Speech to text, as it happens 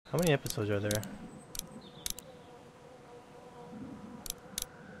How many episodes are there?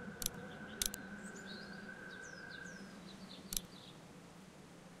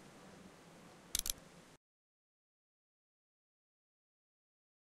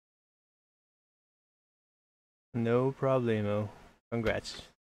 No problemo. Congrats.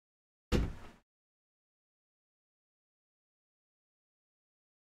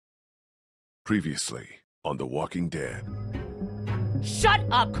 Previously on The Walking Dead. Shut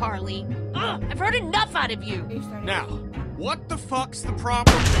up, Carly! Ugh, I've heard enough out of you! Now, what the fuck's the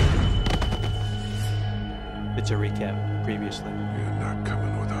problem? It's a recap. Previously. You're not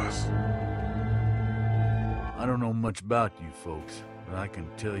coming with us. I don't know much about you folks, but I can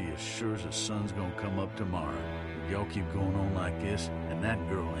tell you as sure as the sun's gonna come up tomorrow. If y'all keep going on like this, and that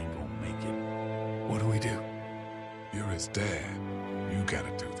girl ain't gonna make it. What do we do? You're his dad. You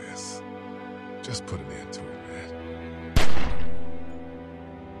gotta do this. Just put an end to it, man.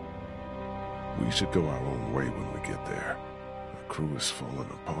 We should go our own way when we get there. The crew is falling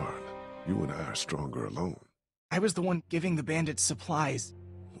apart. You and I are stronger alone. I was the one giving the bandits supplies.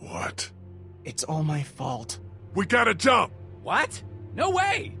 What? It's all my fault. We gotta jump! What? No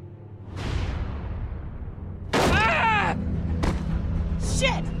way! Ah!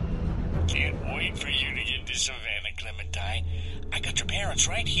 Shit! Can't wait for you to get to Savannah, Clementine. I got your parents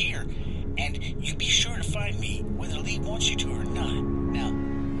right here. And you be sure to find me, whether Lee wants you to or not. Now,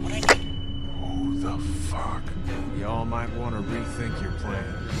 what I need... Who the fuck? Y'all might want to rethink your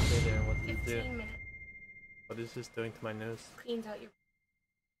plan. Stay there. What does it 15 do? minutes. What is this doing to my nose? Cleans out your...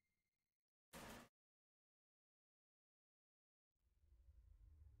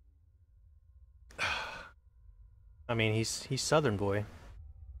 I mean, he's Southern boy.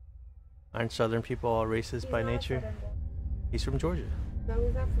 Aren't Southern people all racist He's by not a nature? Southern boy. He's from Georgia. No,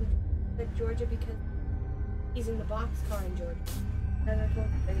 he's not from Georgia because he's in the boxcar in Georgia. As I told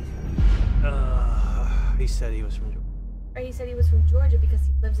you that he's from. He said he was from Georgia. Or he said he was from Georgia because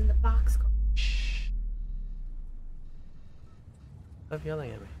he lives in the boxcar. Shh. Stop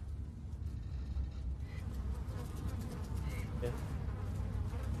yelling at me. Yeah.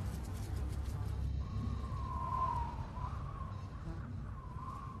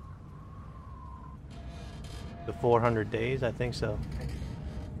 The 400 days? I think so.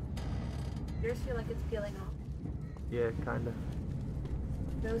 Yours feel like it's peeling off. Yeah, kinda.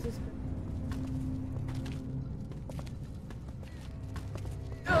 Nose is...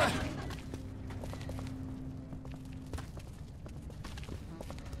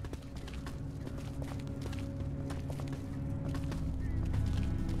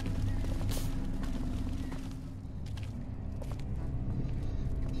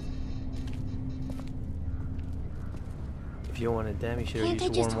 If you want it damn, you should have Can't I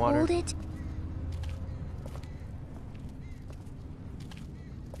used just warm water. hold it?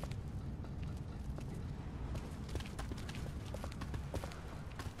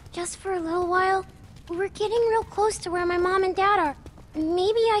 Just for a little while? We're getting real close to where my mom and dad are.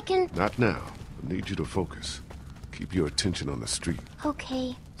 Maybe I can... Not now. I need you to focus. Keep your attention on the street.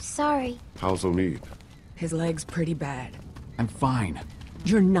 Okay, sorry. How's O'Neal? His leg's pretty bad. I'm fine.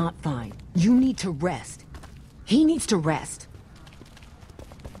 You're not fine. You need to rest. He needs to rest.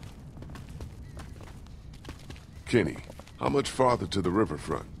 Kenny, how much farther to the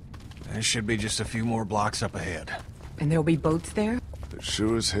riverfront? There should be just a few more blocks up ahead. And there'll be boats there? There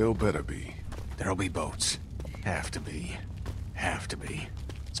sure as hell better be. There'll be boats. Have to be. Have to be.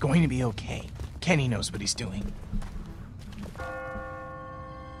 It's going to be okay. Kenny knows what he's doing.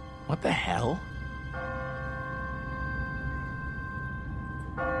 What the hell?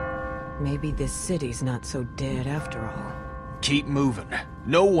 Maybe this city's not so dead after all. Keep moving.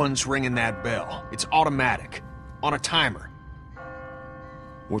 No one's ringing that bell. It's automatic. On a timer.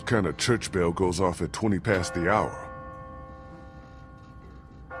 What kind of church bell goes off at 20 past the hour?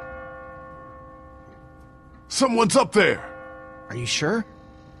 Someone's up there! Are you sure?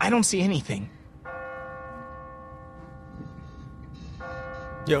 I don't see anything.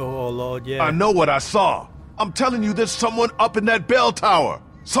 Yo, oh lord, yeah. I know what I saw. I'm telling you, there's someone up in that bell tower.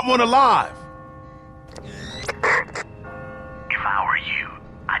 Someone alive. If I were you,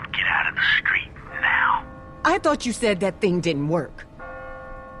 I'd get out of the street now. I thought you said that thing didn't work.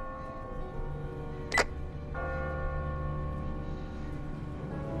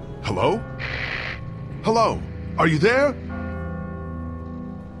 Hello? Hello? Are you there?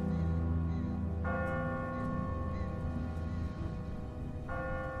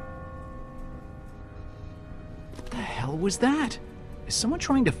 What the hell was that? Is someone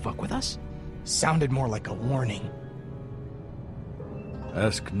trying to fuck with us? Sounded more like a warning.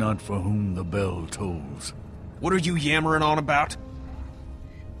 Ask not for whom the bell tolls. What are you yammering on about?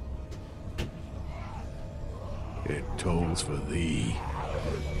 It tolls for thee.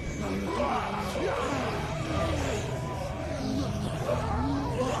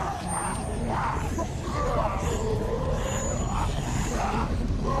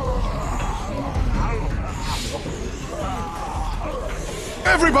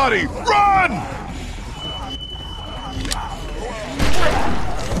 Everybody, run!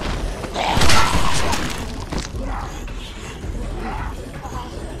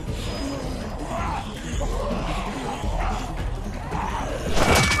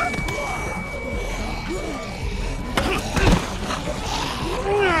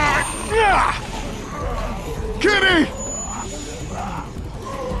 Kitty!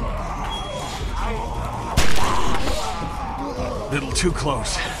 Little too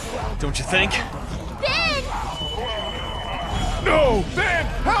close, don't you think? Ben! No! Ben,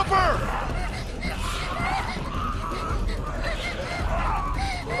 help her!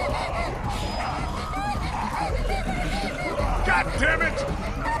 God damn it!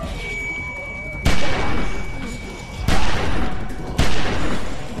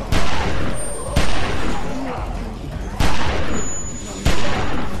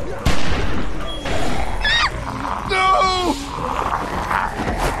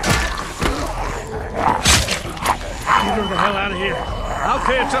 Get her the hell out of here. I'll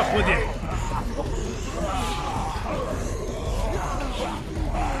catch up with you.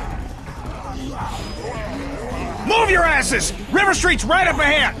 Move your asses! River Street's right up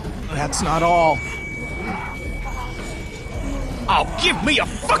ahead! That's not all. Oh, give me a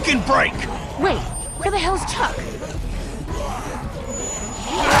fucking break! Wait, where the hell's Chuck?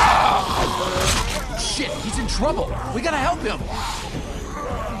 Shit, he's in trouble. We gotta help him.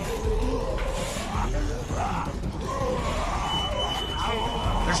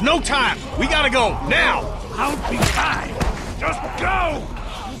 There's no time! We gotta go, now! I'll be fine. Just go!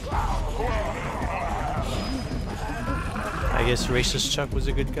 I guess racist Chuck was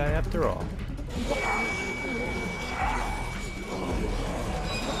a good guy after all.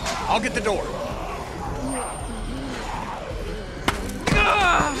 I'll get the door.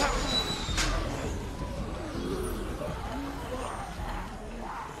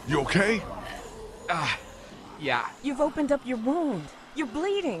 You okay? Yeah. You've opened up your wound. You're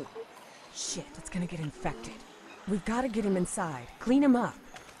bleeding. Shit, it's gonna get infected. We've gotta get him inside. Clean him up.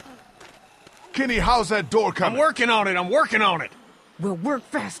 Kenny, how's that door I'm coming? working on it, I'm working on it! Well, work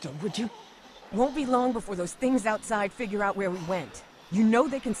faster, would you? Won't be long before those things outside figure out where we went. You know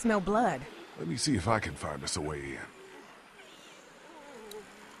they can smell blood. Let me see if I can find us a way in.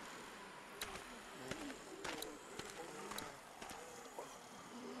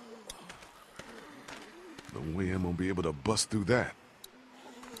 No way I'm gonna be able to bust through that.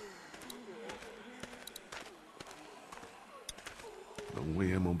 No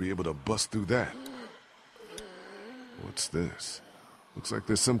way I'm gonna be able to bust through that. What's this? Looks like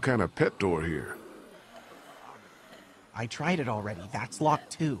there's some kind of pet door here. I tried it already. That's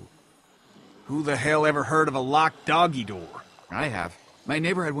locked too. Who the hell ever heard of a locked doggy door? I have. My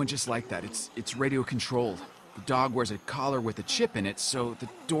neighbor had one just like that. It's radio controlled. The dog wears a collar with a chip in it, so the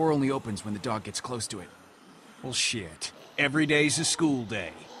door only opens when the dog gets close to it. Well, shit. Every day's a school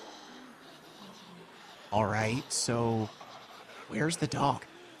day. All right, so where's the dog?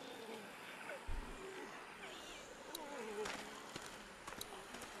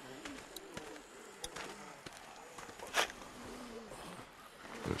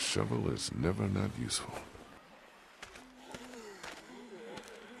 The shovel is never not useful.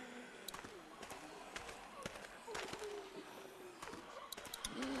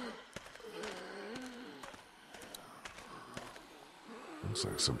 Looks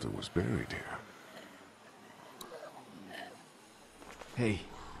like something was buried here. Hey,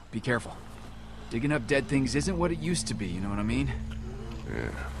 be careful. Digging up dead things isn't what it used to be, you know what I mean? Yeah,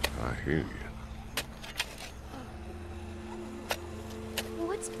 I hear you.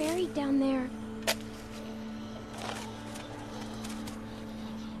 What's buried down there?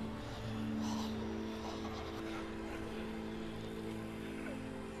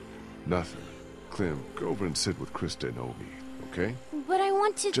 Nothing. Clem, go over and sit with Krista and Obi, okay? But I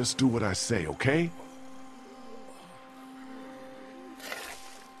want to... Just do what I say, okay?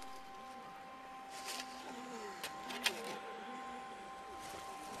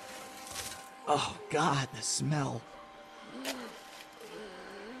 Oh, God, the smell.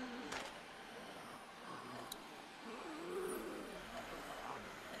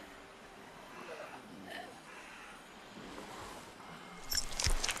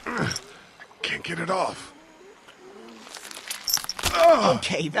 Can't get it off.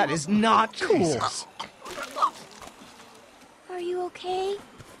 Okay, that is not cool. Jesus. Are you okay?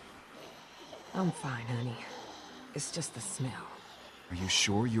 I'm fine, honey. It's just the smell. Are you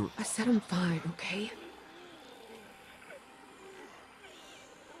sure you're... I said I'm fine, okay?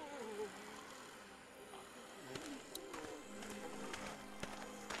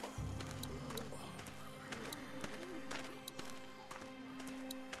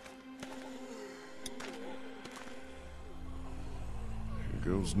 Here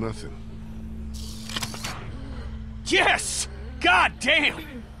goes nothing. Yes! God damn!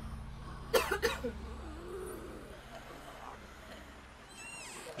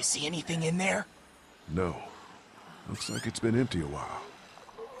 You see anything in there? No. Looks like it's been empty a while.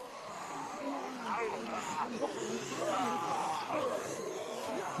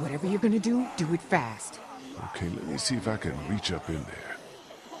 Whatever you're gonna do it fast. Okay, let me see if I can reach up in there.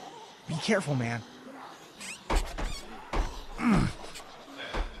 Be careful, man.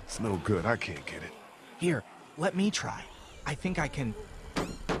 It's no good. I can't get it. Here, let me try. I think I can...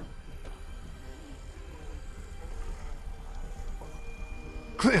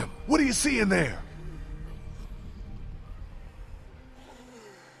 Clem, what do you see in there?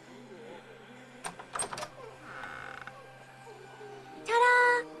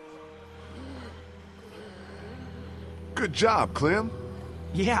 Ta-da! Good job, Clem.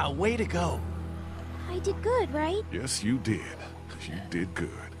 Yeah, way to go. I did good, right? Yes, you did. You did good.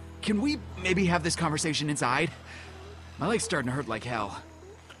 Can we maybe have this conversation inside? My leg's starting to hurt like hell.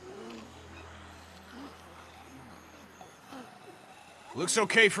 Looks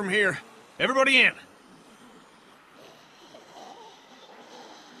okay from here. Everybody in.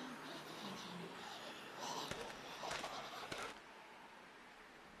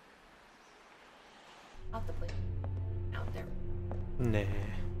 Out the place. Out there. Nah.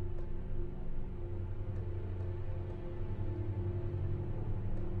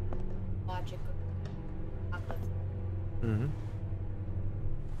 Logic. Apocalypse. Mm-hmm.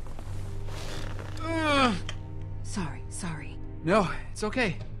 Sorry. No, it's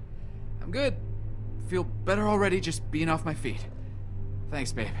okay. I'm good. Feel better already just being off my feet.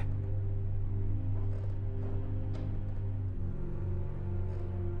 Thanks, babe.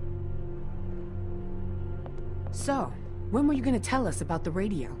 So, when were you gonna tell us about the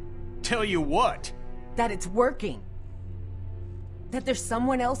radio? Tell you what? That it's working. That there's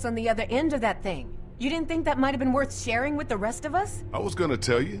someone else on the other end of that thing. You didn't think that might have been worth sharing with the rest of us? I was gonna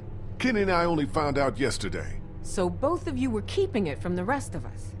tell you. Kenny and I only found out yesterday. So both of you were keeping it from the rest of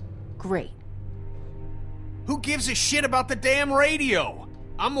us. Great. Who gives a shit about the damn radio?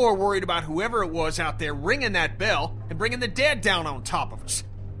 I'm more worried about whoever it was out there ringing that bell and bringing the dead down on top of us.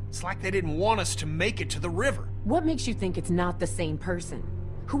 It's like they didn't want us to make it to the river. What makes you think it's not the same person?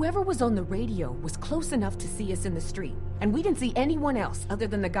 Whoever was on the radio was close enough to see us in the street, and we didn't see anyone else other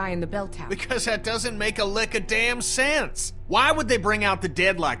than the guy in the bell tower. Because that doesn't make a lick of damn sense. Why would they bring out the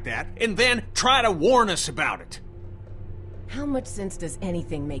dead like that and then try to warn us about it? How much sense does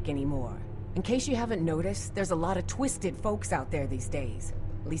anything make anymore? In case you haven't noticed, there's a lot of twisted folks out there these days.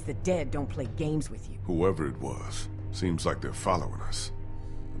 At least the dead don't play games with you. Whoever it was, seems like they're following us.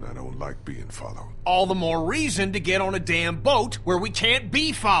 And I don't like being followed. All the more reason to get on a damn boat where we can't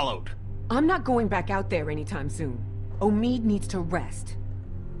be followed. I'm not going back out there anytime soon. Omid needs to rest.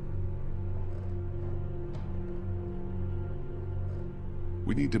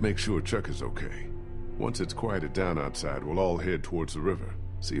 We need to make sure Chuck is okay. Once it's quieted down outside, we'll all head towards the river.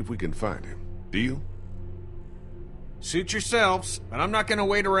 See if we can find him. Deal? Suit yourselves, but I'm not gonna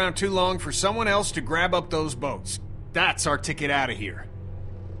wait around too long for someone else to grab up those boats. That's our ticket out of here.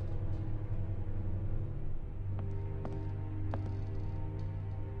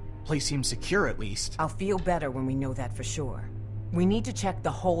 Place seems secure, at least. I'll feel better when we know that for sure. We need to check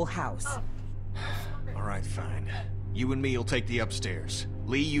the whole house. All right, fine. You and me will take the upstairs.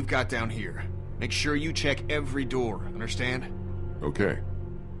 Lee, you've got down here. Make sure you check every door, understand? Okay.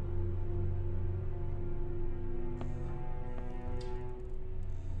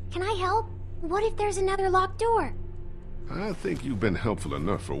 Can I help? What if there's another locked door? I think you've been helpful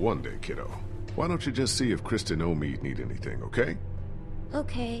enough for one day, kiddo. Why don't you just see if Kristen and Omid need anything, okay?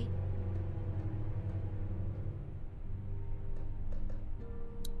 Okay.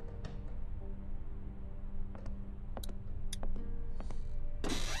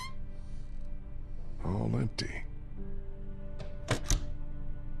 All empty.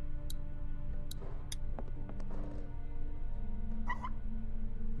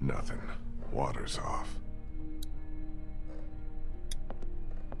 Nothing. Water's off.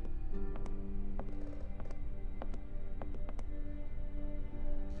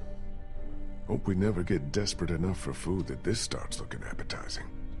 Hope we never get desperate enough for food that this starts looking appetizing.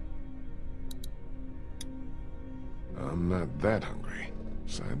 I'm not that hungry.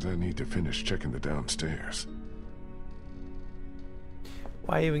 Besides, I need to finish checking the downstairs.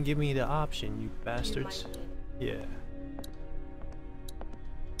 Why even give me the option, you bastards? Yeah.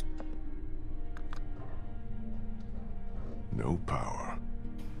 No power.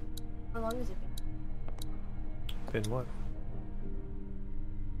 How long has it been? Been what?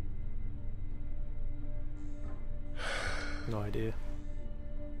 No idea.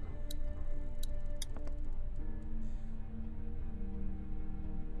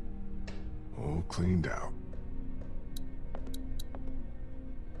 All cleaned out.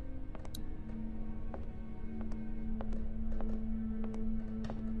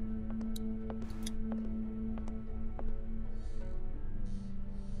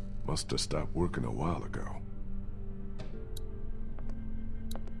 Must have stopped working a while ago.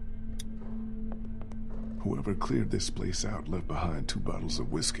 Whoever cleared this place out left behind 2 bottles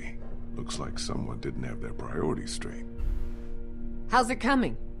of whiskey. Looks like someone didn't have their priorities straight. How's it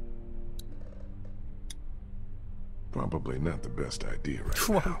coming? Probably not the best idea right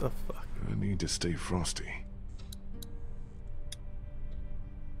What now. the fuck? I need to stay frosty.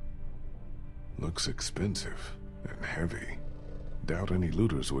 Looks expensive and heavy. Doubt any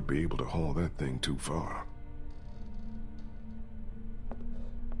looters would be able to haul that thing too far.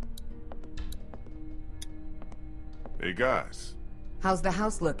 Hey guys. How's the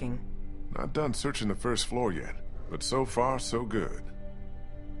house looking? Not done searching the first floor yet, but so far so good.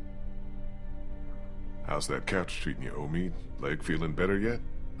 How's that couch treating you, Omid? Leg feeling better yet?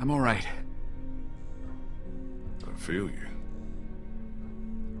 I'm alright. I feel you.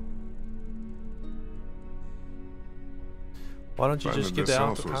 Why don't you just give the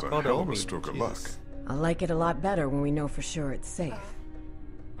house was a alcohol to hell of a Omid? stroke of luck. I like it a lot better when we know for sure it's safe.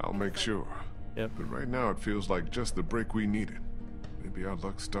 I'll make sure. Yep. But right now it feels like just the break we needed. Maybe our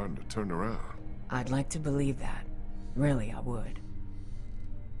luck's starting to turn around. I'd like to believe that. Really, I would.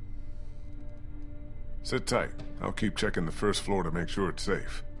 Sit tight. I'll keep checking the first floor to make sure it's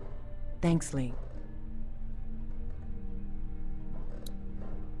safe. Thanks, Lee.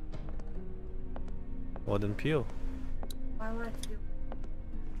 Well then peel. I want to do.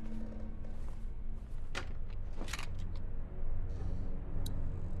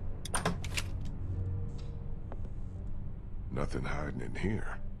 Nothing hiding in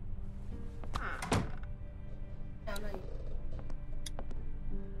here.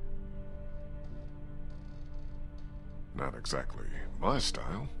 Not exactly my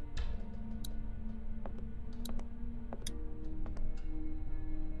style.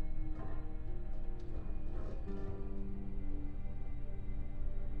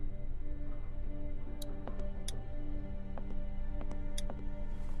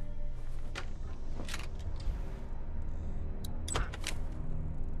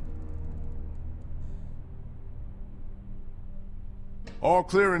 All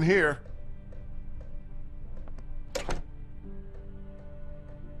clear in here.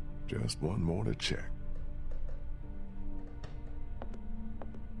 Just one more to check.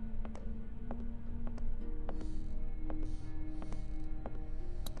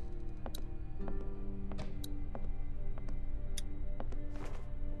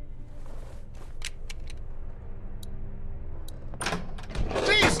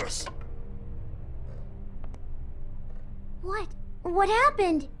 Jesus! What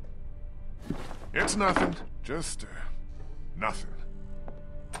happened? It's nothing. Just, nothing.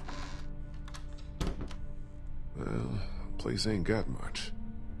 Well, place ain't got much.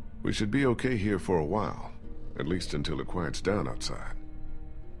 We should be okay here for a while. At least until it quiets down outside.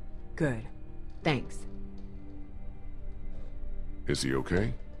 Good. Thanks. Is he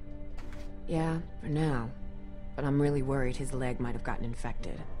okay? Yeah, for now. But I'm really worried his leg might have gotten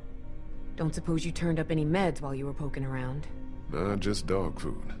infected. Don't suppose you turned up any meds while you were poking around? Nah, just dog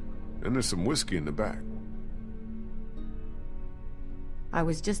food. And there's some whiskey in the back. I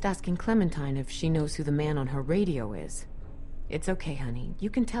was just asking Clementine if she knows who the man on her radio is. It's okay, honey. You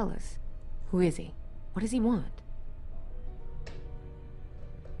can tell us. Who is he? What does he want?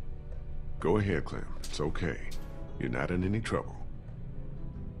 Go ahead, Clem. It's okay. You're not in any trouble.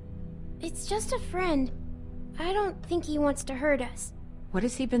 It's just a friend. I don't think he wants to hurt us. What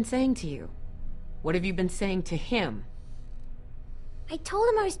has he been saying to you? What have you been saying to him? I told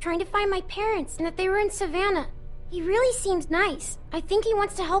him I was trying to find my parents and that they were in Savannah. He really seems nice. I think he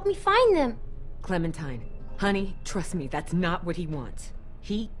wants to help me find them. Clementine, honey, trust me, that's not what he wants.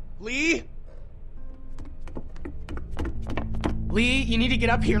 Lee? Lee, you need to get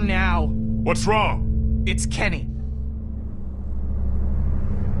up here now. What's wrong? It's Kenny.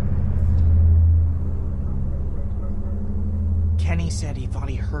 Kenny said he thought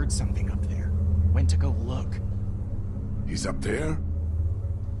he heard something up there. Went to go look. He's up there?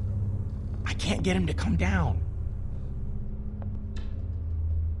 I can't get him to come down.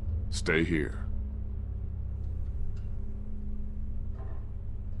 Stay here.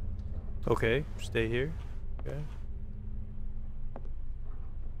 Okay, stay here. Okay.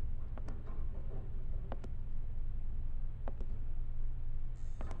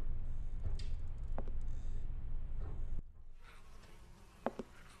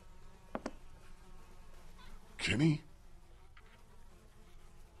 Kenny?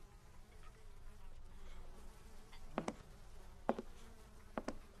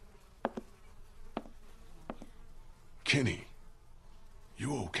 Kenny,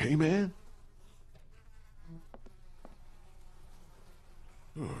 you okay, man?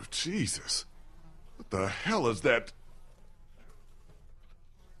 Oh, Jesus. What the hell is that?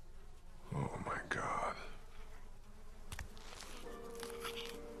 Oh, my God.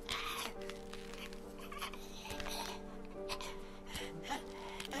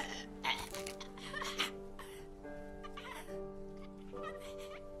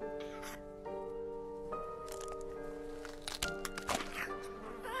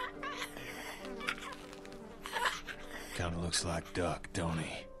 Kinda looks like Duck, don't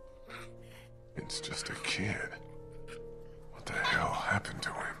he? It's just a kid. What the hell happened to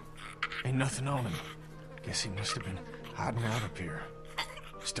him? Ain't nothing on him. Guess he must have been hiding out up here.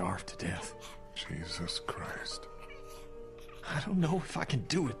 Starved to death. Jesus Christ. I don't know if I can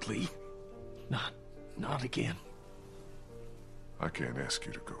do it, Lee. Not again. I can't ask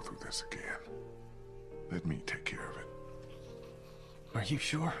you to go through this again. Let me take care of it. Are you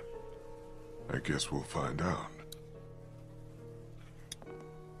sure? I guess we'll find out.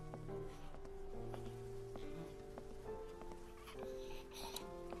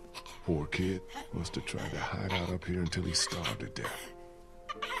 Poor kid. Must have tried to hide out up here until he starved to death.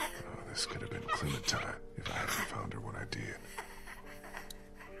 Oh, this could have been Clementine if I hadn't found her when I did.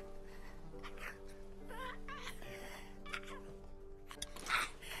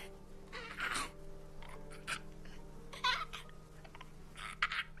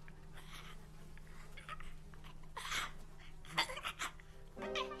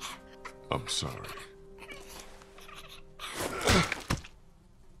 I'm sorry.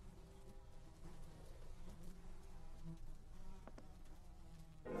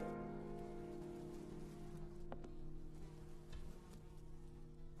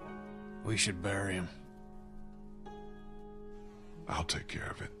 We should bury him. I'll take care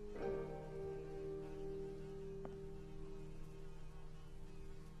of it.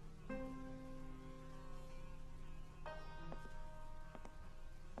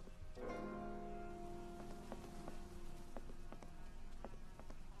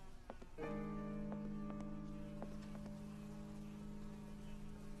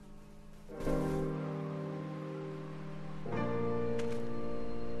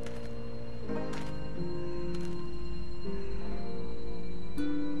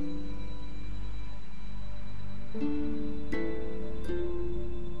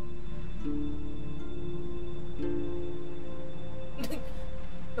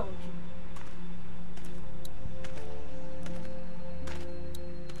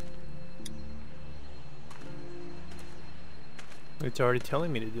 It's already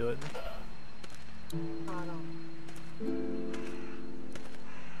telling me to do it.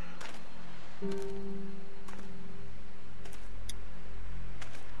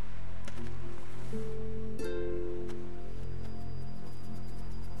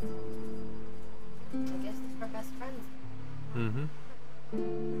 I guess we're best friends. Mm-hmm.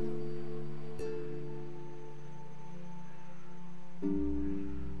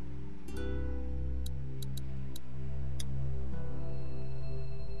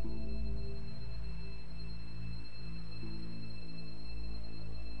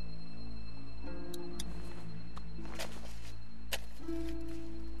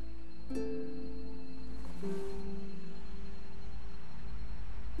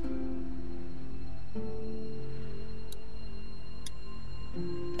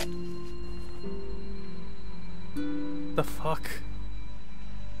 The fuck?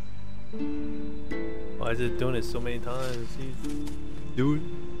 Why is it doing it so many times? Dude.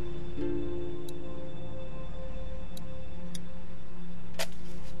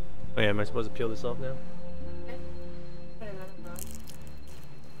 Oh yeah, am I supposed to peel this off now? Put another one.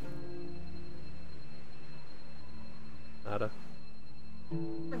 Nada.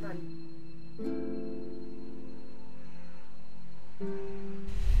 I'm done.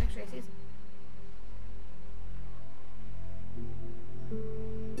 Actually, I see.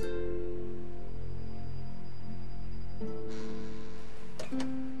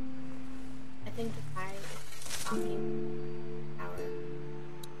 I think the guy is talking power.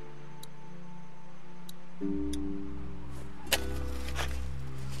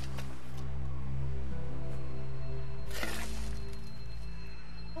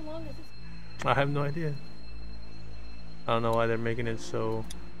 I have no idea. I don't know why they're making it so...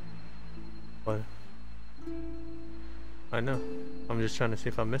 But... I know. I'm just trying to see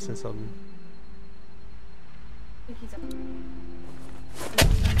if I'm missing something. I think he's up.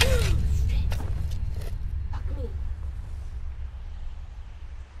 Fuck me.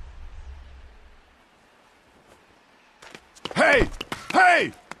 Hey!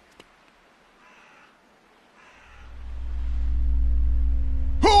 Hey!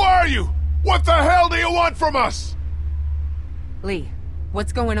 Who are you? What the hell do you want from us? Lee,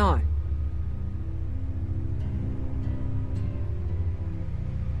 what's going on?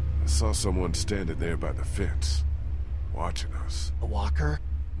 I saw someone standing there by the fence, watching us. A walker?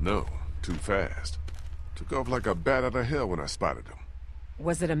 No, too fast. Took off like a bat out of hell when I spotted him.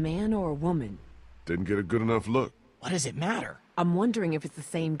 Was it a man or a woman? Didn't get a good enough look. What does it matter? I'm wondering if it's the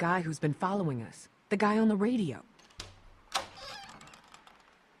same guy who's been following us. The guy on the radio.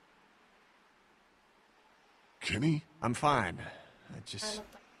 Kenny? I'm fine.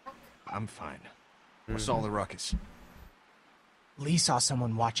 I'm fine. What's all the ruckus? Lee saw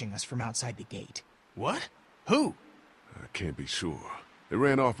someone watching us from outside the gate. What? Who? I can't be sure. They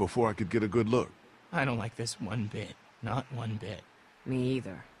ran off before I could get a good look. I don't like this one bit. Not one bit. Me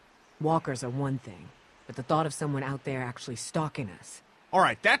either. Walkers are one thing, but the thought of someone out there actually stalking us.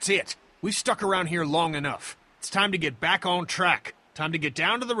 Alright, that's it. We've stuck around here long enough. It's time to get back on track. Time to get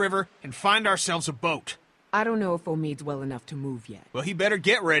down to the river and find ourselves a boat. I don't know if Omid's well enough to move yet. Well, he better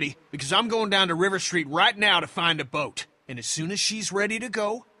get ready, because I'm going down to River Street right now to find a boat. And as soon as she's ready to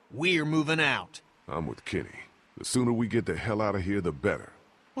go, we're moving out. I'm with Kenny. The sooner we get the hell out of here, the better.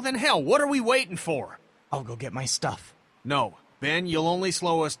 Well then hell, what are we waiting for? I'll go get my stuff. No, Ben, you'll only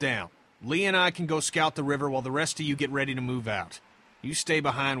slow us down. Lee and I can go scout the river while the rest of you get ready to move out. You stay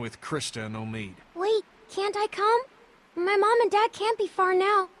behind with Krista and Omid. Wait, can't I come? My mom and dad can't be far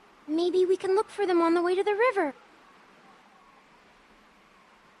now. Maybe we can look for them on the way to the river.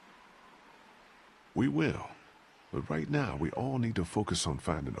 We will. But right now, we all need to focus on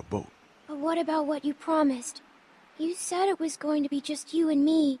finding a boat. But what about what you promised? You said it was going to be just you and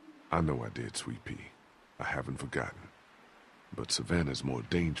me. I know I did, Sweet Pea. I haven't forgotten. But Savannah's more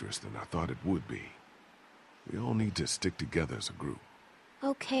dangerous than I thought it would be. We all need to stick together as a group.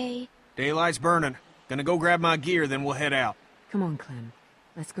 Okay. Daylight's burning. Gonna go grab my gear, then we'll head out. Come on, Clem.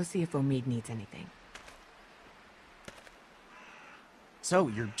 Let's go see if Omid needs anything. So,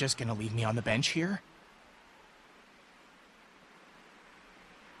 you're just gonna leave me on the bench here?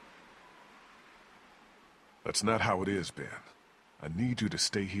 That's not how it is, Ben. I need you to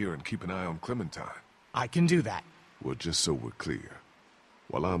stay here and keep an eye on Clementine. I can do that. Well, just so we're clear.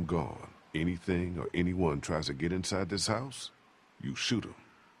 While I'm gone, anything or anyone tries to get inside this house, you shoot them.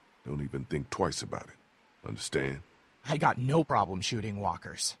 Don't even think twice about it. Understand? I got no problem shooting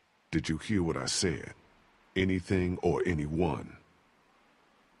walkers. Did you hear what I said? Anything or anyone.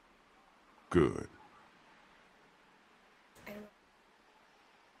 Good.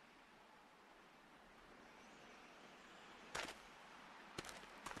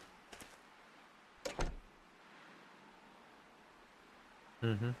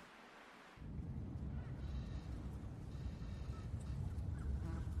 Mm-hmm.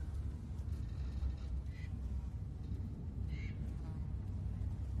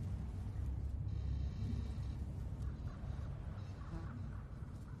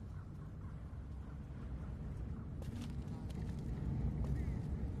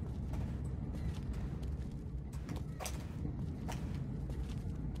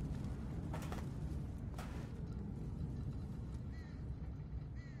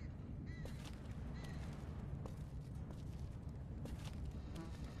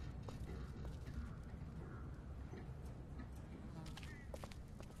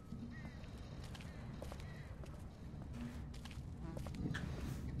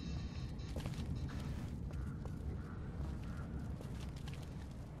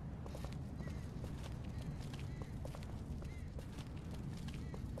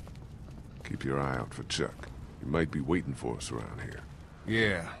 Keep your eye out for Chuck. He might be waiting for us around here.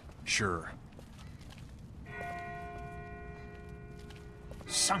 Yeah, sure.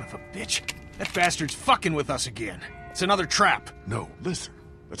 Son of a bitch. That bastard's fucking with us again. It's another trap. No, listen.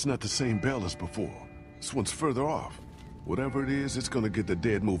 That's not the same bell as before. This one's further off. Whatever it is, it's gonna get the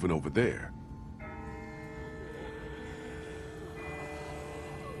dead moving over there.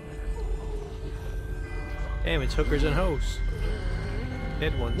 Damn, it's hookers and hoes.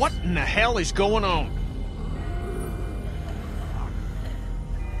 Dead ones. What in the hell is going on?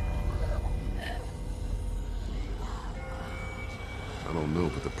 I don't know,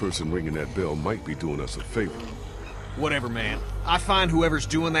 but the person ringing that bell might be doing us a favor. Whatever, man. I find whoever's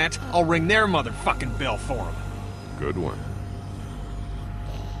doing that, I'll ring their motherfucking bell for them. Good one.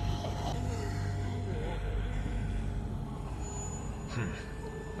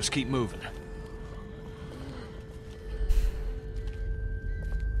 Let's keep moving.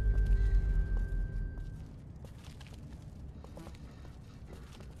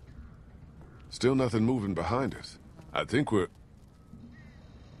 Still nothing moving behind us. I think we're...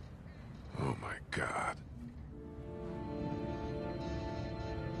 Oh my God.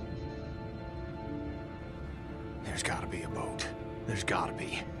 There's gotta be a boat. There's gotta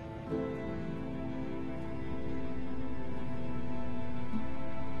be.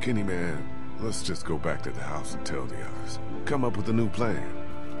 Kenny, man, let's just go back to the house and tell the others. Come up with a new plan.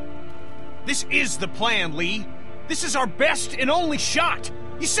 This is the plan, Lee. This is our best and only shot.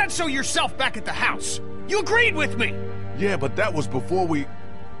 You said so yourself back at the house. You agreed with me. Yeah, but that was before we...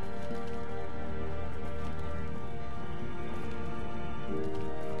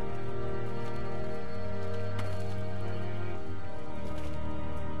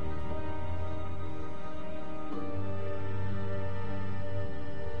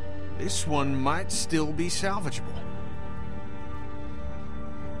 This one might still be salvageable.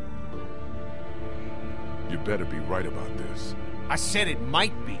 You better be right about this. I said it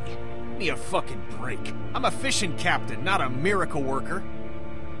might be. Give me a fucking break. I'm a fishing captain, not a miracle worker.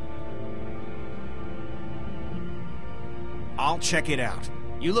 I'll check it out.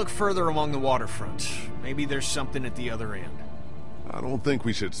 You look further along the waterfront. Maybe there's something at the other end. I don't think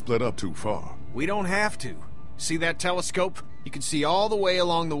we should split up too far. We don't have to. See that telescope? You can see all the way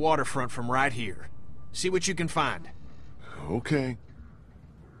along the waterfront from right here. See what you can find. Okay.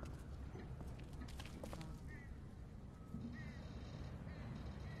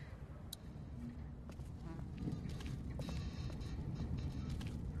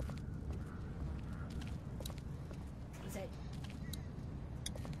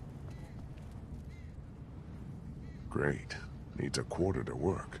 Great. Needs a quarter to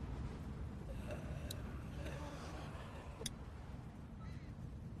work.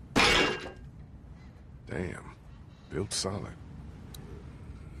 Damn. Built solid.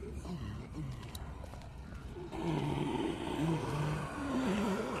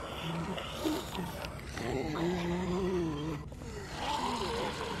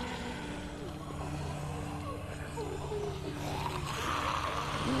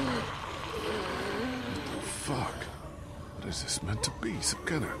 Fuck. What is this meant to be? Some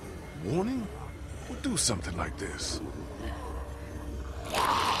kind of warning? Who would do something like this?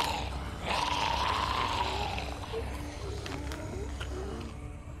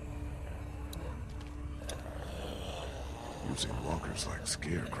 Using walkers like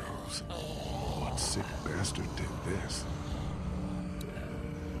scarecrows. What sick bastard did this?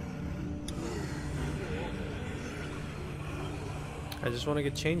 I just want to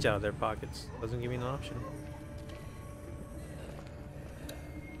get change out of their pockets. Doesn't give me an option.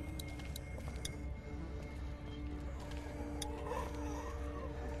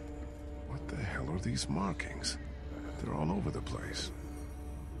 What the hell are these markings? They're all over the place.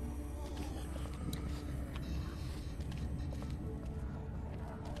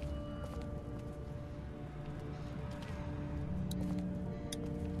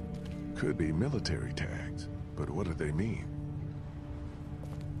 Could be military tags, but what do they mean?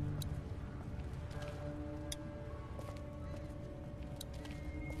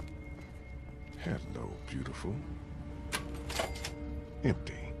 Hello, beautiful.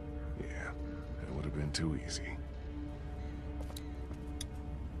 Empty. Yeah, that would have been too easy.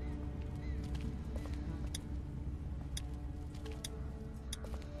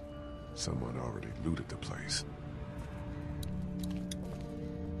 Someone already looted the place.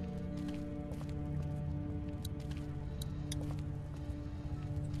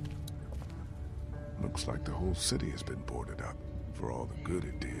 Looks like the whole city has been boarded up, for all the good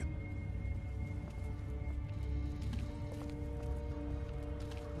it did.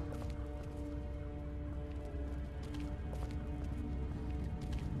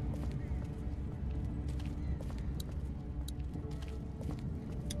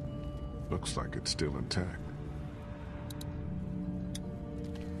 Looks like it's still intact.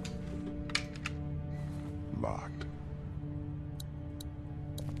 Locked.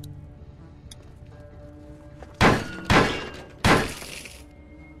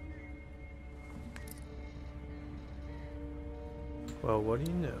 Well, what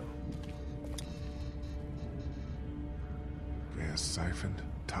do you know? Gas siphoned,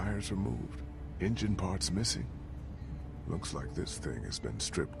 tires removed, engine parts missing. Looks like this thing has been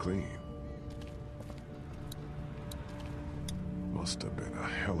stripped clean. Must have been a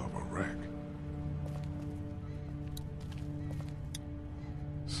hell of a wreck.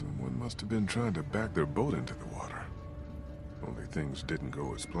 Someone must have been trying to back their boat into the water. Only things didn't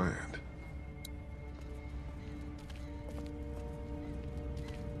go as planned.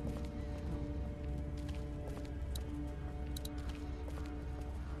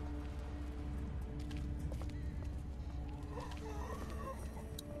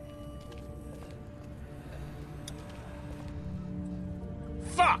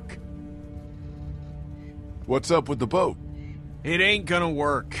 Fuck! What's up with the boat? It ain't gonna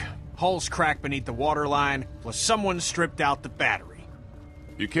work. Hull's cracked beneath the waterline, plus someone stripped out the battery.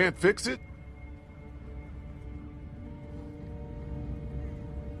 You can't fix it?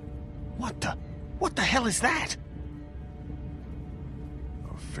 What the hell is that?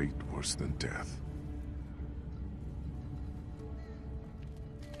 A fate worse than death.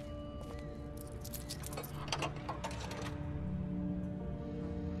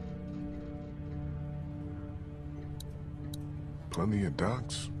 Plenty of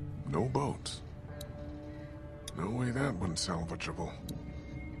docks, no boats. No way that one's salvageable.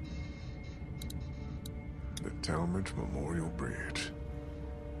 The Talmadge Memorial Bridge.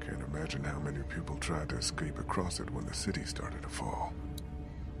 Can't imagine how many people tried to escape across it when the city started to fall.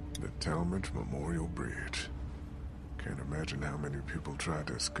 The Talmadge Memorial Bridge. Can't imagine how many people tried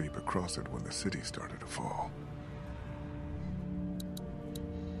to escape across it when the city started to fall.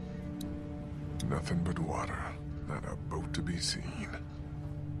 Nothing but water. Not a boat to be seen.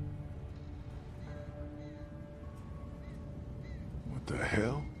 What the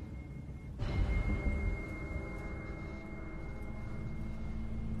hell?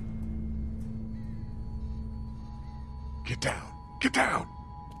 Get down! Get down!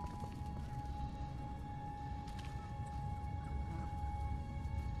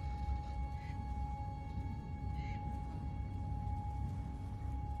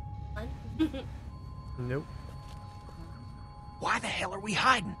 Nope. Why the hell are we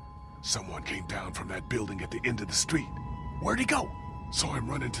hiding? Someone came down from that building at the end of the street. Where'd he go? Saw him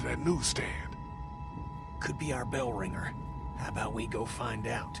run into that newsstand. Could be our bell ringer. How about we go find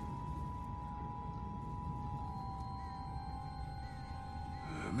out?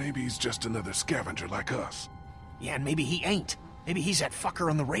 Maybe he's just another scavenger like us. Yeah, and maybe he ain't. Maybe he's that fucker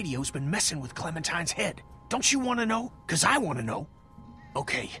on the radio who's been messing with Clementine's head. Don't you want to know? 'Cause I want to know.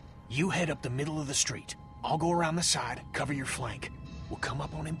 Okay, you head up the middle of the street. I'll go around the side, cover your flank. We'll come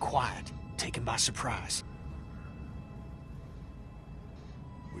up on him quiet, take him by surprise.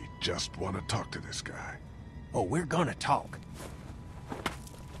 We just want to talk to this guy. Oh, we're gonna talk.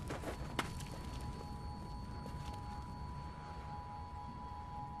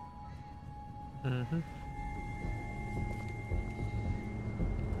 Mm-hmm.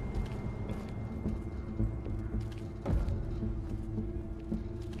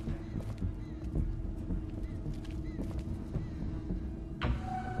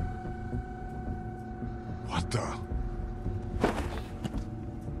 What the?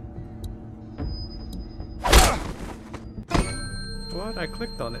 What? I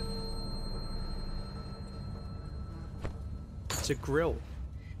clicked on it. It's a grill.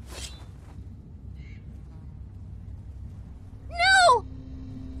 No!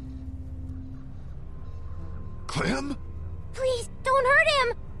 Clem? Please, don't hurt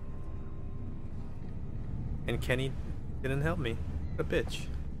him! And Kenny didn't help me. What a bitch.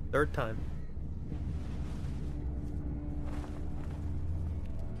 Third time.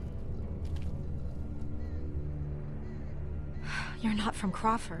 You're not from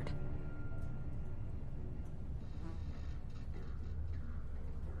Crawford.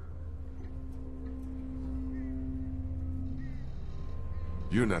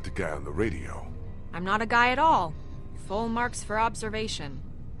 You're not the guy on the radio. I'm not a guy at all. Full marks for observation.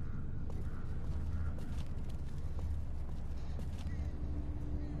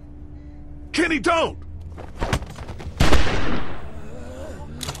 Kenny, don't!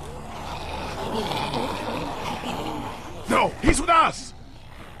 No, he's with us!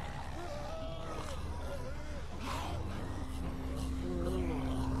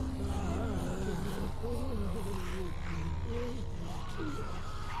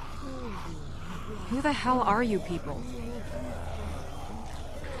 Who the hell are you people?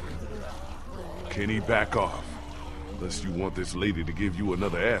 Kenny, back off. Unless you want this lady to give you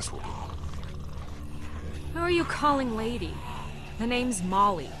another ass whooping. Who are you calling lady? The name's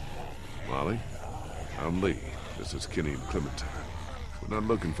Molly. Molly? I'm Lee. This is Kenny and Clementine. We're not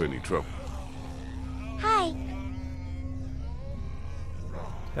looking for any trouble. Hi.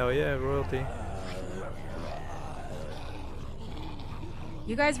 Hell yeah, royalty.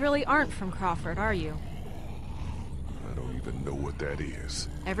 You guys really aren't from Crawford, are you? I don't even know what that is.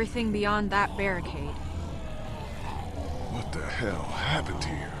 Everything beyond that barricade. What the hell happened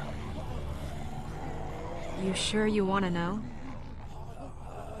here? You sure you want to know?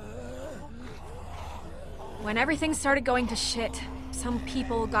 When everything started going to shit, some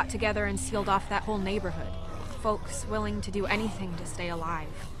people got together and sealed off that whole neighborhood. Folks willing to do anything to stay alive,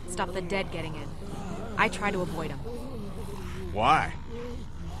 stop the dead getting in. I try to avoid them. Why?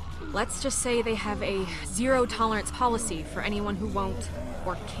 Let's just say they have a zero-tolerance policy for anyone who won't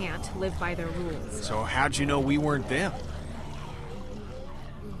or can't live by their rules. So how'd you know we weren't them?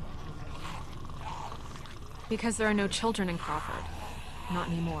 Because there are no children in Crawford. Not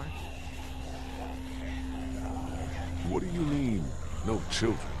anymore. What do you mean, no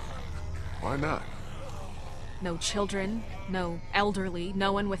children? Why not? No children, no elderly,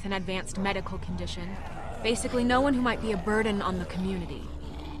 no one with an advanced medical condition. Basically, no one who might be a burden on the community.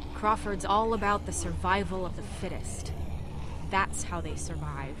 Crawford's all about the survival of the fittest. That's how they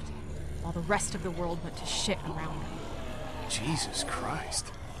survived, while the rest of the world went to shit around them. Jesus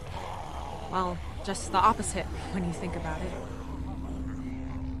Christ. Well, just the opposite when you think about it.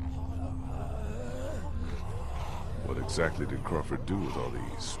 What exactly did Crawford do with all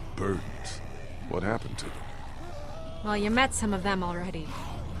these burdens? What happened to them? Well, you met some of them already.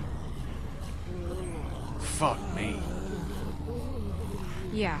 Fuck me.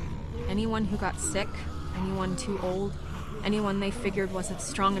 Yeah. Anyone who got sick, anyone too old, anyone they figured wasn't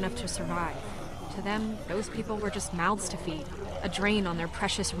strong enough to survive. To them, those people were just mouths to feed, a drain on their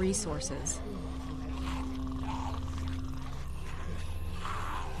precious resources.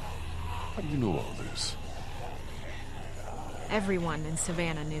 How do you know all this? Everyone in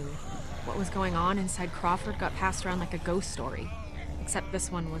Savannah knew. What was going on inside Crawford got passed around like a ghost story. Except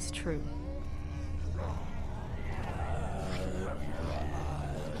this one was true.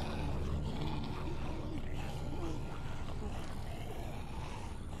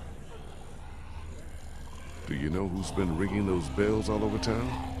 Do you know who's been ringing those bells all over town?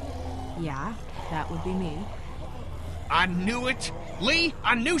 Yeah, that would be me. I knew it! Lee,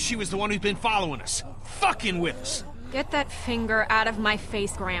 I knew she was the one who's been following us. Fucking with us. Get that finger out of my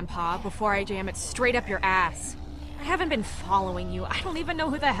face, Grandpa, before I jam it straight up your ass. I haven't been following you. I don't even know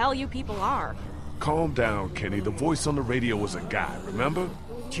who the hell you people are. Calm down, Kenny. The voice on the radio was a guy, remember?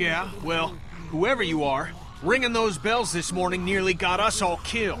 Yeah, well, whoever you are, ringing those bells this morning nearly got us all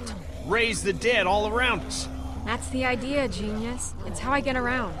killed. Raised the dead all around us. That's the idea, genius. It's how I get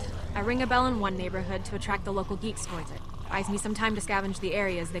around. I ring a bell in one neighborhood to attract the local geeks towards it. Buys me some time to scavenge the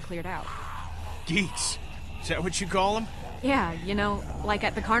areas they cleared out. Geeks? Is that what you call them? Yeah, you know, like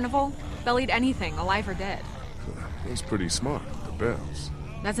at the carnival? They'll eat anything, alive or dead. That's pretty smart, the bells.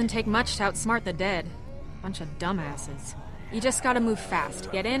 Doesn't take much to outsmart the dead. Bunch of dumbasses. You just gotta move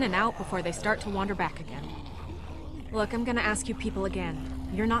fast, get in and out before they start to wander back again. Look, I'm gonna ask you people again.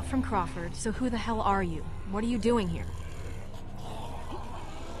 You're not from Crawford, so who the hell are you? What are you doing here?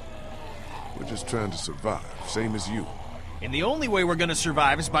 We're just trying to survive, same as you. And the only way we're gonna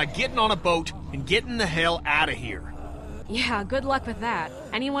survive is by getting on a boat and getting the hell out of here. Yeah, good luck with that.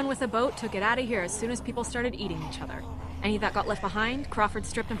 Anyone with a boat took it out of here as soon as people started eating each other. Any that got left behind, Crawford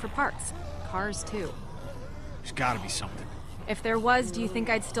stripped them for parts. Cars, too. There's gotta be something. If there was, do you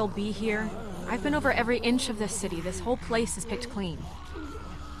think I'd still be here? I've been over every inch of this city. This whole place is picked clean.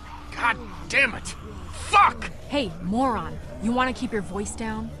 God damn it! Fuck! Hey, moron. You want to keep your voice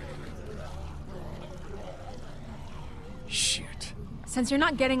down? Shit. Since you're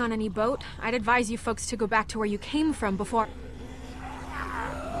not getting on any boat, I'd advise you folks to go back to where you came from before...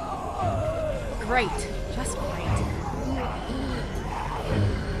 Great. Just great.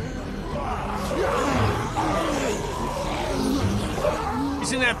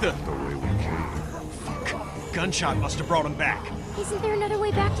 Isn't that the way we came? Fuck. Gunshot must have brought him back. Isn't there another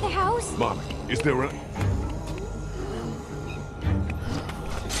way back to the house? Molly, is there a...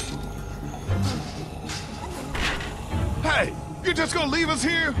 Hey! You're just gonna leave us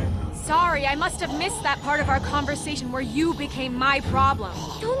here? Sorry, I must have missed that part of our conversation where you became my problem.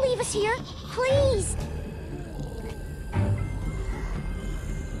 Don't leave us here, please!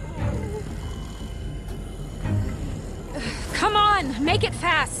 Come on, make it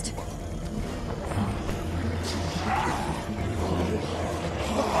fast!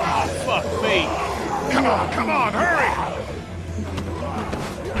 Oh, fuck me! Come on, hurry!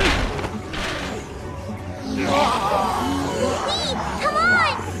 Lee, come on!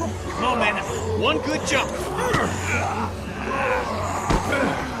 Come on, man. One good jump. No!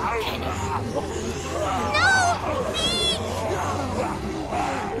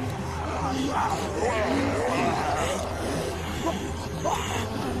 Lee!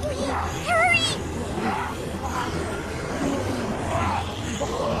 Hurry!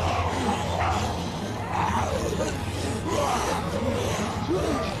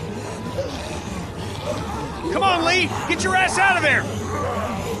 Kenny! Get your ass out of there!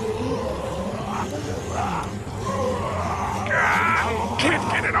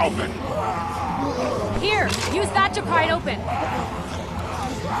 Can't get it open! Here, use that to pry it open.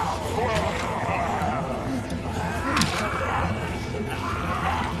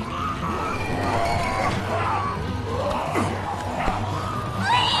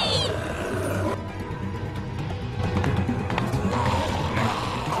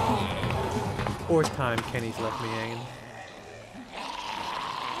 Fourth time Kenny's left me hanging.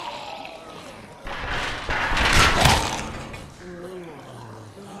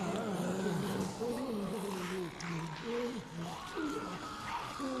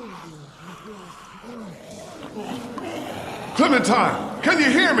 Clementine, can you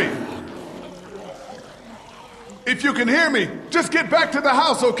hear me? If you can hear me, just get back to the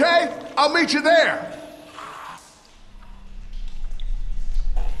house, okay? I'll meet you there.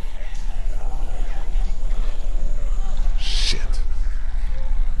 Shit.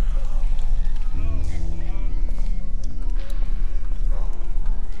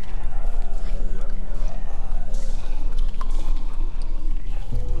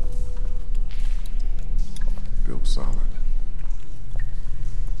 Built solid.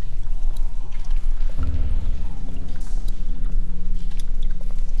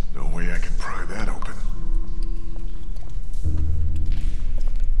 No way I can pry that open.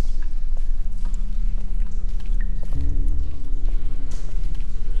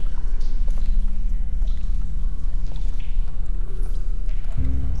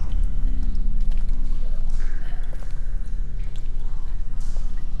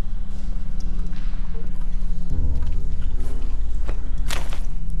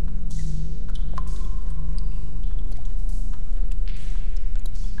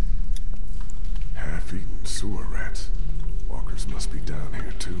 Half-eaten sewer rats. Walkers must be down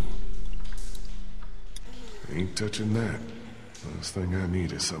here too. Ain't touching that. Last thing I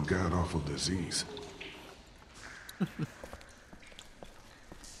need is some god-awful disease.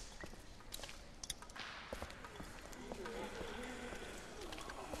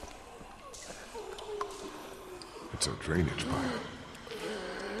 It's a drainage pipe.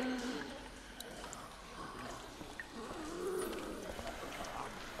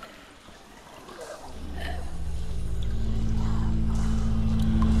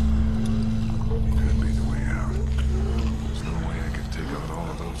 Could be the way out. There's no way I could take on all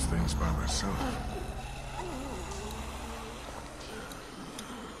of those things by myself.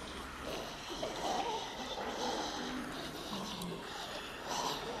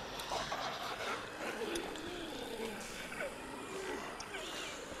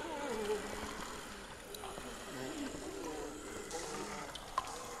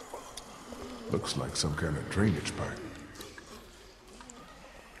 Looks like some kind of drainage pipe.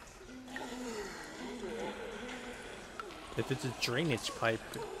 If it's a drainage pipe,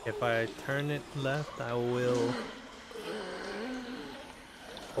 if I turn it left, I will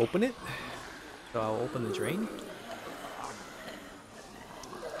open it. So I'll open the drain.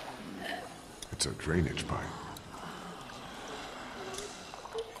 It's a drainage pipe.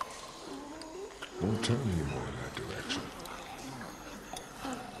 Won't turn anymore in that direction.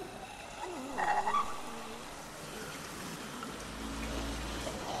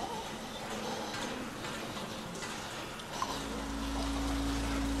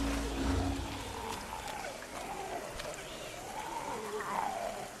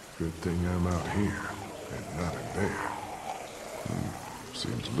 Good thing I'm out here and not in there.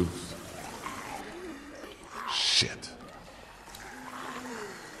 Seems loose. Shit.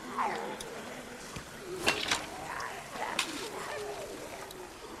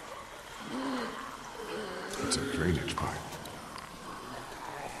 It's a drainage pipe.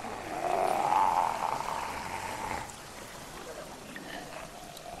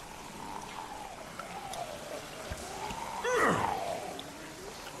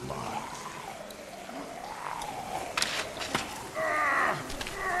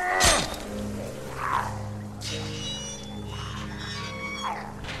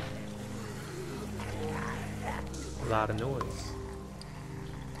 A lot of noise.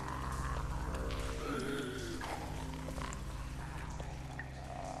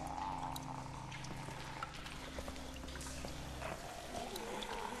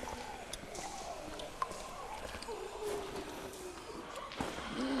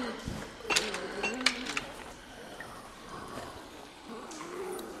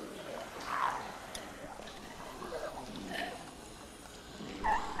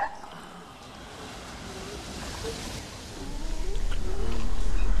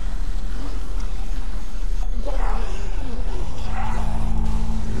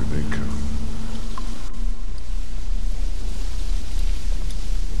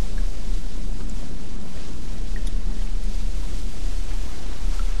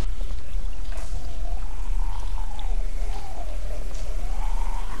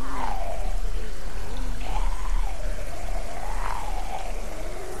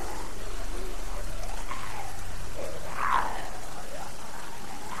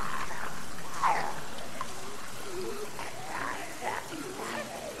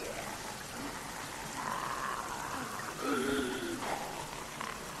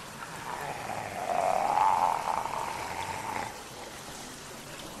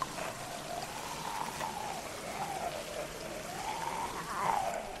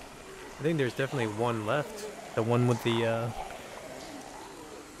 I think there's definitely one left. The one with the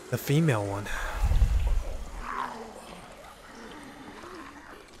female one.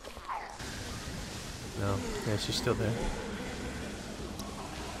 No, yeah, she's still there.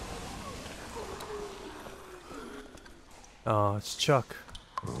 Oh, it's Chuck.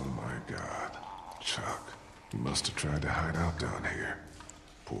 Oh my God. Chuck. He must have tried to hide out down here.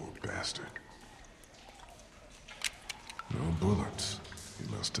 Poor bastard. No bullets. He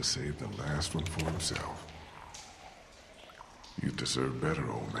must have saved the last one for himself. You deserve better,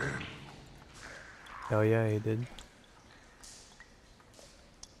 old man. Hell yeah, he did.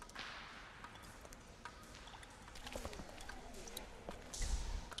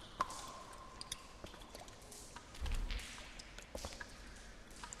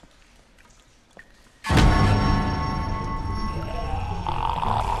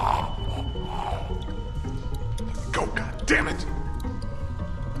 Go, goddammit!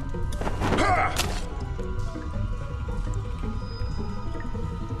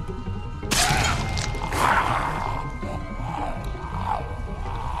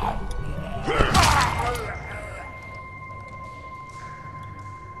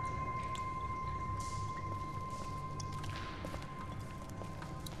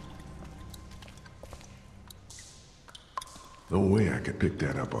 No way I could pick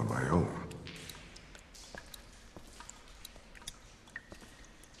that up on my own.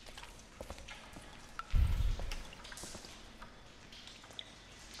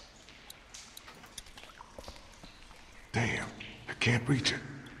 Damn, I can't reach it.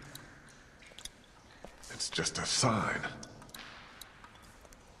 It's just a sign.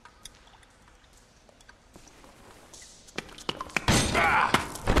 Ah!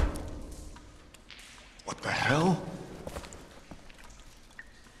 What the hell?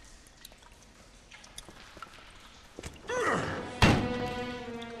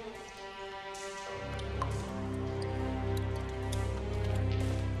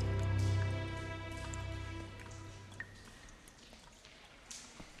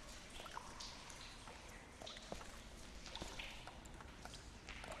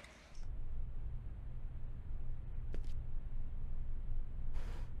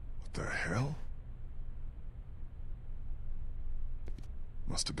 What the hell?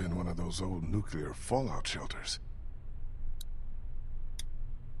 Must have been one of those old nuclear fallout shelters.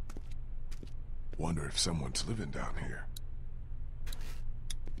 Wonder if someone's living down here.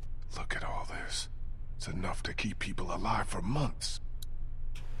 Look at all this. It's enough to keep people alive for months.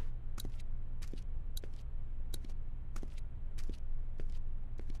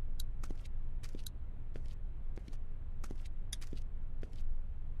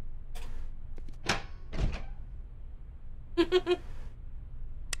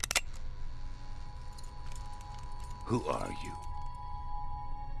 Who are you?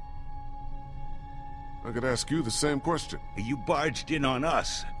 I could ask you the same question. You barged in on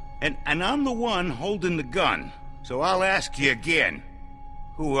us, and I'm the one holding the gun. So I'll ask you again.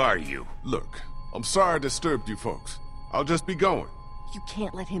 Who are you? Look, I'm sorry I disturbed you folks. I'll just be going. You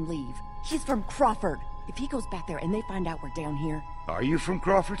can't let him leave. He's from Crawford. If he goes back there and they find out we're down here... Are you from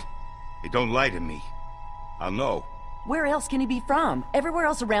Crawford? Hey, don't lie to me. I'll know. Where else can he be from? Everywhere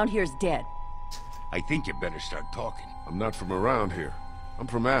else around here is dead. I think you better start talking. I'm not from around here. I'm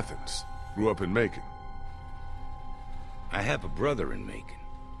from Athens. Grew up in Macon. I have a brother in Macon.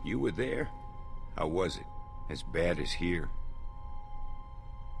 You were there? How was it? As bad as here?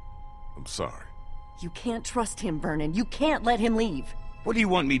 I'm sorry. You can't trust him, Vernon. You can't let him leave. What do you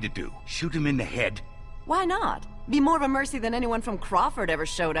want me to do? Shoot him in the head? Why not? Be more of a mercy than anyone from Crawford ever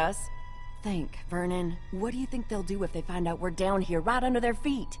showed us. Think, Vernon. What do you think they'll do if they find out we're down here, right under their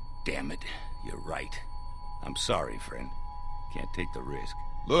feet? Damn it. You're right. I'm sorry, friend. Can't take the risk.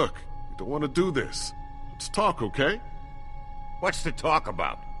 Look, you don't want to do this. Let's talk, okay? What's to talk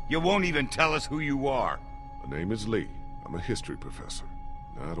about? You won't even tell us who you are. My name is Lee. I'm a history professor.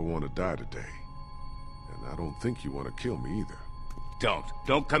 And I don't want to die today. And I don't think you want to kill me either.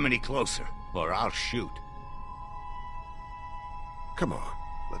 Don't come any closer, or I'll shoot. Come on,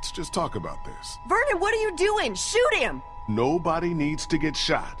 let's just talk about this. Vernon, what are you doing? Shoot him! Nobody needs to get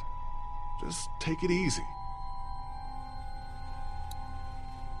shot. Just take it easy.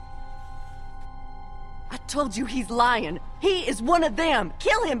 I told you he's lying. He is one of them.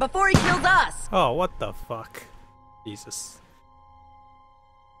 Kill him before he kills us. Oh, what the fuck? Jesus.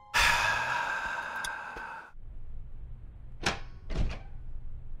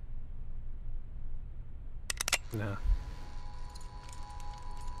 Nah.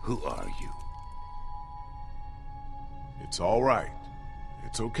 Who are you? It's all right.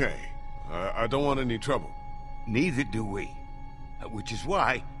 It's okay. I don't want any trouble. Neither do we. Which is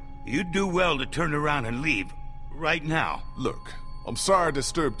why You'd do well to turn around and leave. Right now. Look, I'm sorry I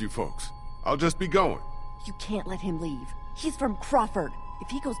disturbed you folks. I'll just be going. You can't let him leave. He's from Crawford. If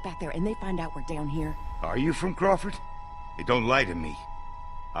he goes back there and they find out we're down here... Are you from Crawford? Hey, don't lie to me.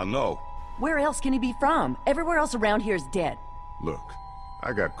 I'll know. Where else can he be from? Everywhere else around here is dead. Look,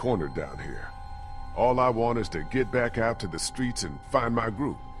 I got cornered down here. All I want is to get back out to the streets and find my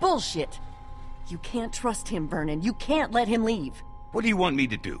group. Bullshit! You can't trust him, Vernon. You can't let him leave. What do you want me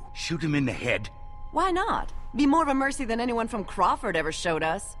to do? Shoot him in the head? Why not? Be more of a mercy than anyone from Crawford ever showed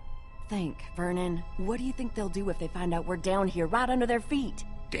us. Think, Vernon. What do you think they'll do if they find out we're down here, right under their feet?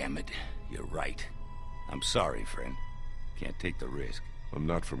 Damn it. You're right. I'm sorry, friend. Can't take the risk. I'm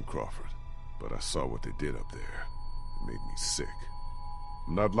not from Crawford, but I saw what they did up there. It made me sick.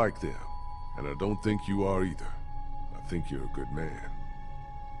 I'm not like them, and I don't think you are either. I think you're a good man.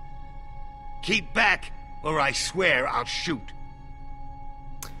 Keep back, or I swear I'll shoot.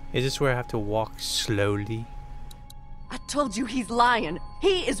 Is this where I have to walk slowly? I told you he's lying.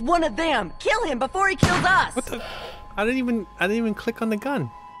 He is one of them. Kill him before he kills us. What the? I didn't even click on the gun.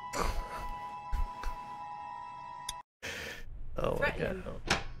 Oh my god.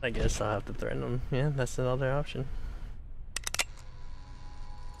 I guess I'll have to threaten him. Yeah, that's another option.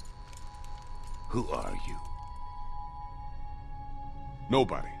 Who are you?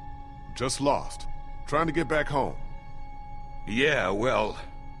 Nobody. Just lost. Trying to get back home. Yeah, well,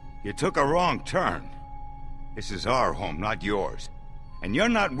 you took a wrong turn. This is our home, not yours. And you're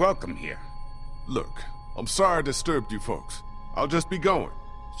not welcome here. Look, I'm sorry I disturbed you folks. I'll just be going.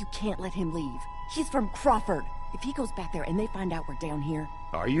 You can't let him leave. He's from Crawford. If he goes back there and they find out we're down here...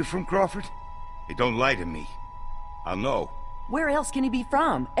 Are you from Crawford? Hey, don't lie to me. I'll know. Where else can he be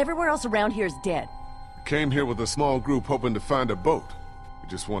from? Everywhere else around here is dead. I came here with a small group hoping to find a boat. We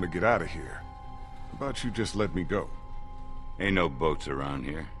just want to get out of here. How about you just let me go? Ain't no boats around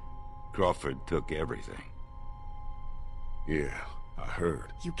here. Crawford took everything. Yeah, I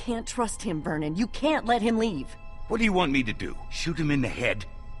heard. You can't trust him, Vernon. You can't let him leave. What do you want me to do? Shoot him in the head?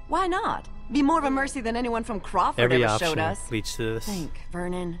 Why not? Be more of a mercy than anyone from Crawford Every ever option showed us. leads to this. Think,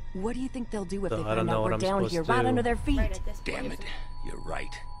 Vernon. What do you think they'll do if So they I don't find know out what we're I'm down supposed here, to right do. under their feet? Right at this Damn point, it. You're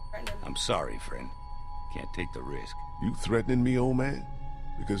right. I'm sorry, friend. Can't take the risk. You threatening me, old man?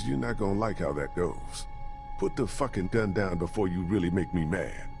 Because you're not gonna like how that goes. Put the fucking gun down before you really make me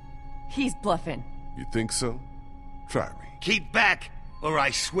mad. He's bluffing. You think so? Try me. Keep back, or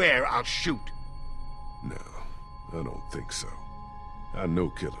I swear I'll shoot. No, I don't think so. I know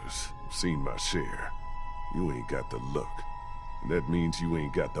killers. I've seen my share. You ain't got the look. And that means you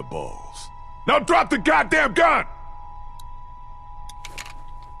ain't got the balls. Now drop the goddamn gun!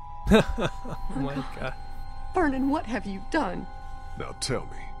 Oh my god. Vernon, what have you done? Now tell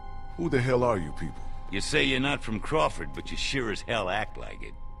me, who the hell are you people? You say you're not from Crawford, but you sure as hell act like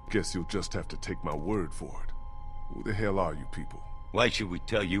it. Guess you'll just have to take my word for it. Who the hell are you people? Why should we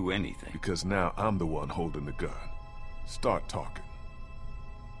tell you anything? Because now I'm the one holding the gun. Start talking.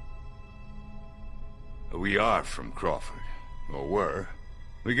 We are from Crawford. Or were.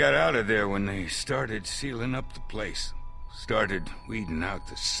 We got out of there when they started sealing up the place. Started weeding out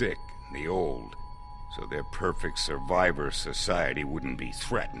the sick and the old, so their perfect survivor society wouldn't be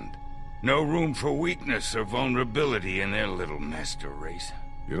threatened. No room for weakness or vulnerability in their little master race.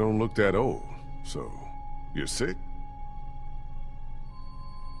 You don't look that old, so you're sick?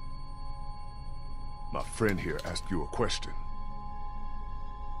 My friend here asked you a question.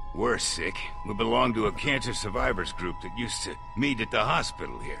 We're sick. We belong to a cancer survivors group that used to meet at the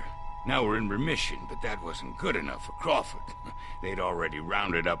hospital here. Now we're in remission, but that wasn't good enough for Crawford. They'd already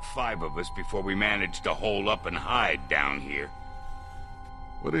rounded up 5 of us before we managed to hole up and hide down here.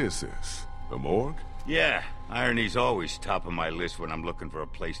 What is this? A morgue? Yeah, irony's always top of my list when I'm looking for a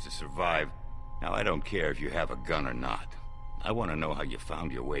place to survive. Now, I don't care if you have a gun or not. I want to know how you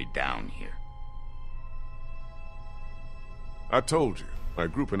found your way down here. I told you. My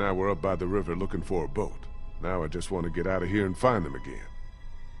group and I were up by the river looking for a boat. Now I just want to get out of here and find them again.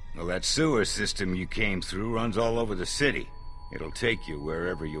 Well, that sewer system you came through runs all over the city. It'll take you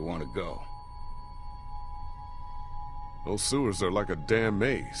wherever you want to go. Those sewers are like a damn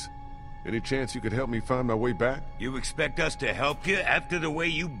maze. Any chance you could help me find my way back? You expect us to help you after the way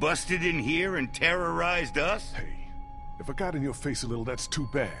you busted in here and terrorized us? Hey, if I got in your face a little, that's too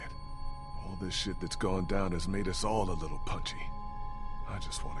bad. All this shit that's gone down has made us all a little punchy. I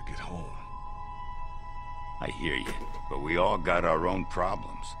just want to get home. I hear you, but we all got our own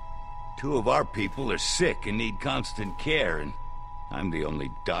problems. 2 of our people are sick and need constant care, and I'm the only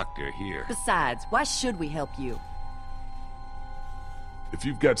doctor here. Besides, why should we help you? If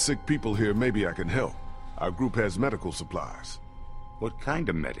you've got sick people here, maybe I can help. Our group has medical supplies. What kind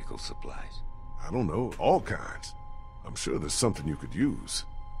of medical supplies? I don't know, all kinds. I'm sure there's something you could use.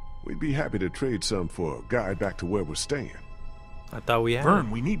 We'd be happy to trade some for a guide back to where we're staying. I thought we had. Vern,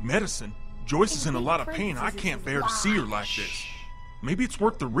 we need medicine. Joyce is in a lot of pain. I can't bear to see her like this. Maybe it's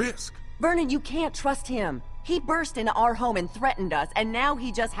worth the risk. Vernon, you can't trust him. He burst into our home and threatened us, and now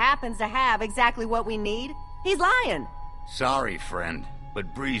he just happens to have exactly what we need? He's lying. Sorry, friend,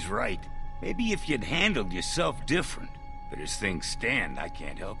 but Bree's right. Maybe if you'd handled yourself different. But as things stand, I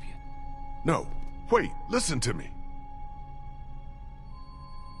can't help you. No, wait, listen to me.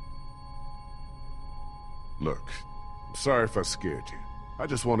 Look, I'm sorry if I scared you. I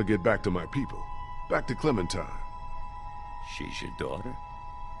just want to get back to my people. Back to Clementine. She's your daughter?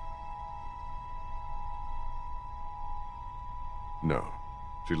 No.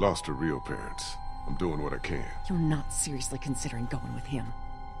 She lost her real parents. I'm doing what I can. You're not seriously considering going with him.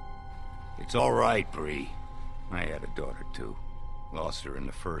 It's all right, Bree. I had a daughter, too. Lost her in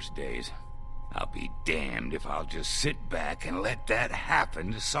the first days. I'll be damned if I'll just sit back and let that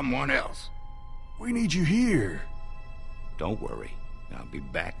happen to someone else. We need you here. Don't worry. I'll be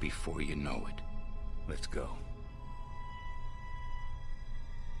back before you know it. Let's go.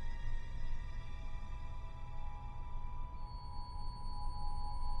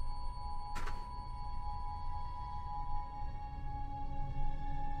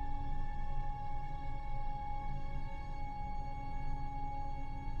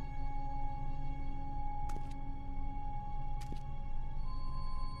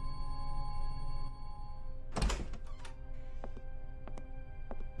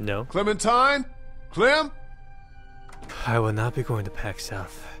 No. Clementine? Clem? I will not be going to Pack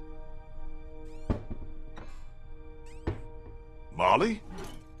South. Molly?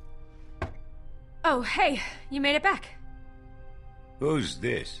 Oh, hey, you made it back. Who's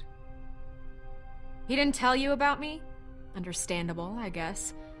this? He didn't tell you about me? Understandable, I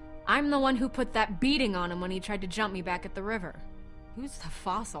guess. I'm the one who put that beating on him when he tried to jump me back at the river. Who's the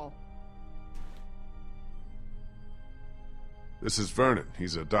fossil? This is Vernon.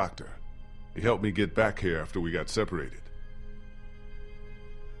 He's a doctor. He helped me get back here after we got separated.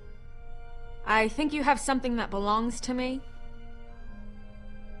 I think you have something that belongs to me.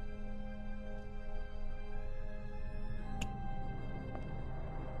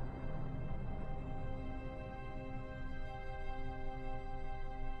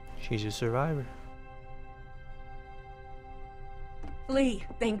 She's a survivor. Lee,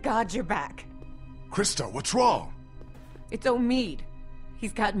 thank God you're back. Krista, what's wrong? It's Omid.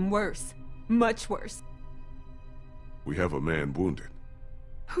 He's gotten worse. Much worse. We have a man wounded.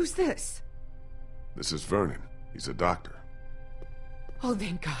 Who's this? This is Vernon. He's a doctor. Oh,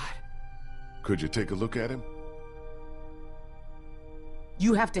 thank God. Could you take a look at him?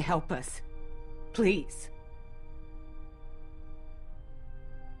 You have to help us. Please.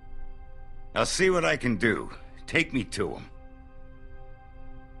 I'll see what I can do. Take me to him.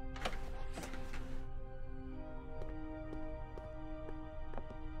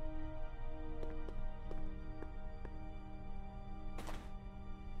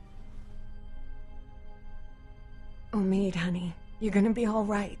 Omid, honey, you're gonna be all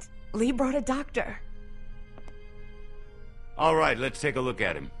right. Lee brought a doctor. All right, let's take a look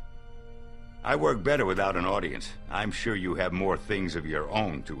at him. I work better without an audience. I'm sure you have more things of your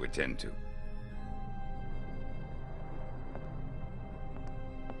own to attend to.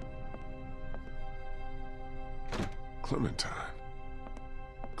 Clementine.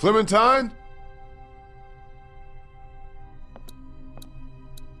 Clementine?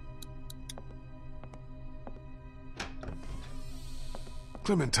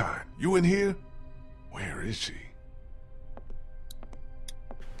 Clementine, you in here? Where is she?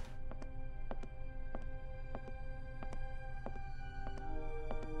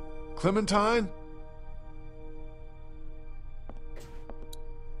 Clementine?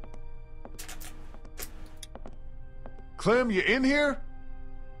 Clem, you in here?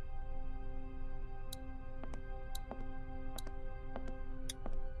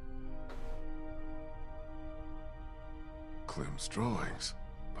 Clem's drawings.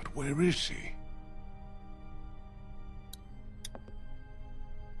 But where is she?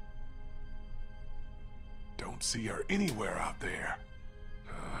 Don't see her anywhere out there.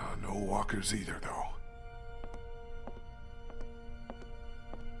 No walkers either, though.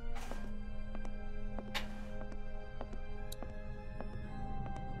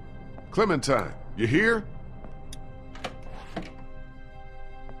 Clementine, you here?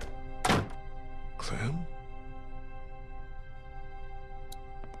 Clem?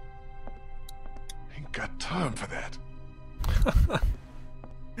 Ain't got time for that.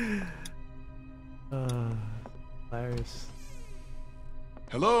 Hilarious.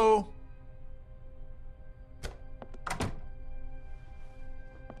 Hello?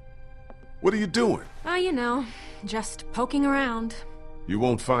 What are you doing? Oh, you know, just poking around. You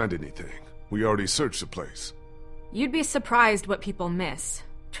won't find anything. We already searched the place. You'd be surprised what people miss.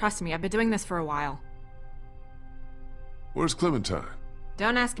 Trust me, I've been doing this for a while. Where's Clementine?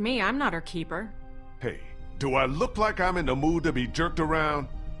 Don't ask me, I'm not her keeper. Hey, do I look like I'm in the mood to be jerked around?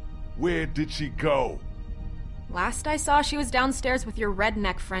 Where did she go? Last I saw, she was downstairs with your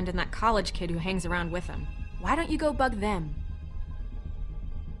redneck friend and that college kid who hangs around with him. Why don't you go bug them?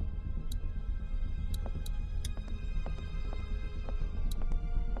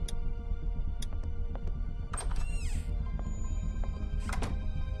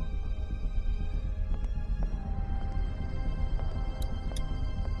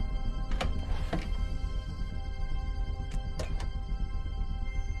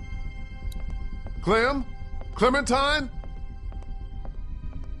 Clem? Clementine?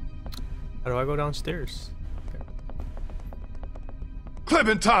 How do I go downstairs?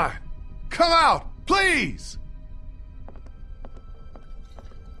 Clementine! Come out, please!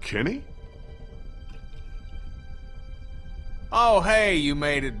 Kenny? Oh, hey, you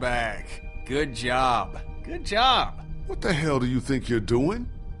made it back. Good job. Good job. What the hell do you think you're doing?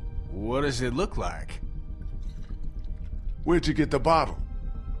 What does it look like? Where'd you get the bottle?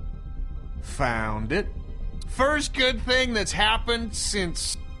 Found it. First good thing that's happened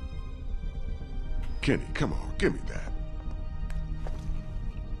since... Kenny, come on, give me that.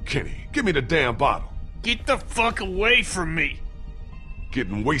 Kenny, give me the damn bottle. Get the fuck away from me!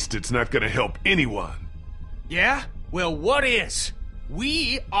 Getting wasted's not gonna help anyone. Yeah? Well, what is?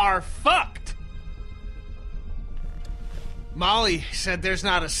 We are fucked! Molly said there's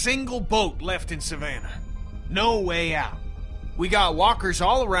not a single boat left in Savannah. No way out. We got walkers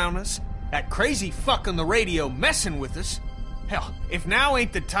all around us, that crazy fuck on the radio messing with us. Hell, if now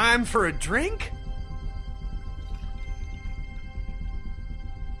ain't the time for a drink?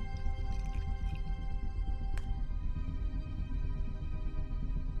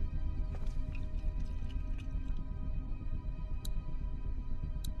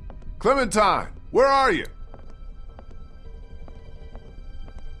 Clementine, where are you?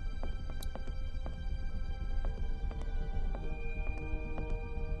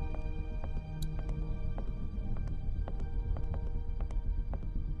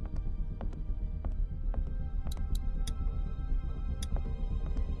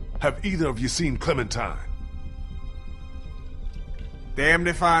 Have either of you seen Clementine? Damned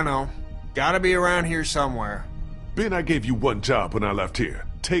if I know. Gotta be around here somewhere. Ben, I gave you one job when I left here.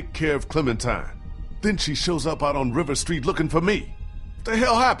 Take care of Clementine. Then she shows up out on River Street looking for me. What the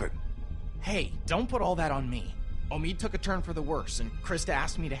hell happened? Hey, don't put all that on me. Omid took a turn for the worse, and Krista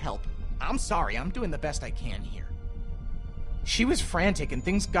asked me to help. I'm sorry, I'm doing the best I can here. She was frantic and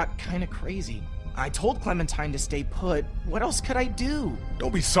things got kinda crazy. I told Clementine to stay put. What else could I do?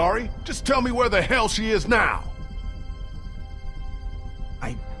 Don't be sorry. Just tell me where the hell she is now.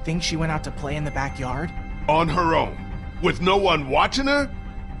 I think she went out to play in the backyard. On her own? With no one watching her?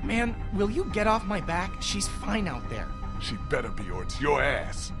 Man, will you get off my back? She's fine out there. She better be, or it's your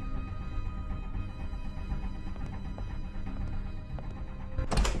ass.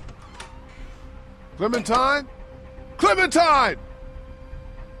 Clementine? Clementine!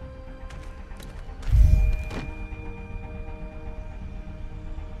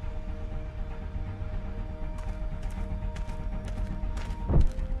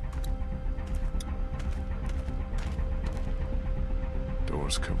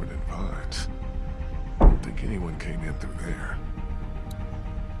 Doors covered in vines. Don't think anyone came in through there.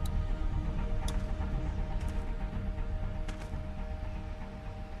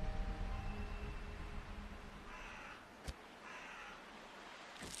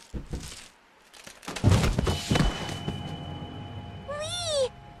 Lee!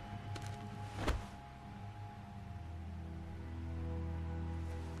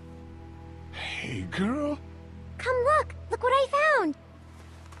 Hey, girl. Come look! Look what I found!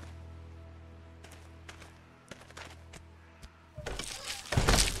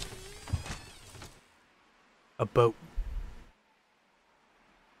 A boat.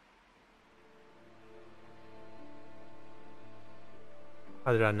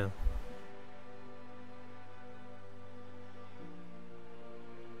 How did I know?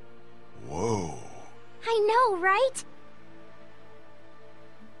 Whoa. I know, right?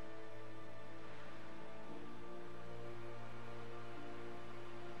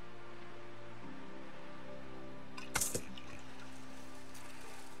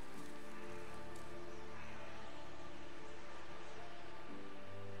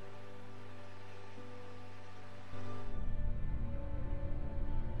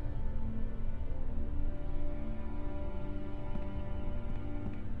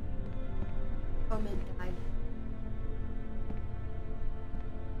 Ahmed died.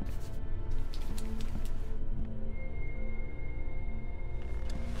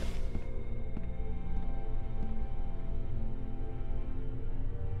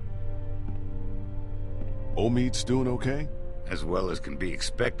 Omid's doing okay? As well as can be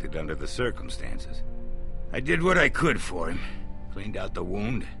expected under the circumstances. I did what I could for him. Cleaned out the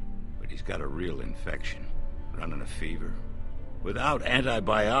wound, but he's got a real infection. Running a fever. Without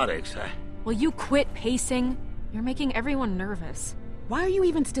antibiotics, Will you quit pacing? You're making everyone nervous. Why are you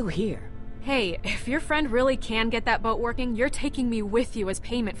even still here? Hey, if your friend really can get that boat working, you're taking me with you as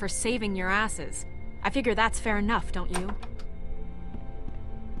payment for saving your asses. I figure that's fair enough, don't you?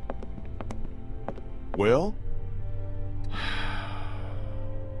 Well?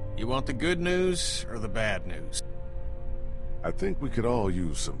 You want the good news or the bad news? I think we could all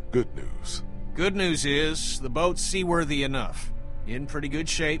use some good news. Good news is, the boat's seaworthy enough. In pretty good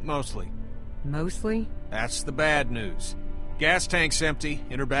shape, mostly. Mostly? That's the bad news. Gas tank's empty,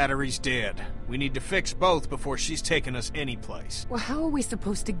 and her battery's dead. We need to fix both before she's taking us anyplace. Well, how are we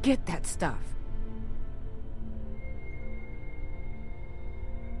supposed to get that stuff?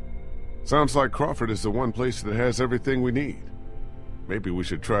 Sounds like Crawford is the one place that has everything we need. Maybe we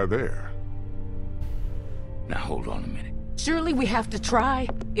should try there. Now hold on a minute. Surely we have to try.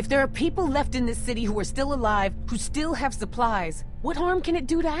 If there are people left in this city who are still alive, who still have supplies, what harm can it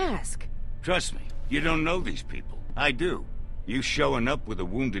do to ask? Trust me, you don't know these people. I do. You showing up with a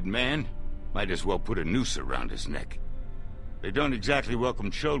wounded man, might as well put a noose around his neck. They don't exactly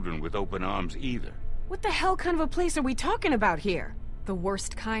welcome children with open arms either. What the hell kind of a place are we talking about here? The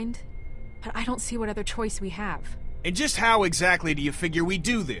worst kind? But I don't see what other choice we have. And just how exactly do you figure we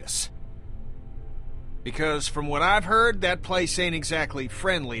do this? Because from what I've heard, that place ain't exactly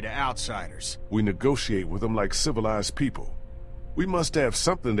friendly to outsiders. We negotiate with them like civilized people. We must have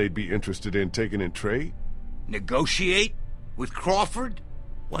something they'd be interested in taking in trade. Negotiate? With Crawford?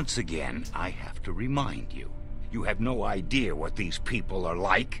 Once again, I have to remind you. You have no idea what these people are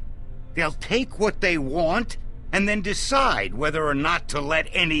like. They'll take what they want, and then decide whether or not to let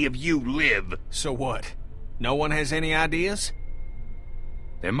any of you live. So what? No one has any ideas?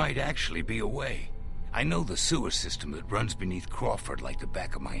 There might actually be a way. I know the sewer system that runs beneath Crawford like the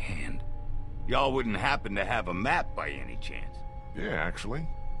back of my hand. Y'all wouldn't happen to have a map by any chance? Yeah, actually.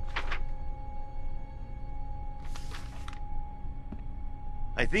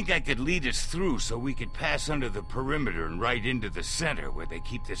 I think I could lead us through so we could pass under the perimeter and right into the center where they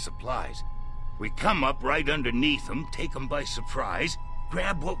keep their supplies. We come up right underneath them, take them by surprise,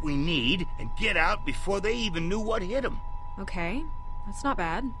 grab what we need, and get out before they even knew what hit them. Okay, that's not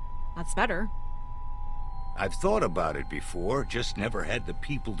bad. That's better. I've thought about it before, just never had the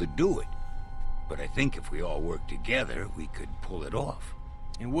people to do it. But I think if we all work together, we could pull it off.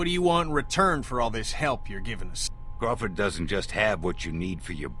 And what do you want in return for all this help you're giving us? Crawford doesn't just have what you need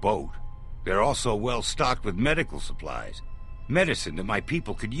for your boat. They're also well stocked with medical supplies. Medicine that my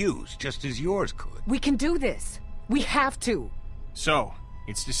people could use, just as yours could. We can do this. We have to. So,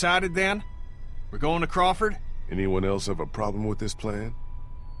 it's decided then? We're going to Crawford? Anyone else have a problem with this plan?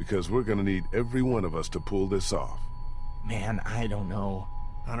 Because we're gonna need every one of us to pull this off. Man, I don't know.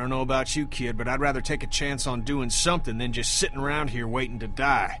 I don't know about you, kid, but I'd rather take a chance on doing something than just sitting around here waiting to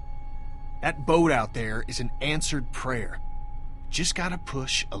die. That boat out there is an answered prayer. Just gotta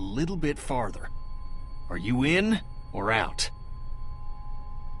push a little bit farther. Are you in or out?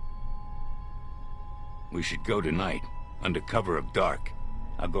 We should go tonight, under cover of dark.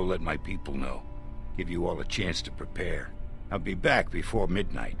 I'll go let my people know. Give you all a chance to prepare. I'll be back before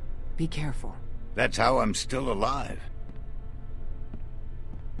midnight. Be careful. That's how I'm still alive.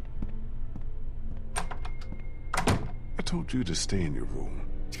 I told you to stay in your room.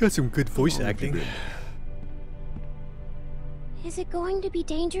 He's got some good voice acting. Is it going to be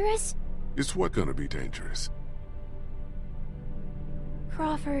dangerous? It's what gonna be dangerous?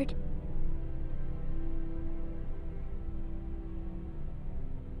 Crawford.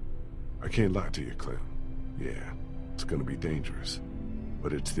 I can't lie to you, Clem. Yeah, it's gonna be dangerous.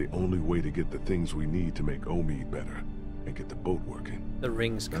 But it's the only way to get the things we need to make Omid better and get the boat working. The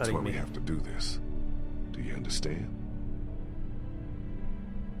ring's That's cutting why me. we have to do this. Do you understand?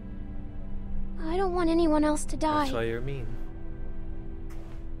 I don't want anyone else to die. That's why you're mean.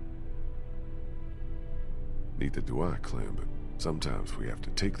 Neither do I, Clem, but sometimes we have to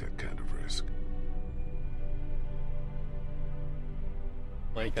take that kind of risk.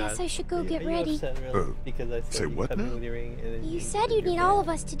 My I God. guess I should go Are get you ready. upset, really? Because I said say you what cut me now? with your ring and then You said said you'd you're need bad. all of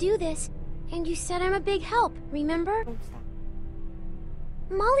us to do this, and you said I'm a big help, remember?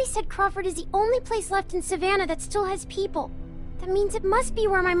 Molly said Crawford is the only place left in Savannah that still has people. That means it must be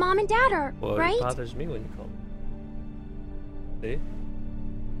where my mom and dad are, Well, right? it bothers me when you call me. See?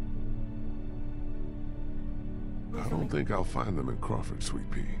 I don't think I'll find them in Crawford, Sweet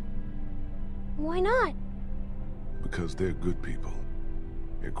Pea. Why not? Because they're good people.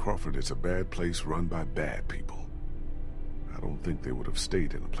 And Crawford is a bad place run by bad people. I don't think they would have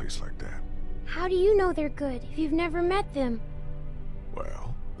stayed in a place like that. How do you know they're good if you've never met them?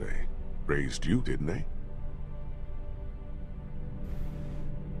 Well, they raised you, didn't they?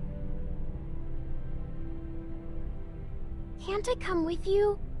 Can't I come with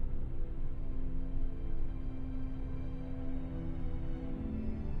you?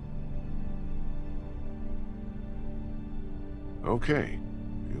 Okay,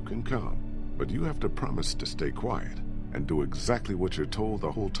 you can come. But you have to promise to stay quiet and do exactly what you're told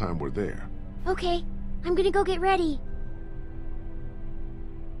the whole time we're there. Okay, I'm gonna go get ready.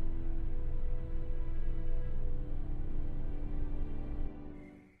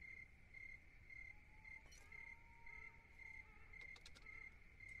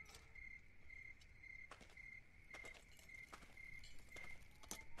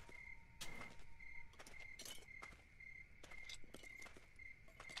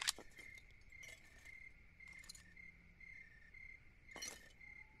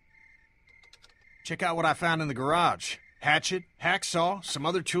 Check out what I found in the garage. Hatchet, hacksaw, some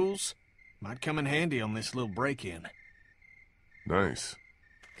other tools. Might come in handy on this little break-in. Nice.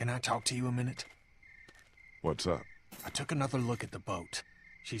 Can I talk to you a minute? What's up? I took another look at the boat.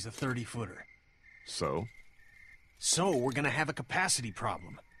 She's a 30-footer. So? So, we're gonna have a capacity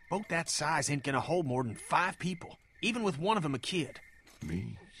problem. Boat that size ain't gonna hold more than 5 people, even with one of them a kid.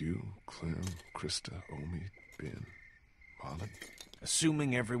 Me, you, Clem, Krista, Omi, Ben, Molly?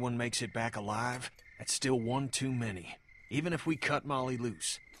 Assuming everyone makes it back alive, that's still one too many. Even if we cut Molly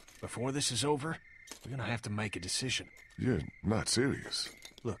loose. Before this is over, we're gonna have to make a decision. You're not serious.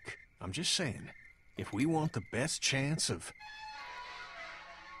 Look, I'm just saying, if we want the best chance of...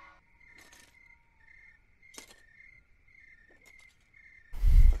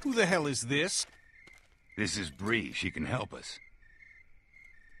 Who the hell is this? This is Bree. She can help us.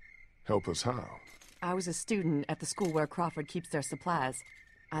 Help us how? I was a student at the school where Crawford keeps their supplies.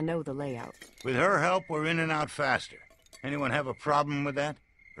 I know the layout. With her help, we're in and out faster. Anyone have a problem with that?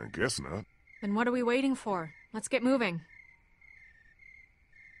 I guess not. Then what are we waiting for? Let's get moving.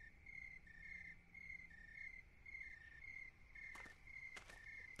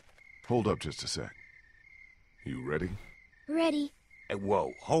 Hold up just a sec. You ready? Ready. Hey,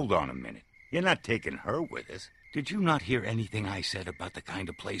 whoa, hold on a minute. You're not taking her with us. Did you not hear anything I said about the kind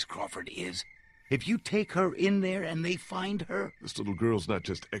of place Crawford is? If you take her in there and they find her... This little girl's not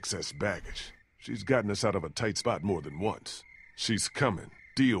just excess baggage. She's gotten us out of a tight spot more than once. She's coming.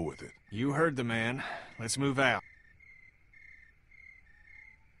 Deal with it. You heard the man. Let's move out.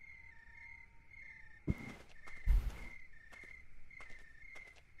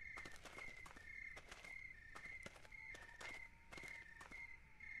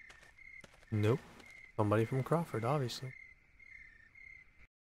 Nope. Somebody from Crawford, obviously.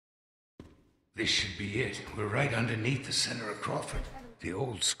 This should be it. We're right underneath the center of Crawford. The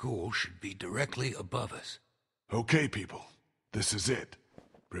old school should be directly above us. Okay, people. This is it.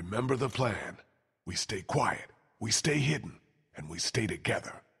 Remember the plan. We stay quiet, we stay hidden, and we stay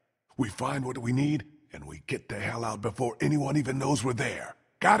together. We find what we need, and we get the hell out before anyone even knows we're there.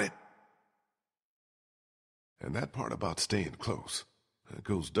 Got it? And that part about staying close, that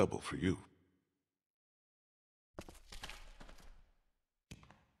goes double for you.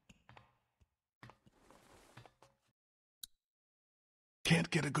 Can't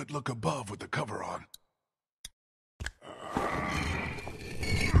get a good look above with the cover on.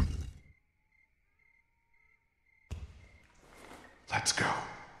 Let's go.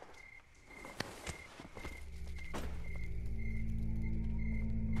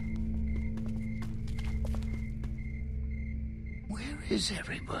 Where is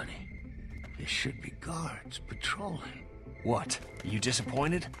everybody? There should be guards patrolling. What? You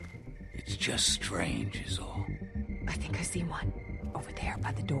disappointed? It's just strange is all. I think I see one. Over there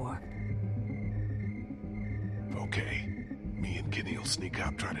by the door. Okay. Me and Kenny will sneak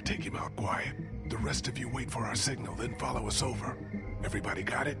up, try to take him out quiet. The rest of you wait for our signal, then follow us over. Everybody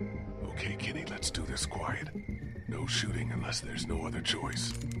got it? Okay, Kenny, let's do this quiet. No shooting unless there's no other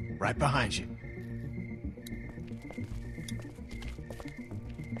choice. Right behind you.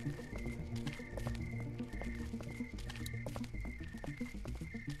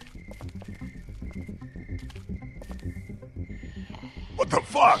 What the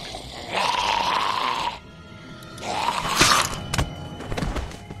fuck?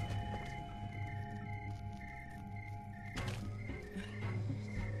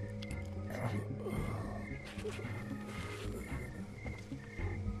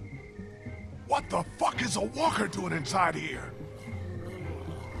 What the fuck is a walker doing inside here?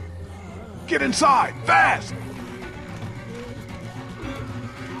 Get inside, fast!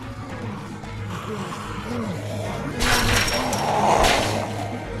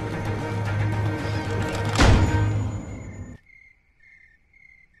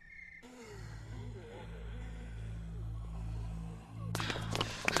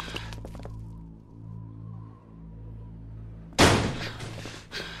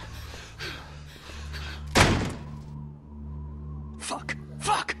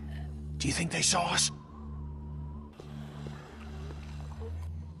 Fuck! Do you think they saw us?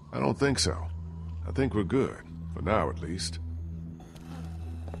 I don't think so. I think we're good. For now, at least.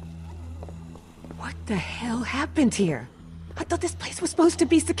 What the hell happened here? I thought this place was supposed to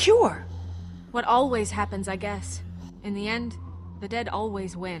be secure. What always happens, I guess. In the end, the dead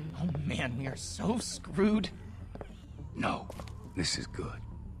always win. Oh man, we are so screwed. No, this is good.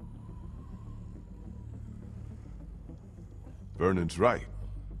 Vernon's right.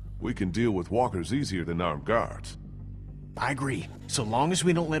 We can deal with walkers easier than armed guards. I agree. So long as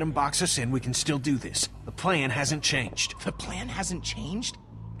we don't let them box us in, we can still do this. The plan hasn't changed. The plan hasn't changed?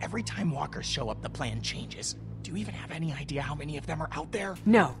 Every time walkers show up, the plan changes. Do you even have any idea how many of them are out there?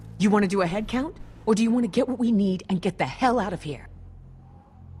 No. You want to do a head count? Or do you want to get what we need and get the hell out of here?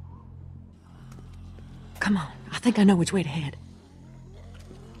 Come on. I think I know which way to head.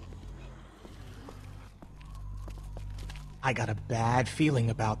 I got a bad feeling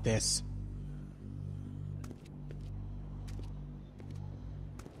about this.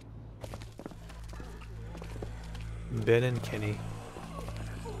 Ben and Kenny.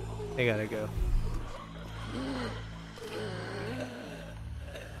 They gotta go.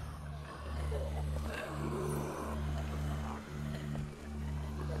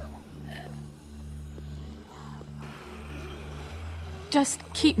 Just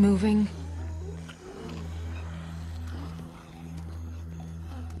keep moving.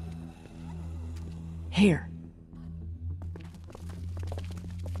 Here.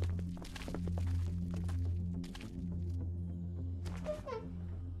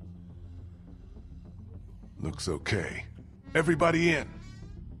 Looks okay. Everybody in.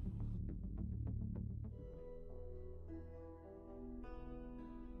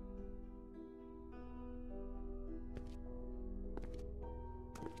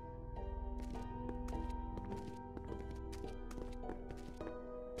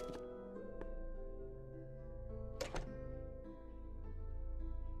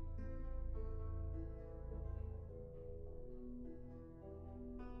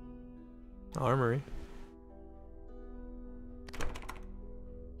 Armory.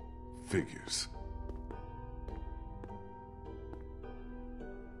 Figures.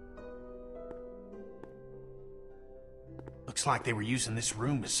 Looks like they were using this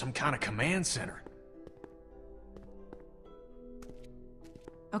room as some kind of command center.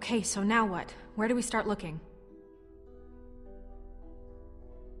 Okay, so now what? Where do we start looking?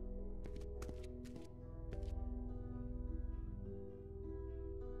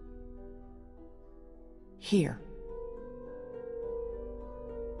 Here.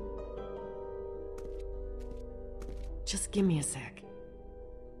 Just give me a sec.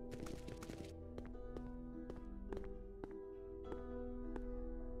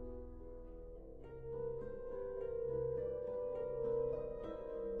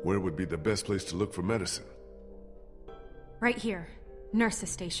 Where would be the best place to look for medicine? Right here. Nurse's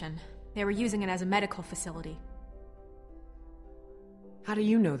station. They were using it as a medical facility. How do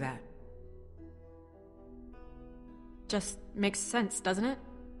you know that? Just makes sense, doesn't it?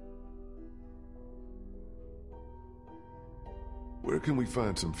 Where can we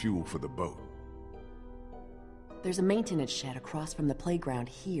find some fuel for the boat? There's a maintenance shed across from the playground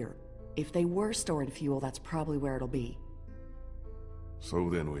here. If they were storing fuel, that's probably where it'll be. So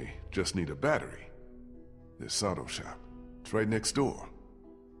then we just need a battery. This auto shop. It's right next door.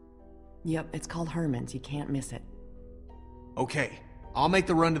 Yep, it's called Herman's. You can't miss it. Okay, I'll make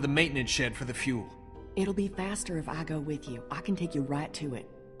the run to the maintenance shed for the fuel. It'll be faster if I go with you. I can take you right to it.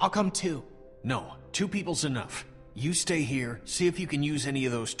 I'll come too. No, 2 people's enough. You stay here, see if you can use any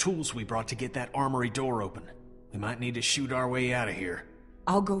of those tools we brought to get that armory door open. We might need to shoot our way out of here.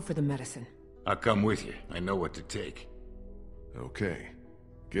 I'll go for the medicine. I'll come with you. I know what to take. Okay.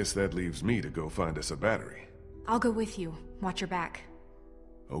 Guess that leaves me to go find us a battery. I'll go with you. Watch your back.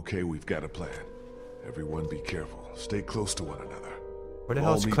 Okay, we've got a plan. Everyone be careful. Stay close to one another. Where the We'll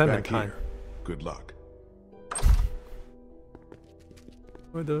hell's all meet back Clementine? here. Good luck.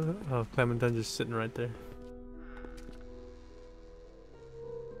 Where the... Oh, Clementine just sitting right there.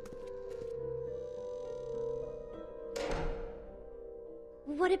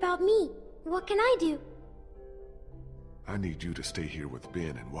 what about me? What can I do? I need you to stay here with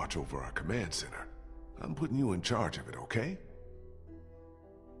Ben and watch over our command center. I'm putting you in charge of it, okay?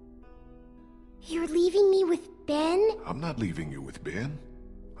 You're leaving me with Ben? I'm not leaving you with Ben.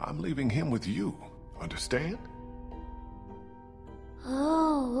 I'm leaving him with you. Understand?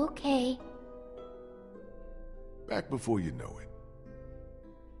 Oh, okay. Back before you know it.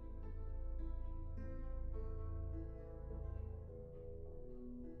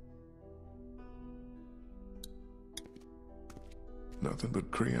 Nothing but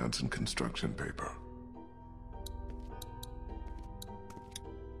crayons and construction paper.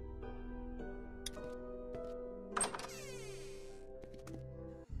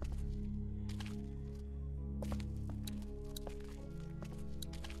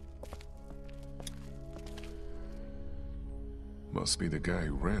 Must be the guy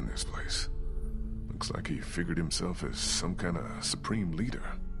who ran this place. Looks like he figured himself as some kind of supreme leader.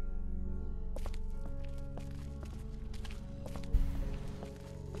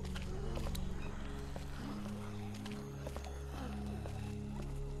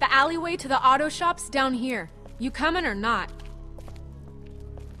 The alleyway to the auto shop's down here. You coming or not?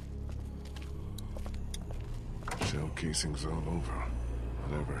 Shell casings all over.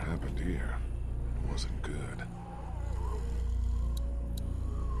 Whatever happened here wasn't good.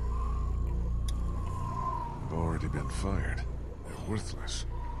 They've already been fired. They're worthless.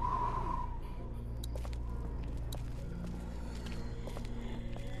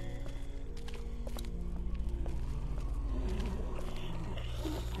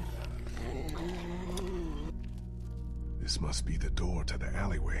 This must be the door to the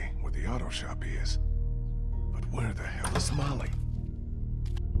alleyway where the auto shop is. But where the hell is Molly?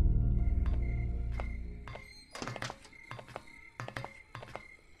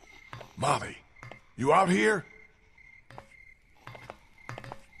 Molly, you out here?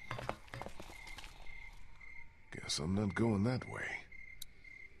 Guess I'm not going that way.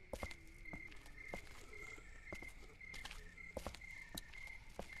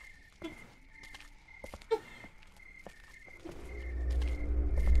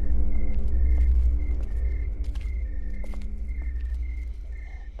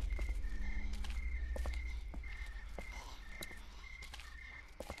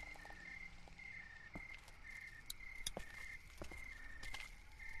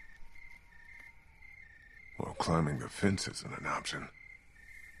 Well, climbing the fence isn't an option.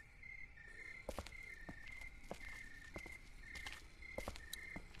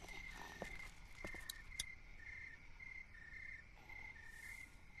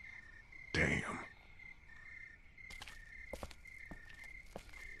 Damn.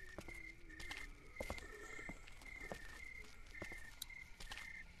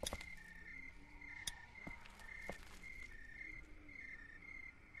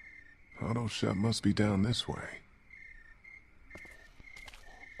 Auto shop must be down this way.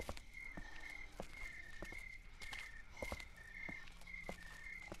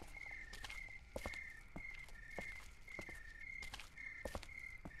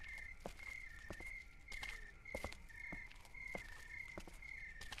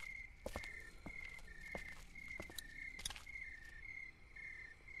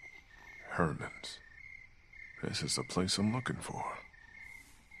 Herman's. This is the place I'm looking for.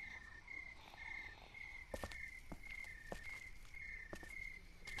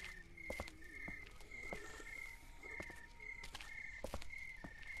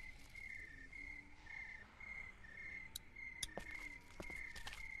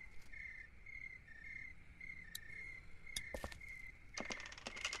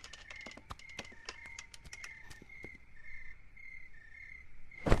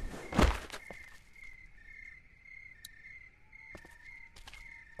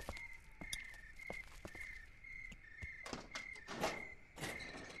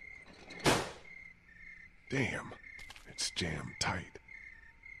 Damn, it's jammed tight.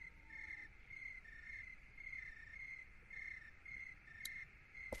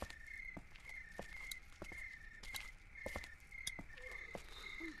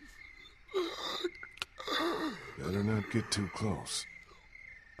 Better not get too close.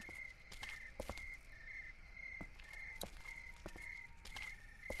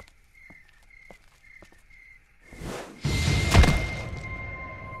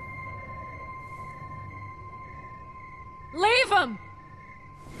 Leave him!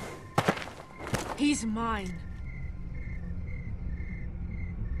 He's mine.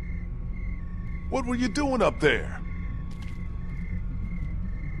 What were you doing up there?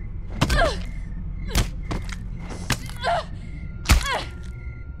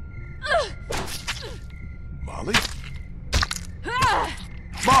 Molly?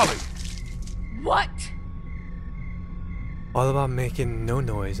 All about making no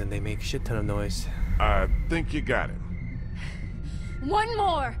noise, and they make a shit ton of noise. I think you got him. One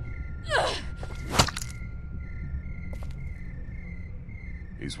more! Ugh.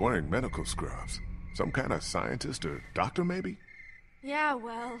 He's wearing medical scrubs. Some kind of scientist or doctor, maybe? Yeah,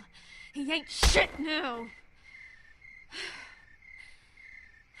 well, he ain't shit now.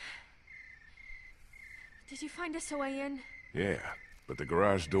 Did you find us a way in? Yeah, but the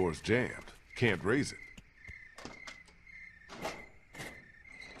garage door's jammed. Can't raise it.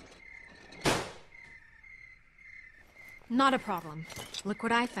 Not a problem. Look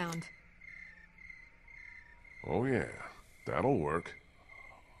what I found. Oh yeah, that'll work.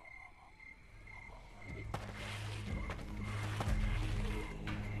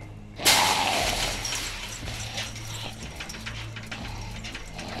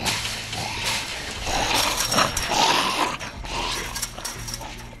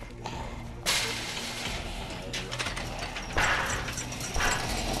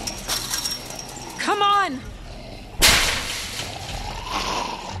 Come on!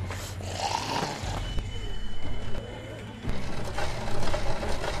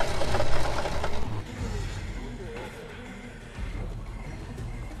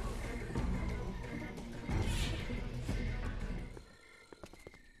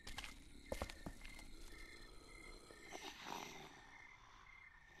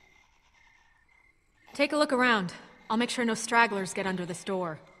 Take a look around. I'll make sure no stragglers get under this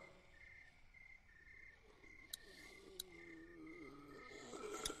door.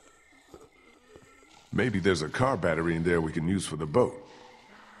 Maybe there's a car battery in there we can use for the boat.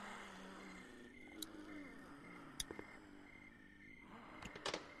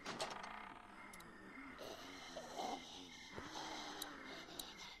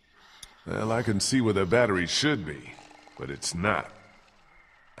 Well, I can see where the battery should be, but it's not.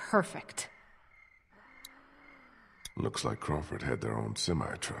 Perfect. Looks like Crawford had their own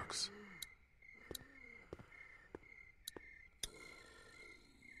semi-trucks.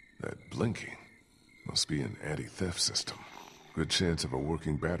 That blinking must be an anti-theft system. Good chance of a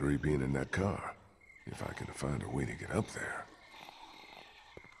working battery being in that car, if I can find a way to get up there.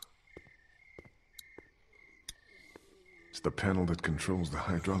 It's the panel that controls the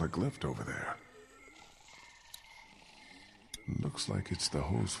hydraulic lift over there. Looks like it's the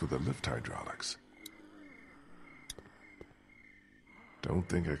hose for the lift hydraulics. Don't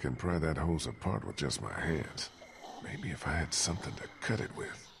think I can pry that hose apart with just my hands. Maybe if I had something to cut it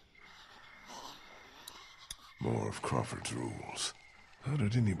with. More of Crawford's rules. How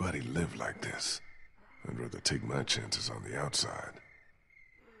did anybody live like this? I'd rather take my chances on the outside.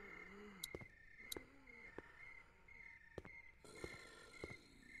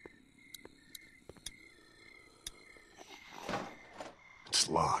 It's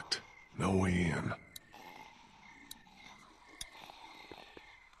locked. No way in.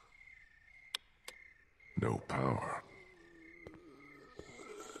 No power.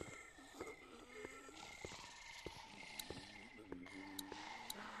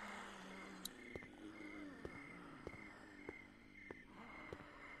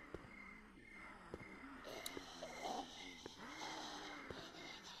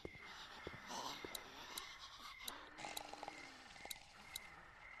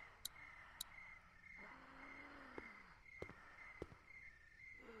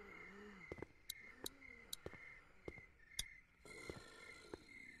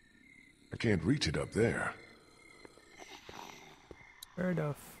 I can't reach it up there. Where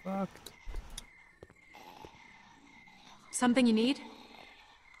the fuck? Something you need?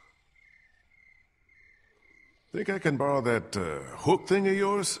 Think I can borrow that hook thing of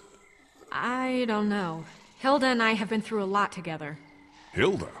yours? I don't know. Hilda and I have been through a lot together.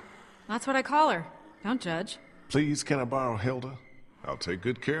 Hilda? That's what I call her. Don't judge. Please, can I borrow Hilda? I'll take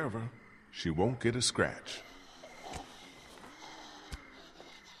good care of her. She won't get a scratch.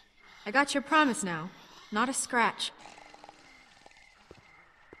 I got your promise now. Not a scratch.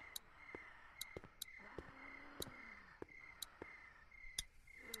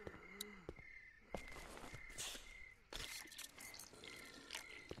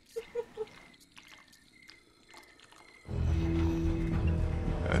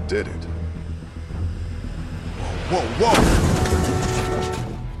 I did it. Whoa, whoa!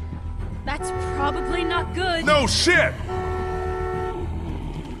 That's probably not good. No shit!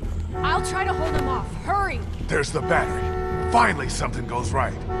 I'll try to hold him off. Hurry! There's the battery. Finally something goes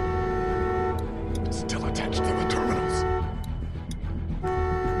right. It's still attached to the terminals.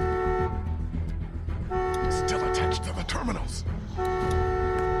 It's still attached to the terminals.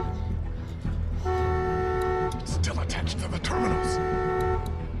 It's still attached to the terminals.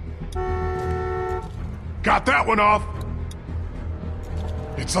 Got that one off!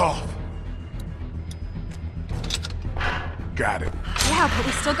 It's off. Got it. Yeah, but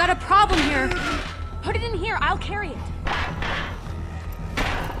we still got a problem here. Put it in here, I'll carry it.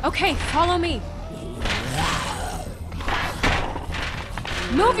 Okay, follow me.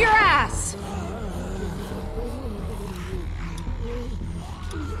 Move your ass!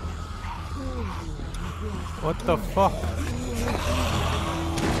 What the fuck?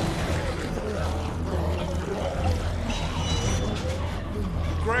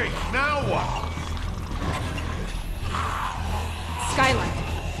 Great, now what? Skylight.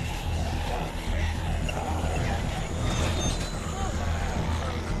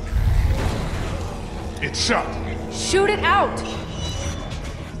 It's shut. Shoot it out!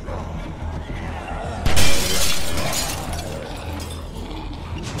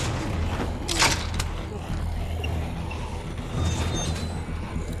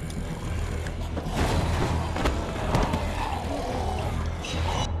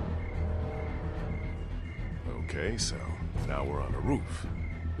 Okay, so now we're on the roof.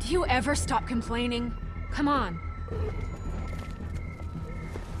 Do you ever stop complaining? Come on.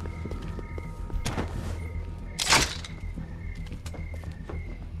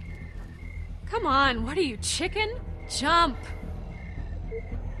 Come on, what are you, chicken? Jump!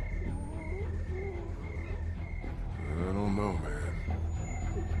 I don't know, man.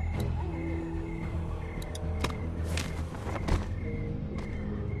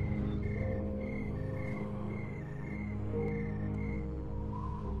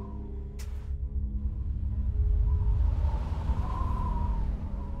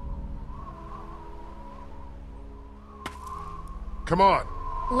 Come on.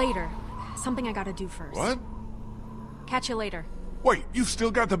 Later. Something I gotta do first. What? Catch you later. Wait, you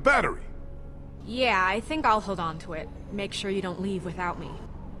still got the battery? Yeah, I think I'll hold on to it. Make sure you don't leave without me.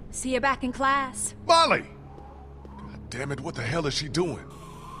 See you back in class. Molly! God damn it, what the hell is she doing?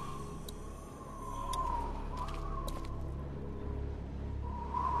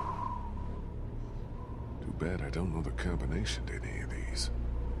 Too bad I don't know the combination to any of these.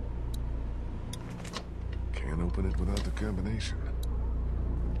 Can't open it without the combination.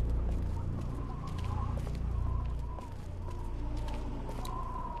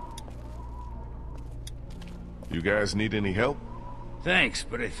 You guys need any help? Thanks,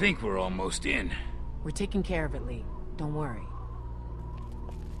 but I think we're almost in. We're taking care of it, Lee. Don't worry.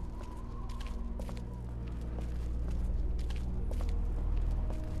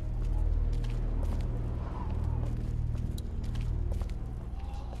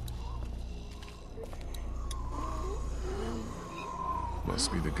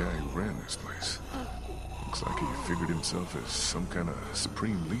 Must be the guy who ran this place. Looks like he figured himself as some kind of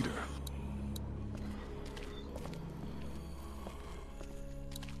supreme leader.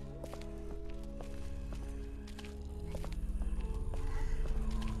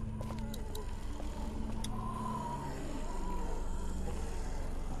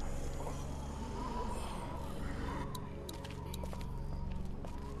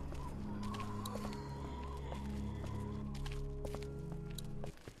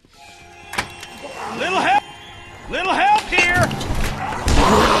 Little help! Little help here!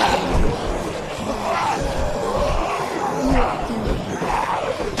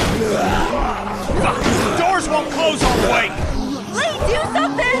 The doors won't close all the way! Lee, do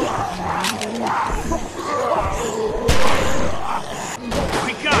something!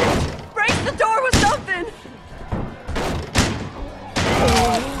 We got it! Break the door with something!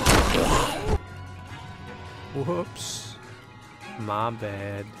 Whoops. My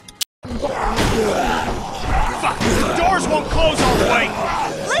bad. Fuck! The doors won't close all the way!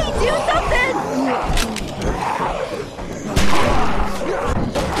 Lee, do something!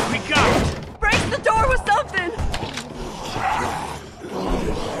 We got it! Break the door with something!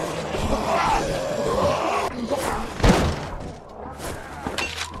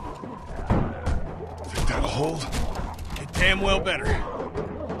 Think that'll hold? It damn well better.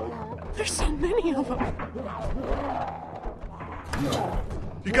 There's so many of them.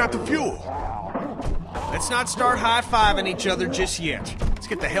 You got the fuel! Let's not start high-fiving each other just yet. Let's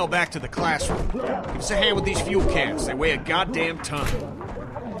get the hell back to the classroom. Give us a hand with these fuel cans. They weigh a goddamn ton.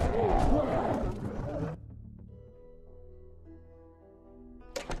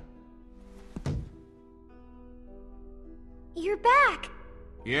 You're back!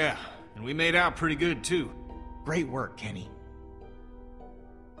 Yeah, and we made out pretty good, too. Great work, Kenny.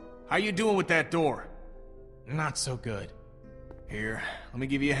 How you doing with that door? Not so good. Here, let me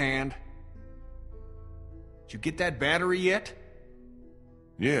give you a hand. Did you get that battery yet?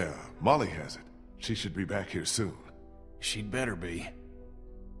 Yeah, Molly has it. She should be back here soon. She'd better be.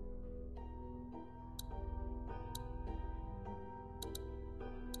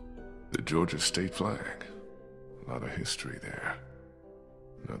 Georgia's state flag. A lot of history there.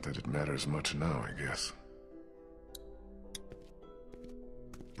 Not that it matters much now, I guess.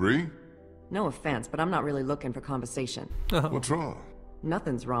 Bree? No offense, but I'm not really looking for conversation. What's wrong?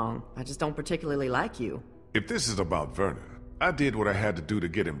 Nothing's wrong. I just don't particularly like you. If this is about Vernon, I did what I had to do to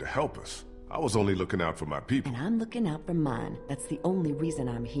get him to help us. I was only looking out for my people. And I'm looking out for mine. That's the only reason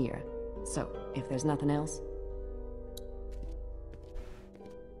I'm here. So, if there's nothing else...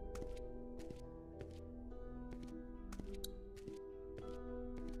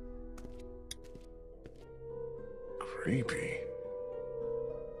 Creepy.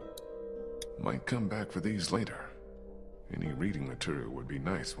 Might come back for these later. Any reading material would be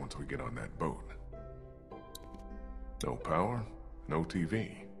nice once we get on that boat. No power, no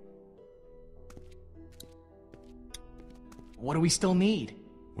TV. What do we still need?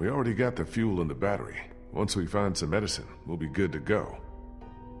 We already got the fuel and the battery. Once we find some medicine, we'll be good to go.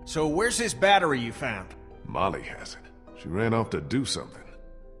 So where's this battery you found? Molly has it. She ran off to do something.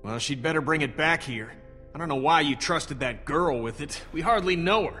 Well, she'd better bring it back here. I don't know why you trusted that girl with it. We hardly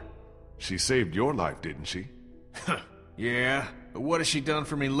know her. She saved your life, didn't she? Yeah, but what has she done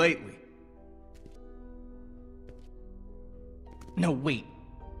for me lately? No, wait.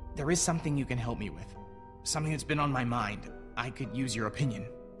 There is something you can help me with. Something that's been on my mind. I could use your opinion.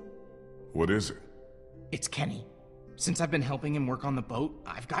 What is it? It's Kenny. Since I've been helping him work on the boat,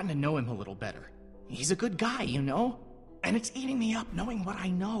 I've gotten to know him a little better. He's a good guy, you know? And it's eating me up knowing what I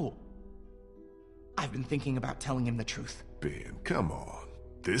know. I've been thinking about telling him the truth. Ben, come on.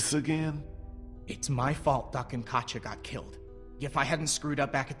 This again? It's my fault Duck and Katya got killed. If I hadn't screwed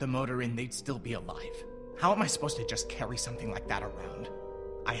up back at the motor inn, they'd still be alive. How am I supposed to just carry something like that around?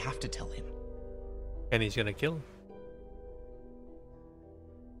 I have to tell him. And he's gonna kill him.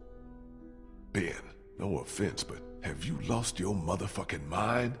 Ben, no offense, but have you lost your motherfucking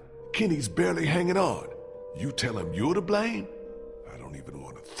mind? Kenny's barely hanging on. You tell him you're to blame? I don't even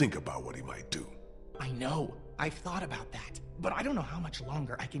want to think about what he might do. I know. I've thought about that. But I don't know how much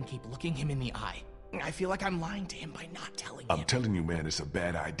longer I can keep looking him in the eye. I feel like I'm lying to him by not telling him. I'm telling you, man, it's a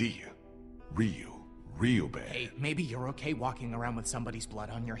bad idea. Real bad. Hey, maybe you're okay walking around with somebody's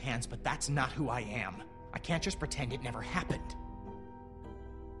blood on your hands, but that's not who I am. I can't just pretend it never happened.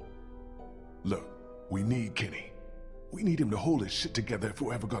 Look, we need Kenny. We need him to hold his shit together if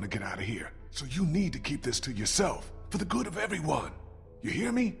we're ever gonna get out of here. So you need to keep this to yourself, for the good of everyone. You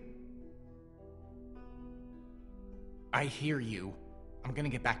hear me? I hear you. I'm gonna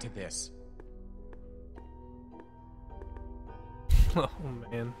get back to this. Oh,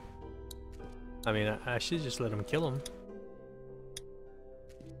 man. I mean, I should just let him kill him.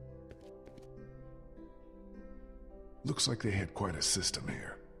 Looks like they had quite a system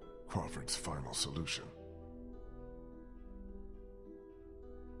here. Crawford's final solution.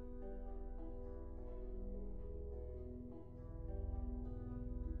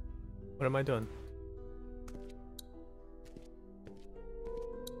 What am I doing?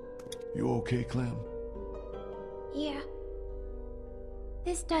 You okay, Clem? Yeah.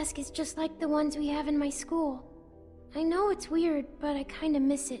 This desk is just like the ones we have in my school. I know it's weird, but I kinda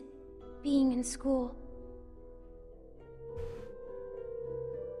miss it, being in school.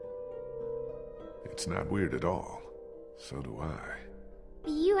 It's not weird at all. So do I.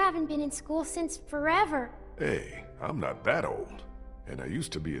 But you haven't been in school since forever. Hey, I'm not that old. And I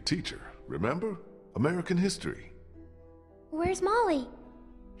used to be a teacher, remember? American history. Where's Molly?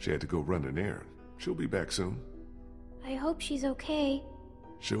 She had to go run an errand. She'll be back soon. I hope she's okay.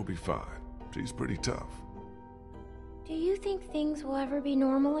 She'll be fine. She's pretty tough. Do you think things will ever be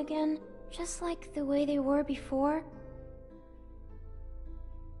normal again? Just like the way they were before?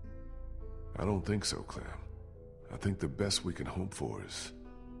 I don't think so, Clem. I think the best we can hope for is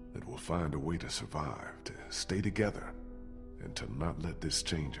that we'll find a way to survive, to stay together, and to not let this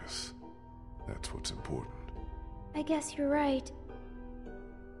change us. That's what's important. I guess you're right.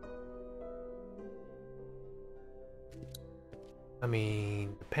 I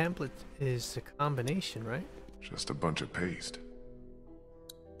mean, the pamphlet is a combination, right? Just a bunch of paste.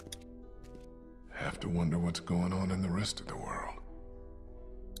 Have to wonder what's going on in the rest of the world.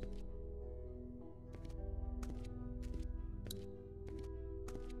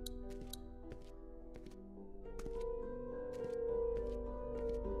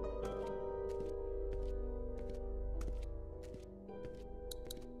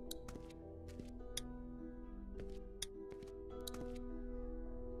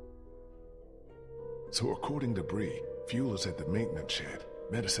 So according to Bree, fuel is at the maintenance shed,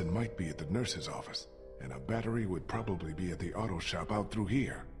 medicine might be at the nurse's office, and a battery would probably be at the auto shop out through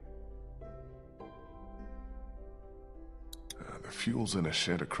here. The The fuel's in a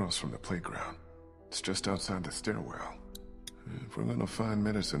shed across from the playground. It's just outside the stairwell. If we're gonna find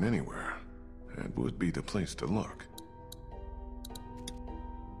medicine anywhere, that would be the place to look.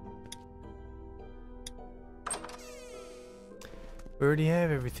 We already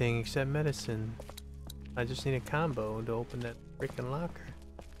have everything except medicine. I just need a combo to open that freaking locker.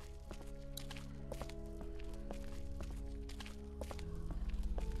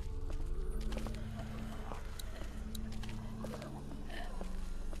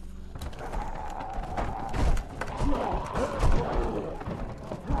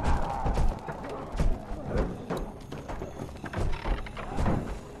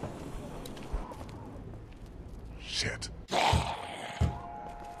 Shit.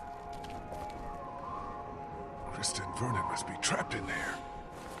 Krista and Vernon must be trapped in there.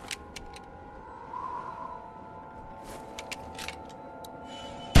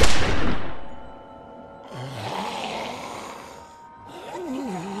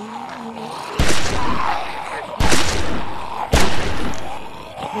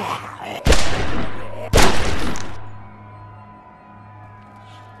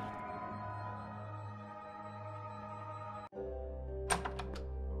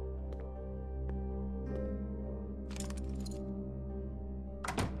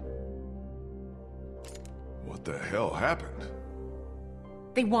 What the hell happened?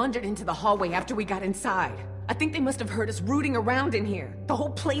 They wandered into the hallway after we got inside. I think they must have heard us rooting around in here. The whole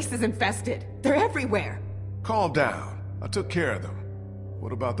place is infested. They're everywhere. Calm down. I took care of them.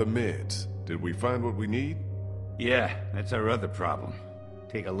 What about the meds? Did we find what we need? Yeah, that's our other problem.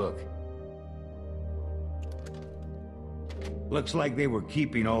 Take a look. Looks like they were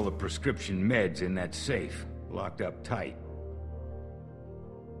keeping all the prescription meds in that safe, locked up tight.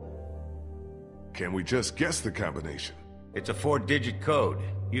 Can we just guess the combination? It's a 4-digit code.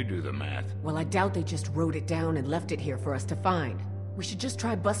 You do the math. Well, I doubt they just wrote it down and left it here for us to find. We should just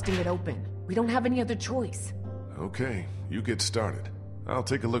try busting it open. We don't have any other choice. Okay, you get started. I'll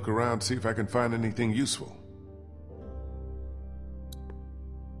take a look around, see if I can find anything useful.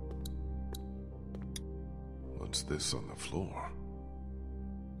 What's this on the floor?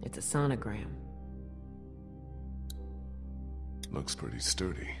 It's a sonogram. Looks pretty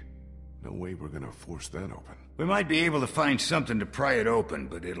sturdy. No way we're gonna force that open. We might be able to find something to pry it open,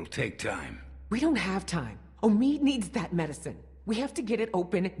 but it'll take time. We don't have time. Omid needs that medicine. We have to get it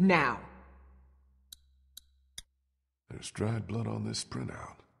open now. There's dried blood on this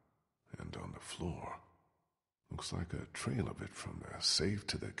printout. And on the floor. Looks like a trail of it from the safe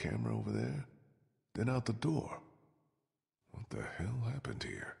to the camera over there. Then out the door. What the hell happened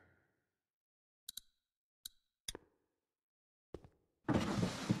here?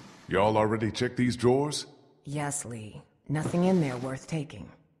 Y'all already checked these drawers? Yes, Lee. Nothing in there worth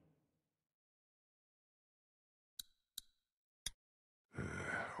taking.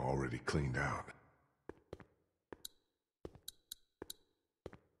 Already cleaned out.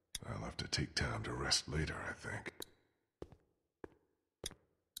 I'll have to take time to rest later, I think.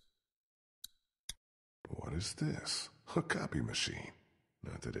 What is this? A copy machine.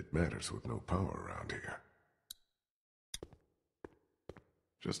 Not that it matters with no power around here.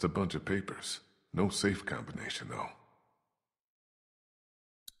 Just a bunch of papers. No safe combination, though.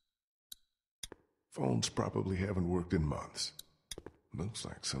 Phones probably haven't worked in months. Looks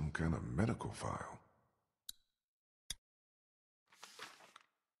like some kind of medical file.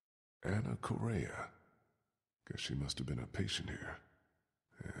 Anna Correa. Guess she must have been a patient here.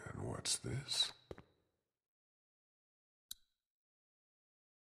 And what's this?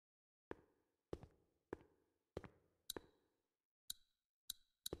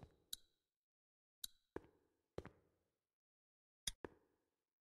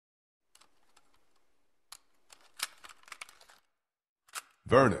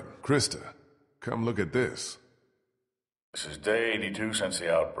 Vernon, Krista, come look at this. This is day 82 since the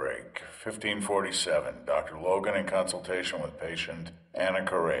outbreak. 1547. Dr. Logan in consultation with patient Anna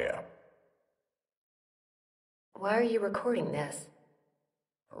Correa. Why are you recording this?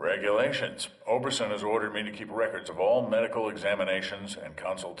 Regulations. Oberson has ordered me to keep records of all medical examinations and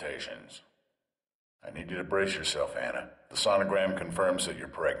consultations. I need you to brace yourself, Anna. The sonogram confirms that you're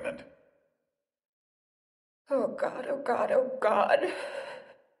pregnant. Oh God, oh God, oh God.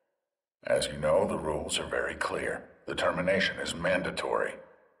 As you know, the rules are very clear. The termination is mandatory.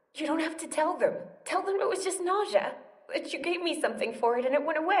 You don't have to tell them. Tell them it was just nausea. That you gave me something for it and it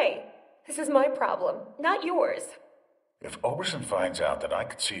went away. This is my problem, not yours. If Oberson finds out that I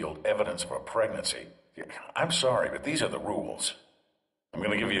concealed evidence of a pregnancy, I'm sorry, but these are the rules. I'm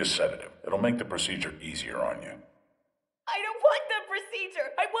going to give you a sedative. It'll make the procedure easier on you. I don't want the procedure.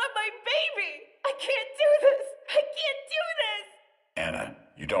 I want my baby. I can't do this. I can't do this. Anna,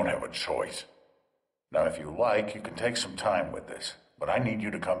 you don't have a choice. Now, if you like, you can take some time with this, but I need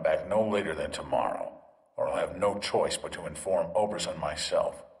you to come back no later than tomorrow, or I'll have no choice but to inform Oberson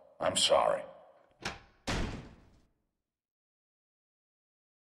myself. I'm sorry.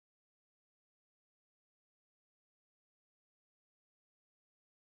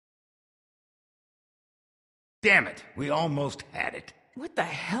 Damn it, we almost had it. What the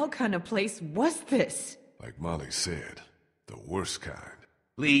hell kind of place was this? Like Molly said, the worst kind.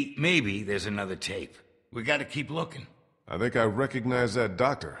 Lee, maybe there's another tape. We gotta keep looking. I think I recognize that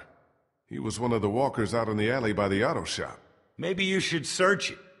doctor. He was one of the walkers out in the alley by the auto shop. Maybe you should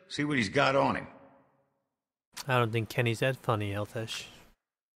search it, see what he's got on him. I don't think Kenny's that funny, Eltesh.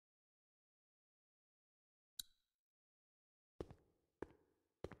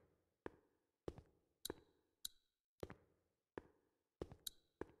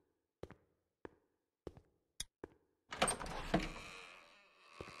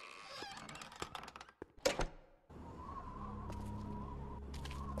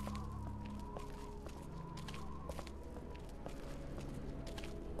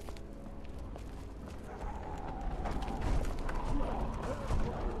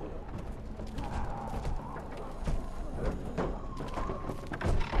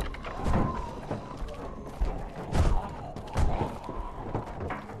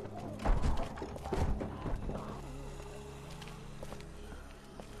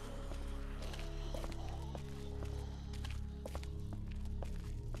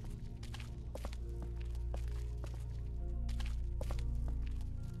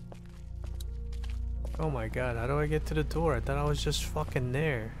 Oh my god, how do I get to the door? I thought I was just fucking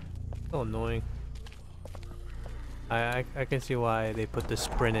there. So annoying. I can see why they put the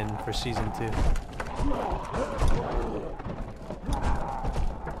sprint in for season 2.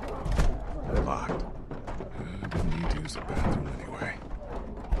 Locked. Didn't need to use the bathroom anyway.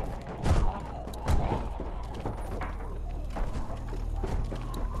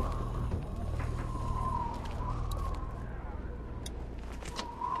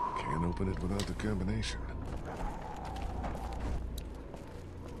 Can't open it without the combination.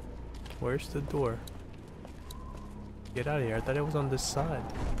 Where's the door? Get out of here. I thought it was on this side.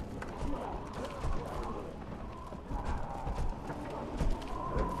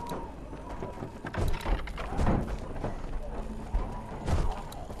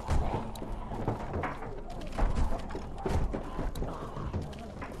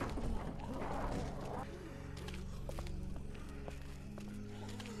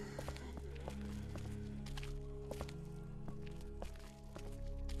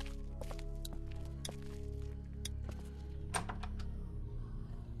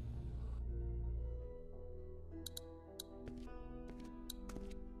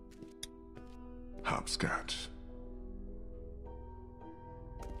 Hopscotch.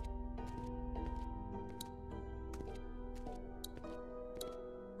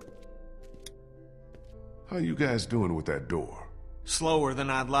 How you guys doing with that door? Slower than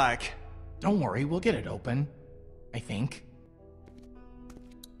I'd like. Don't worry, we'll get it open. I think.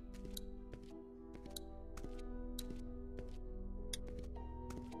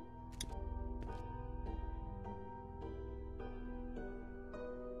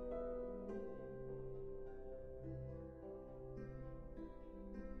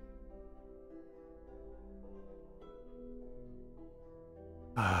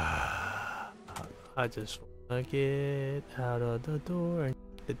 I just wanna get out of the door and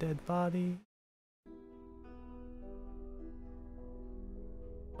get the dead body. I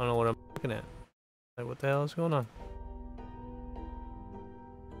don't know what I'm looking at. Like, what the hell is going on?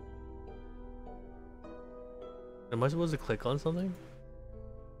 Am I supposed to click on something?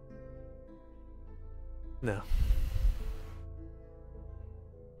 No.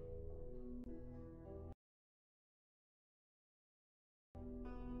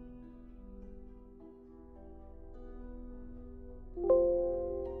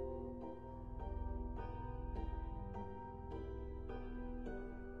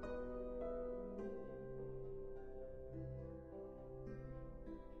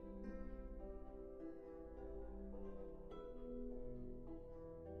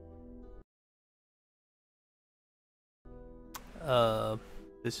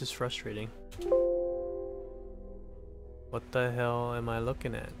 This is frustrating. What the hell am I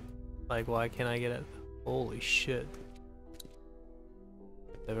looking at? Like, why can't I get it? Holy shit.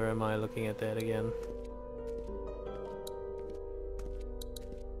 Never am I looking at that again.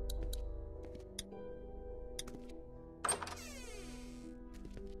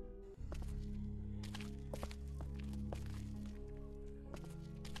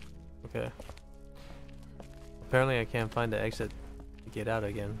 Okay. Apparently I can't find the exit get out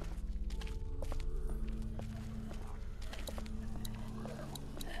again.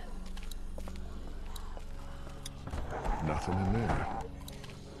 Nothing in there.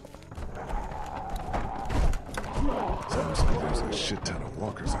 Sounds like there's a shit ton of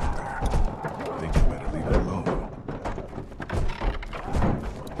walkers out there. Think you better leave it alone.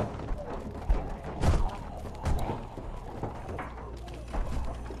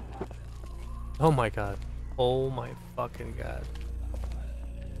 Oh my god. Oh my fucking god.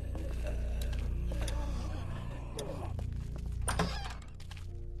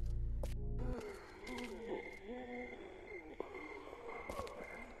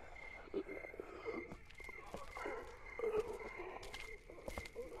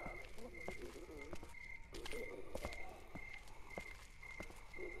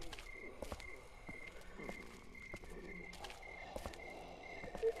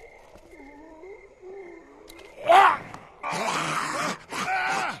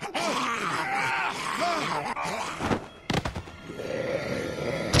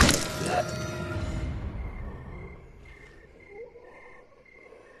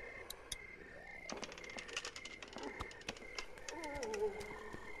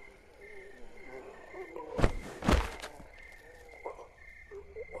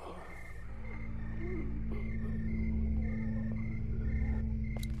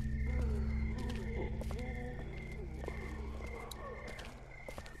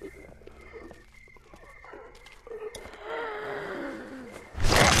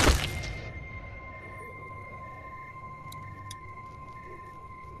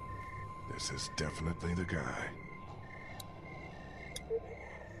 This is definitely the guy.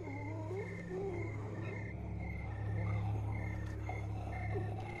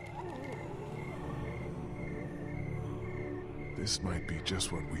 This might be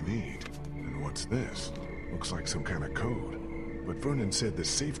just what we need. And what's this? Looks like some kind of code. But Vernon said the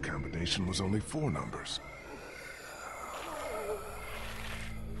safe combination was only 4 numbers.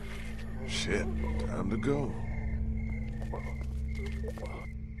 Shit, time to go.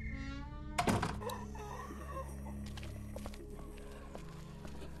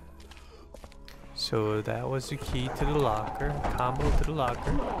 So that was the key to the locker, combo to the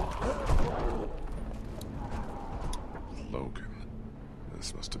locker. Logan.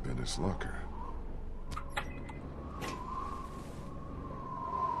 This must have been his locker.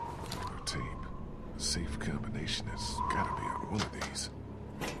 Another tape. A safe combination has gotta be on one of these.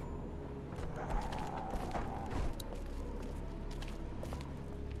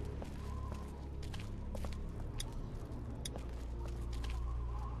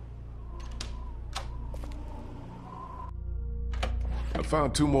 I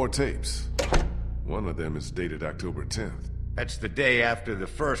found 2 more tapes. One of them is dated October 10th. That's the day after the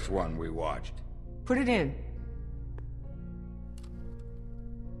first one we watched. Put it in.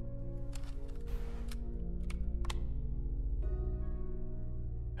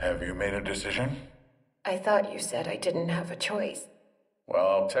 Have you made a decision? I thought you said I didn't have a choice.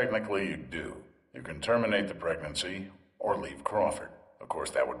 Well, technically you do. You can terminate the pregnancy or leave Crawford. Of course,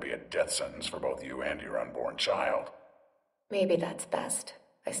 that would be a death sentence for both you and your unborn child. Maybe that's best.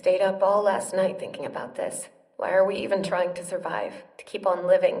 I stayed up all last night thinking about this. Why are we even trying to survive? To keep on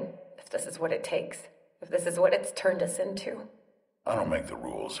living, if this is what it takes. If this is what it's turned us into. I don't make the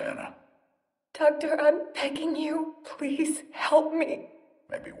rules, Anna. Doctor, I'm begging you. Please help me.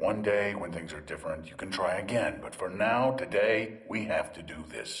 Maybe one day, when things are different, you can try again. But for now, today, we have to do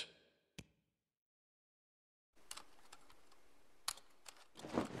this.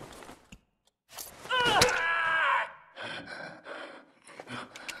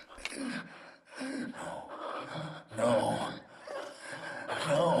 No.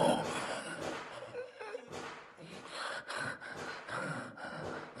 No.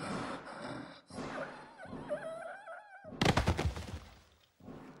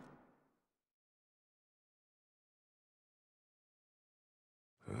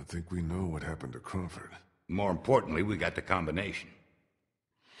 I think we know what happened to Crawford. More importantly, we got the combination.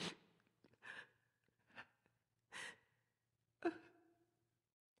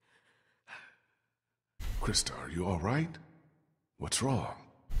 Krista, are you all right? What's wrong?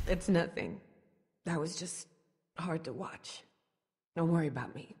 It's nothing. That was just hard to watch. Don't worry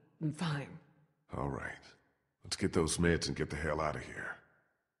about me. I'm fine. All right. Let's get those meds and get the hell out of here.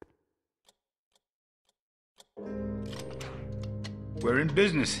 We're in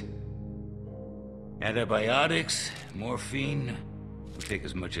business. Antibiotics, morphine. We'll take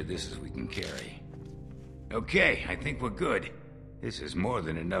as much of this as we can carry. Okay, I think we're good. This is more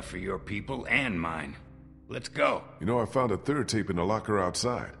than enough for your people and mine. Let's go. You know, I found a 3rd tape in the locker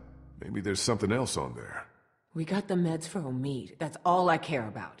outside. Maybe there's something else on there. We got the meds for Omid. That's all I care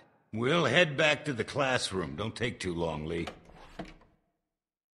about. We'll head back to the classroom. Don't take too long, Lee.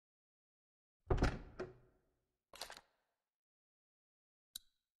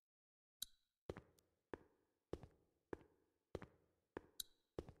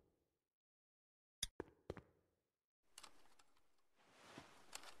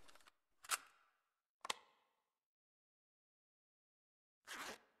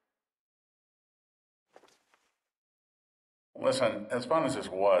 Listen, as fun as this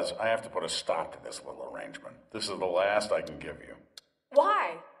was, I have to put a stop to this little arrangement. This is the last I can give you.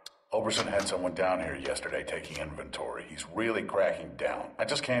 Why? Oberson had someone down here yesterday taking inventory. He's really cracking down. I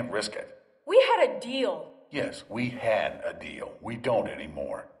just can't risk it. We had a deal. Yes, we had a deal. We don't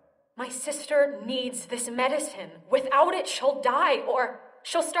anymore. My sister needs this medicine. Without it, she'll die, or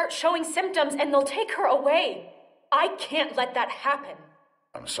she'll start showing symptoms and they'll take her away. I can't let that happen.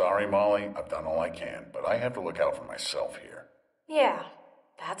 I'm sorry, Molly. I've done all I can, but I have to look out for myself here. Yeah,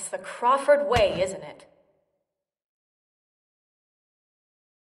 that's the Crawford way, isn't it?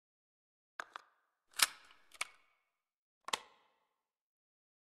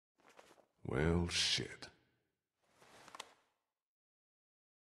 Well, shit.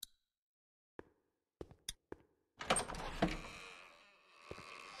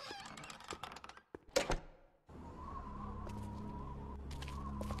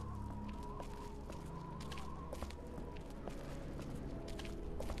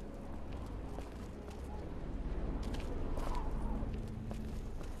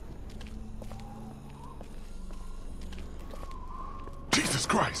 Jesus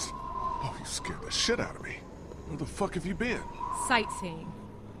Christ! Oh, you scared the shit out of me. Where the fuck have you been? Sightseeing.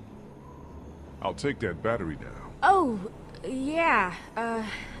 I'll take that battery now. Oh, yeah,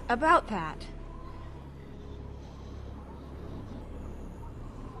 about that.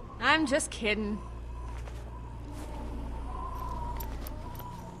 I'm just kidding.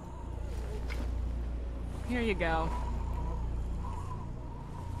 Here you go.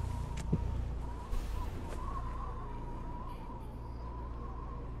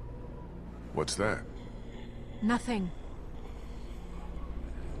 What's that? Nothing.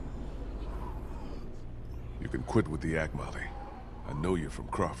 You can quit with the act, Molly. I know you're from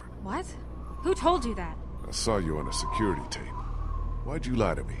Crawford. What? Who told you that? I saw you on a security tape. Why'd you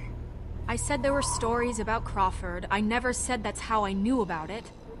lie to me? I said there were stories about Crawford. I never said that's how I knew about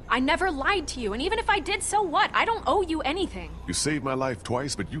it. I never lied to you, and even if I did, so what? I don't owe you anything. You saved my life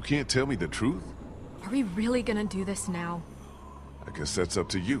twice, but you can't tell me the truth? Are we really gonna do this now? I guess that's up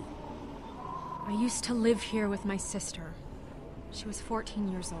to you. I used to live here with my sister. She was 14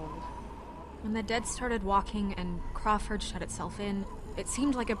 years old. When the dead started walking and Crawford shut itself in, it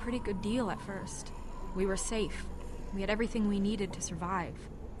seemed like a pretty good deal at first. We were safe. We had everything we needed to survive.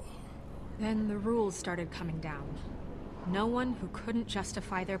 Then the rules started coming down. No one who couldn't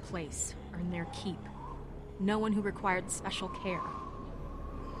justify their place earned their keep. No one who required special care.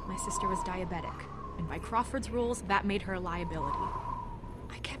 My sister was diabetic, and by Crawford's rules, that made her a liability.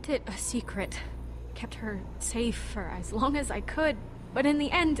 I kept it a secret, kept her safe for as long as I could, but in the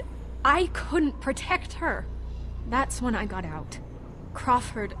end, I couldn't protect her. That's when I got out.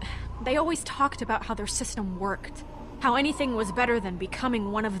 Crawford, they always talked about how their system worked, how anything was better than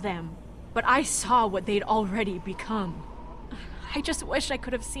becoming one of them, but I saw what they'd already become. I just wish I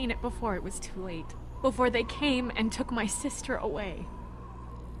could have seen it before it was too late, before they came and took my sister away.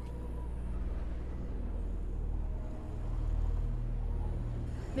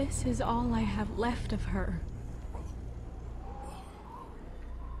 This is all I have left of her.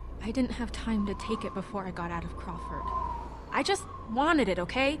 I didn't have time to take it before I got out of Crawford. I just wanted it,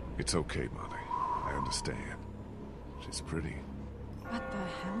 okay? It's okay, Molly. I understand. She's pretty. What the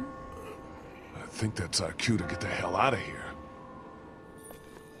hell? I think that's our cue to get the hell out of here.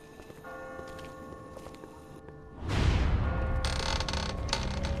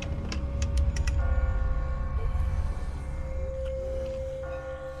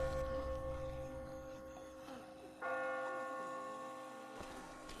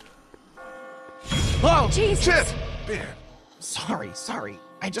 Whoa! Jesus! Shit! Ben! Sorry.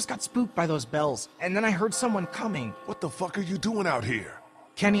 I just got spooked by those bells, and then I heard someone coming. What the fuck are you doing out here?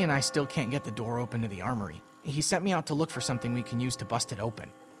 Kenny and I still can't get the door open to the armory. He sent me out to look for something we can use to bust it open.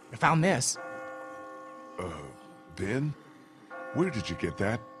 I found this. Ben? Where did you get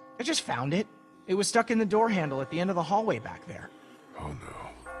that? I just found it. It was stuck in the door handle at the end of the hallway back there. Oh no.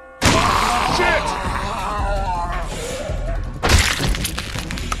 Shit!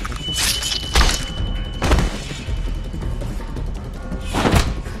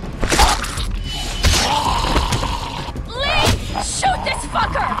 Shoot this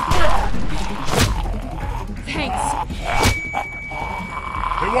fucker!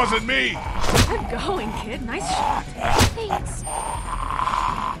 wasn't me! Good going, kid. Nice shot. Thanks.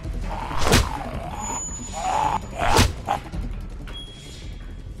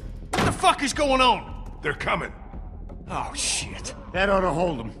 What the fuck is going on? They're coming. Oh, shit. That ought to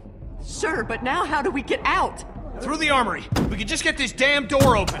hold them. Sure, but now how do we get out? Through the armory. We can just get this damn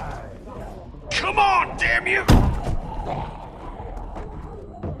door open. Come on, damn you!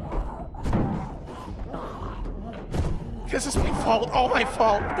 This is my fault, all my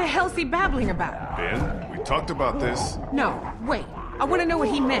fault. What the hell's he babbling about? Ben, we talked about this. No, wait. I want to know what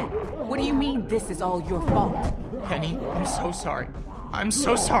he meant. What do you mean this is all your fault? Penny, I'm so sorry. I'm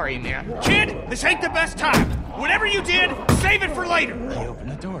so sorry, man. Kid, this ain't the best time. Whatever you did, save it for later. I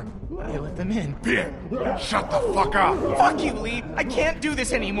opened the door. I let them in. Ben, shut the fuck up. Fuck you, Lee. I can't do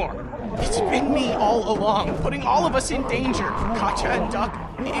this anymore. It's been me all along, putting all of us in danger. Katjaa and Duck,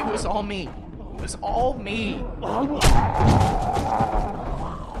 it was all me. It was all me.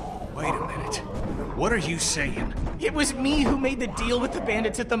 Wait a minute. What are you saying? It was me who made the deal with the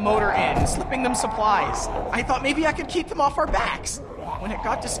bandits at the motor inn, slipping them supplies. I thought maybe I could keep them off our backs. When it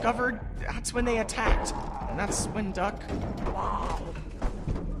got discovered, that's when they attacked. And that's when Duck...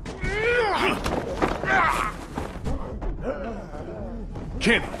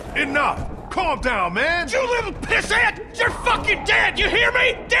 Kenny, enough! Calm down, man! You little pissant! You're fucking dead! You hear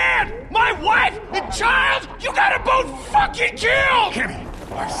me? Dead! My wife and child! You got them both fucking killed! Kenny,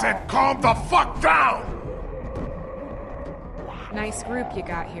 I said calm the fuck down! Nice group you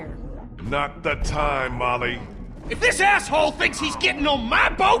got here. Not the time, Molly. If this asshole thinks he's getting on my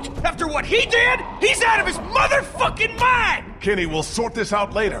boat after what he did, he's out of his motherfucking mind! Kenny, we'll sort this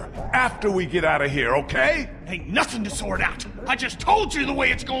out later, after we get out of here, okay? Ain't nothing to sort out. I just told you the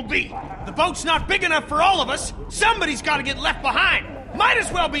way it's gonna be. The boat's not big enough for all of us. Somebody's gotta get left behind. Might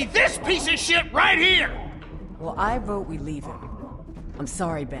as well be this piece of shit right here. Well, I vote we leave him. I'm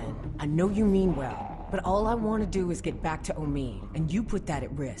sorry, Ben. I know you mean well, but all I want to do is get back to Omid, and you put that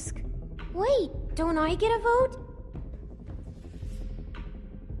at risk. Wait, don't I get a vote?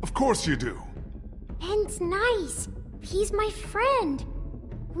 Of course you do. Ben's nice. He's my friend.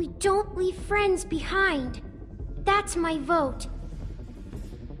 We don't leave friends behind. That's my vote.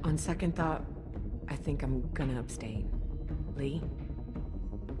 On second thought, I think I'm gonna abstain. Lee?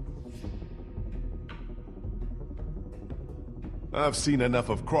 I've seen enough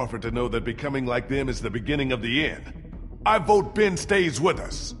of Crawford to know that becoming like them is the beginning of the end. I vote Ben stays with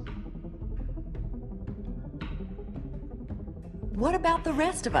us. What about the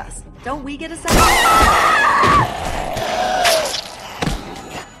rest of us? Don't we get a second?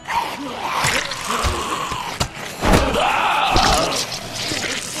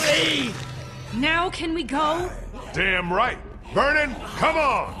 Now can we go? Damn right. Vernon, come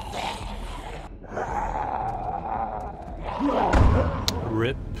on!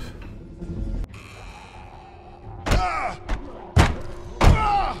 Rip.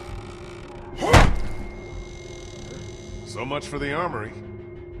 So much for the armory.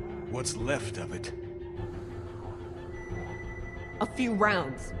 What's left of it? A few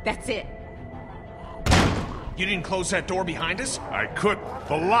rounds. That's it. You didn't close that door behind us? I couldn't.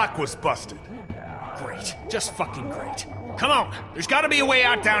 The lock was busted. Great. Just fucking great. Come on. There's gotta be a way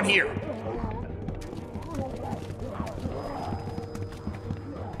out down here.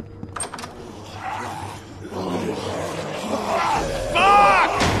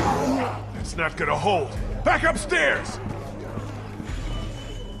 Fuck! It's not gonna hold. Back upstairs!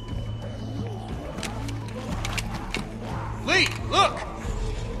 Lee, look!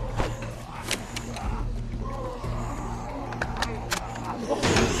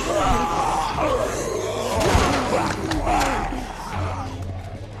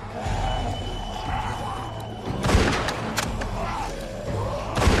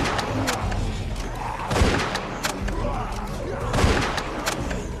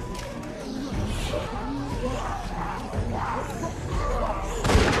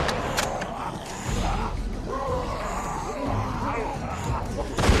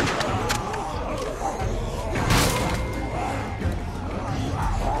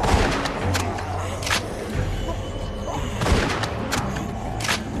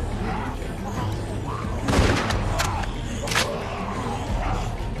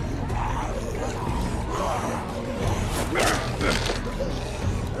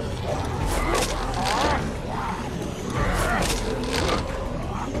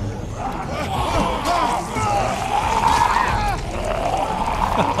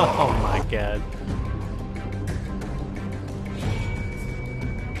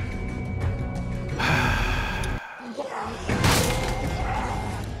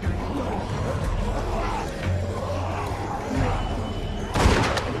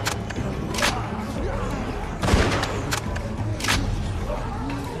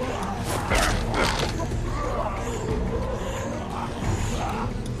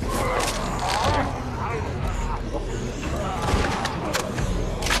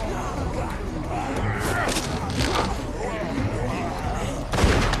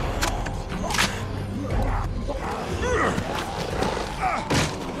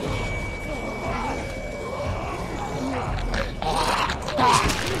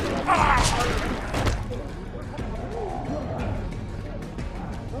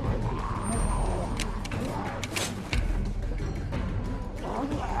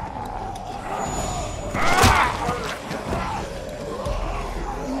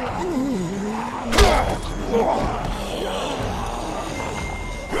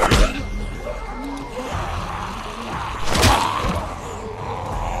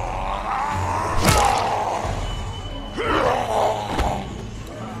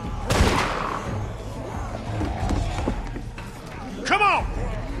 Come on!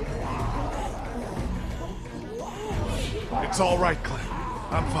 It's all right, Clem.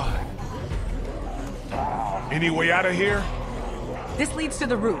 I'm fine. Any way out of here? This leads to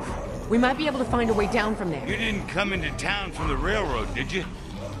the roof. We might be able to find a way down from there. You didn't come into town from the railroad, did you?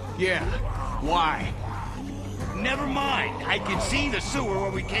 Yeah. Why? Never mind. I can see the sewer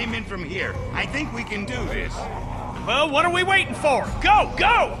where we came in from here. I think we can do this. Well, what are we waiting for? Go!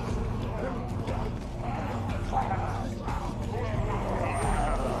 Go!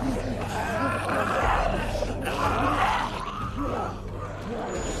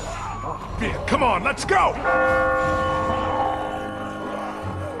 Ben, come on, let's go!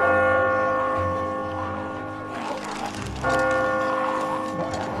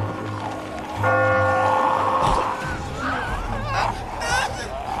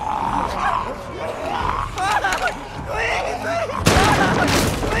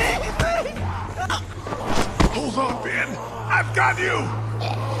 Hold on, Ben. I've got you!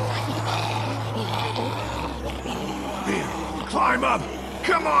 Ben, climb up!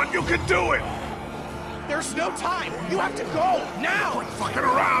 Come on, you can do it! There's no time! You have to go! Now! Quit fucking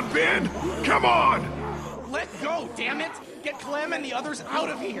around, Ben! Come on! Let go, damn it! Get Clem and the others out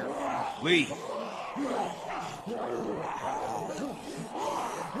of here! Lee.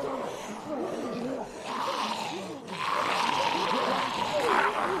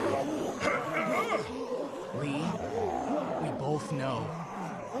 Lee, we both know.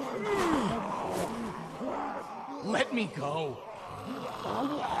 Let me go.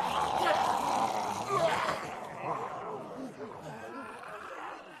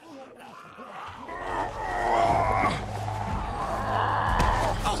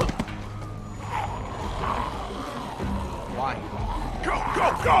 Why? Go, go,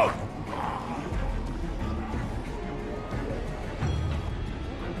 go!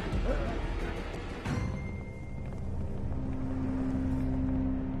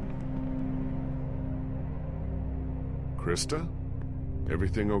 Krista?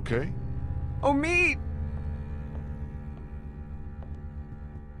 Everything okay? Omid!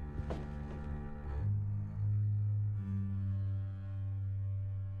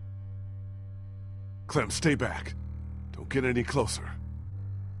 Clem, stay back. Don't get any closer.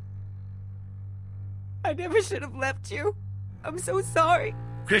 I never should have left you. I'm so sorry.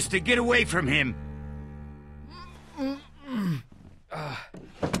 Krista, get away from him.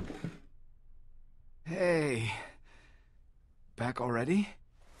 Hey. Back already?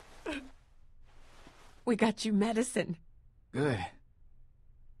 We got you medicine. Good.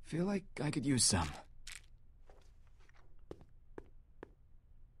 Feel like I could use some.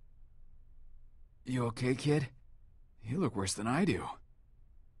 You okay, kid? You look worse than I do.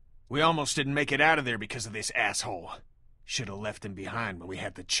 We almost didn't make it out of there because of this asshole. Should have left him behind when we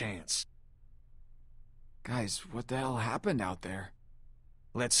had the chance. Guys, what the hell happened out there?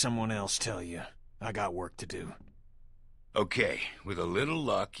 Let someone else tell you. I got work to do. Okay, with a little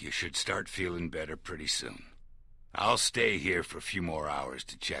luck, you should start feeling better pretty soon. I'll stay here for a few more hours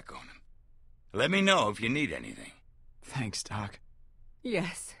to check on him. Let me know if you need anything. Thanks, Doc.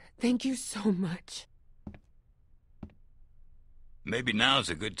 Yes, thank you so much. Maybe now's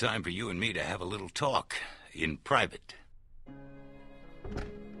a good time for you and me to have a little talk, in private.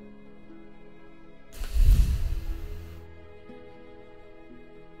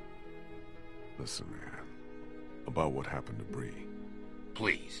 Listen, man. About what happened to Bree.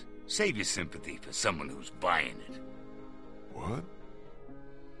 Please, save your sympathy for someone who's buying it. What?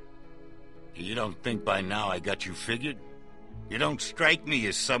 You don't think by now I got you figured? You don't strike me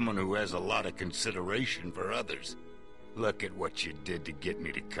as someone who has a lot of consideration for others. Look at what you did to get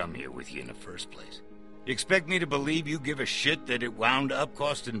me to come here with you in the first place. You expect me to believe you give a shit that it wound up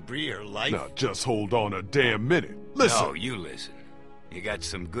costing Bree her life? Now just hold on a damn minute. Listen! No, you listen. You got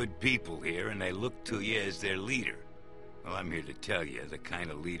some good people here, and they look to you as their leader. Well, I'm here to tell you, the kind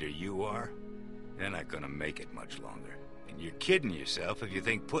of leader you are, they're not gonna make it much longer. And you're kidding yourself if you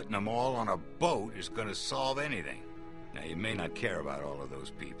think putting them all on a boat is gonna solve anything. Now, you may not care about all of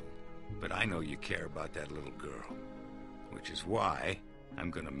those people, but I know you care about that little girl. Which is why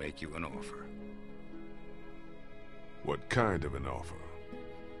I'm gonna make you an offer. What kind of an offer?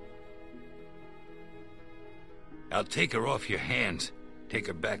 I'll take her off your hands, take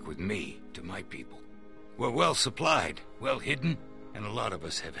her back with me to my people. We're well supplied, well hidden, and a lot of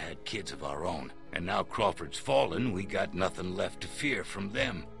us have had kids of our own. And now Crawford's fallen, we got nothing left to fear from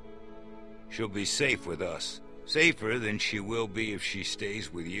them. She'll be safe with us. Safer than she will be if she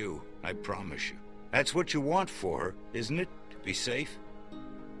stays with you, I promise you. That's what you want for her, isn't it? To be safe?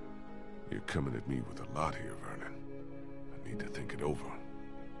 You're coming at me with a lot here, Vernon. I need to think it over.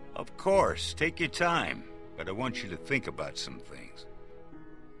 Of course, take your time. But I want you to think about some things.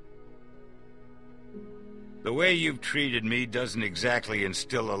 The way you've treated me doesn't exactly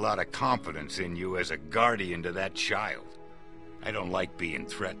instill a lot of confidence in you as a guardian to that child. I don't like being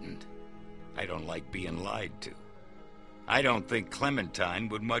threatened. I don't like being lied to. I don't think Clementine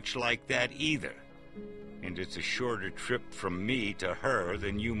would much like that either. And it's a shorter trip from me to her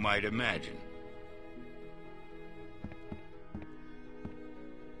than you might imagine.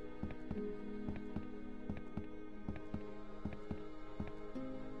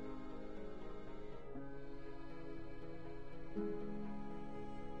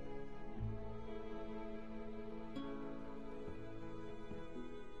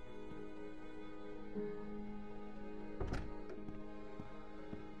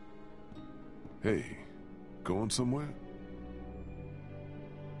 Hey, going somewhere?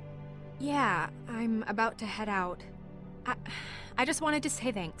 Yeah, I'm about to head out. I just wanted to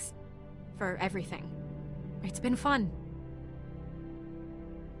say thanks for everything. It's been fun.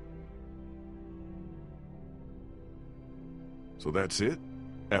 So that's it?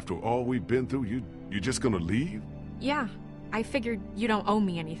 After all we've been through, you just gonna leave? Yeah, I figured you don't owe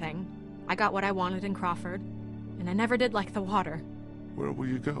me anything. I got what I wanted in Crawford, and I never did like the water. Where will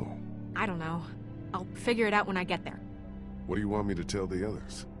you go? I don't know. I'll figure it out when I get there. What do you want me to tell the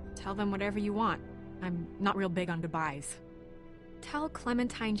others? Tell them whatever you want. I'm not real big on goodbyes. Tell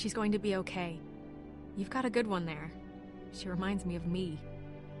Clementine she's going to be okay. You've got a good one there. She reminds me of me.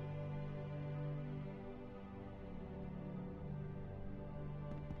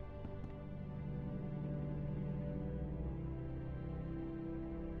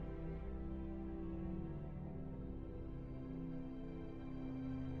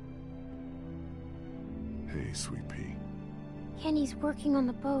 Hey, Sweet Pea. Kenny's working on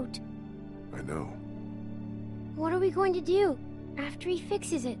the boat. I know. What are we going to do after he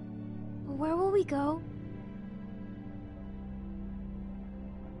fixes it? Where will we go?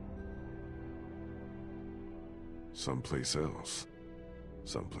 Someplace else.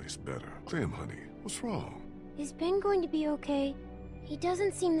 Someplace better. Clem, honey, what's wrong? Is Ben going to be okay? He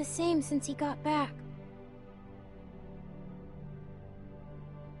doesn't seem the same since he got back.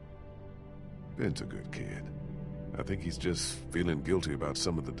 Ben's a good kid. I think he's just feeling guilty about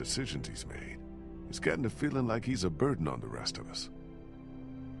some of the decisions he's made. He's gotten to feeling like he's a burden on the rest of us.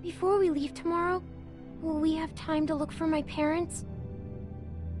 Before we leave tomorrow, will we have time to look for my parents?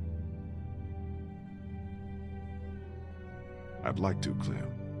 I'd like to, Clem,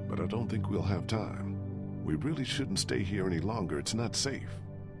 but I don't think we'll have time. We really shouldn't stay here any longer. It's not safe.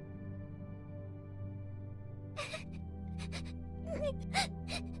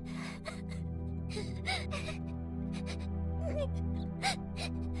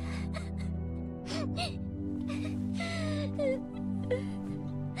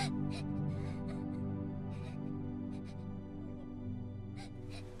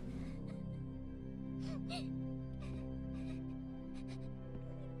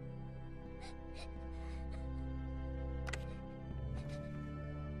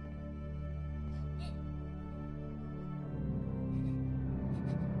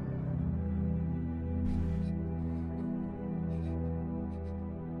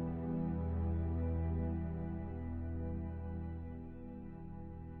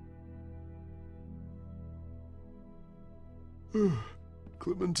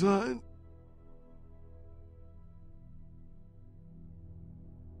 Clementine?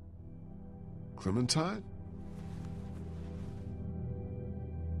 Clementine?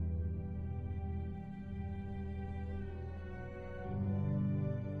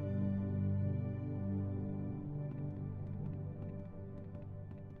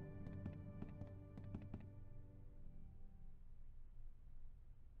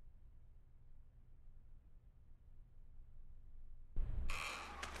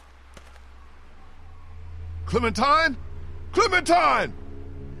 Clementine? Clementine!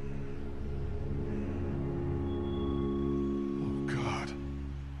 Oh, God.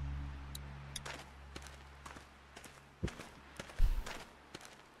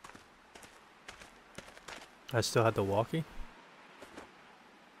 I still had the walkie?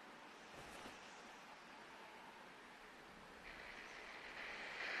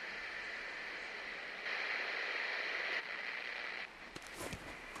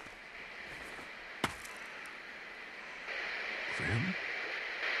 Clem?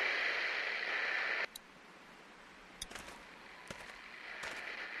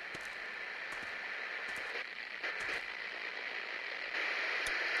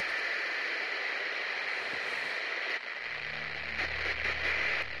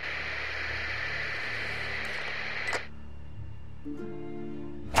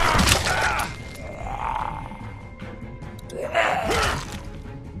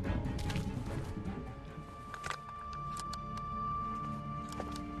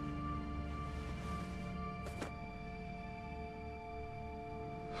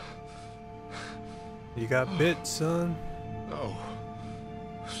 You got bit, son. No.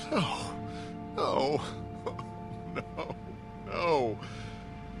 No. No. No. No.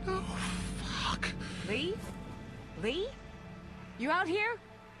 No. Fuck. Lee? Lee? You out here?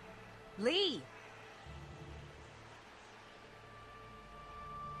 Lee!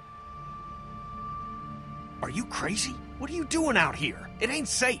 Are you crazy? What are you doing out here? It ain't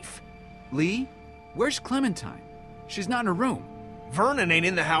safe. Lee? Where's Clementine? She's not in her room. Vernon ain't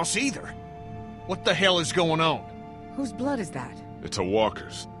in the house either. What the hell is going on? Whose blood is that? It's a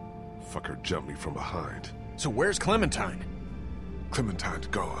walker's. Fucker jumped me from behind. So where's Clementine? Clementine's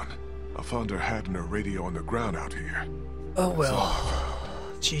gone. I found her hiding her radio on the ground out here. Oh well.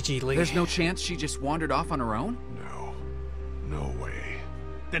 GG Lee. There's no chance she just wandered off on her own? No. No way.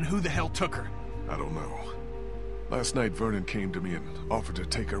 Then who the hell took her? I don't know. Last night Vernon came to me and offered to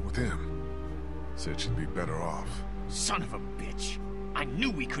take her with him. Said she'd be better off. Son of a bitch. I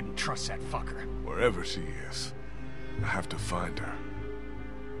knew we couldn't trust that fucker. Wherever she is, I have to find her.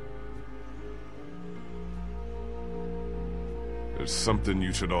 There's something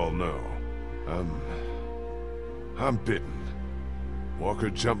you should all know. I'm bitten. Walker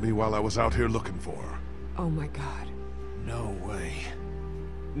jumped me while I was out here looking for her. Oh my god. No way.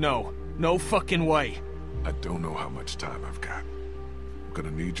 No. No fucking way. I don't know how much time I've got. I'm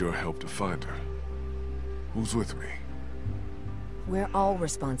gonna need your help to find her. Who's with me? We're all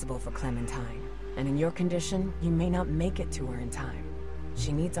responsible for Clementine. And in your condition, you may not make it to her in time.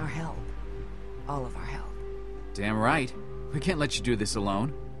 She needs our help. All of our help. Damn right. We can't let you do this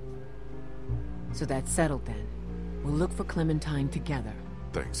alone. So that's settled then. We'll look for Clementine together.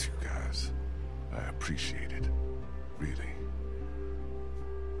 Thanks, you guys. I appreciate it. Really.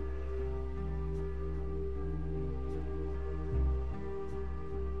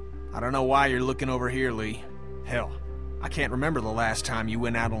 I don't know why you're looking over here, Lee. Hell, I can't remember the last time you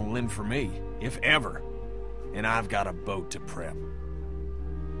went out on a limb for me, if ever. And I've got a boat to prep.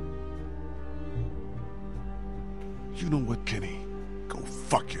 You know what, Kenny? Go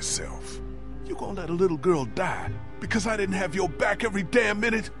fuck yourself. You gonna let a little girl die because I didn't have your back every damn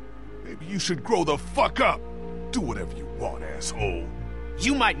minute? Maybe you should grow the fuck up. Do whatever you want, asshole.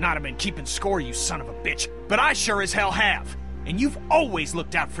 You might not have been keeping score, you son of a bitch, but I sure as hell have. And you've always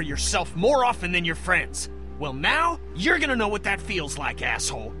looked out for yourself more often than your friends. Well, now, you're gonna know what that feels like,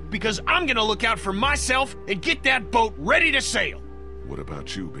 asshole, because I'm gonna look out for myself and get that boat ready to sail. What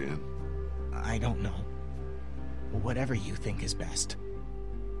about you, Ben? I don't know. Whatever you think is best.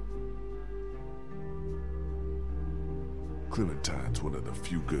 Clementine's one of the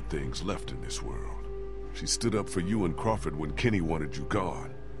few good things left in this world. She stood up for you and Crawford when Kenny wanted you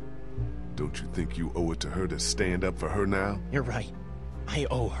gone. Don't you think you owe it to her to stand up for her now? You're right. I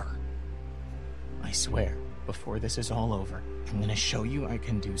owe her. I swear, before this is all over, I'm gonna show you I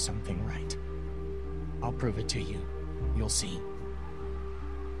can do something right. I'll prove it to you. You'll see.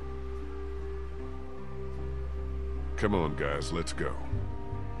 Come on, guys, let's go.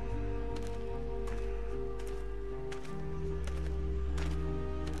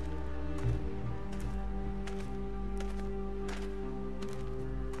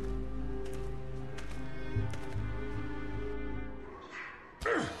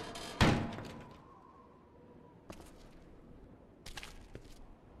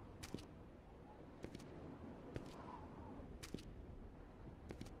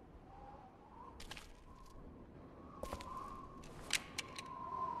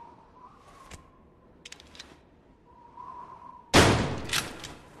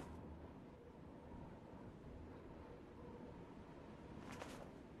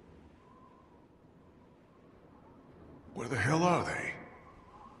 Where the hell are they?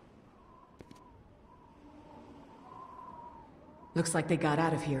 Looks like they got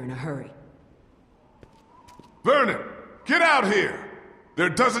out of here in a hurry. Vernon, get out here! There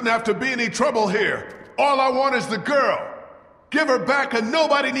doesn't have to be any trouble here. All I want is the girl. Give her back and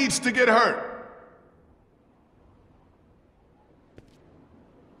nobody needs to get hurt.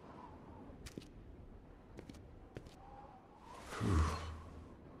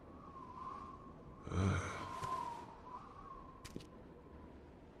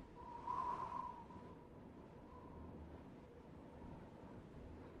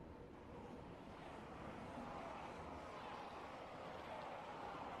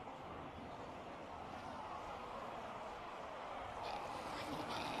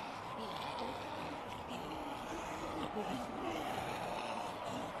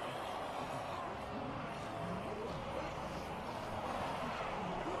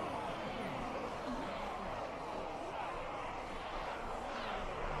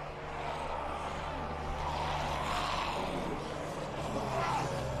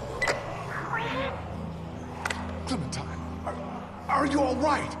 all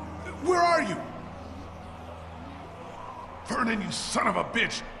right? Where are you? Vernon, you son of a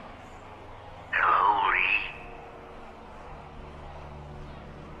bitch! Hello, Lee.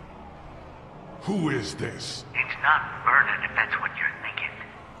 Who is this? It's not Vernon, if that's what you're thinking.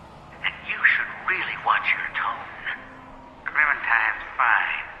 And you should really watch your tone. Clementine's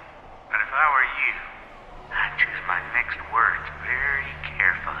fine, but if I were you, I'd choose my next words very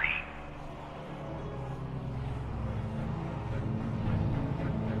carefully.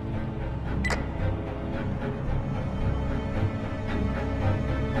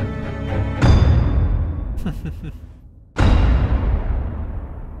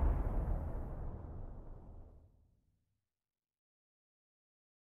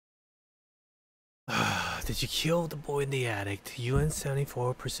 Did you kill the boy in the attic? You and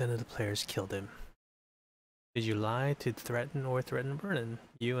 74% of the players killed him. Did you lie to threaten Vernon?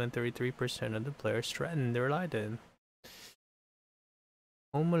 You and 33% of the players threatened or lied to him.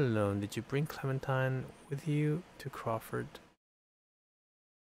 Home alone. Did you bring Clementine with you to Crawford?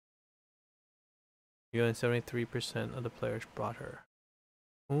 You and 73% of the players brought her.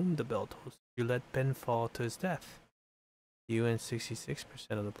 Whom the bell tolls. You let Ben fall to his death. You and 66%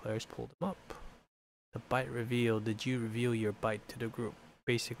 of the players pulled him up. The bite reveal. Did you reveal your bite to the group?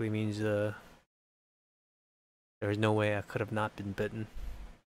 Basically means there is no way I could have not been bitten.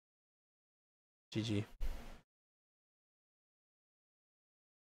 GG.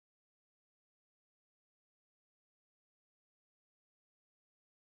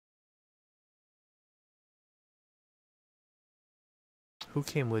 Who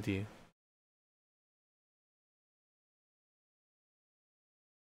came with you?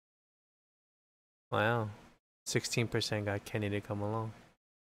 Wow. 16% got Kenny to come along.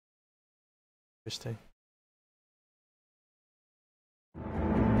 Interesting.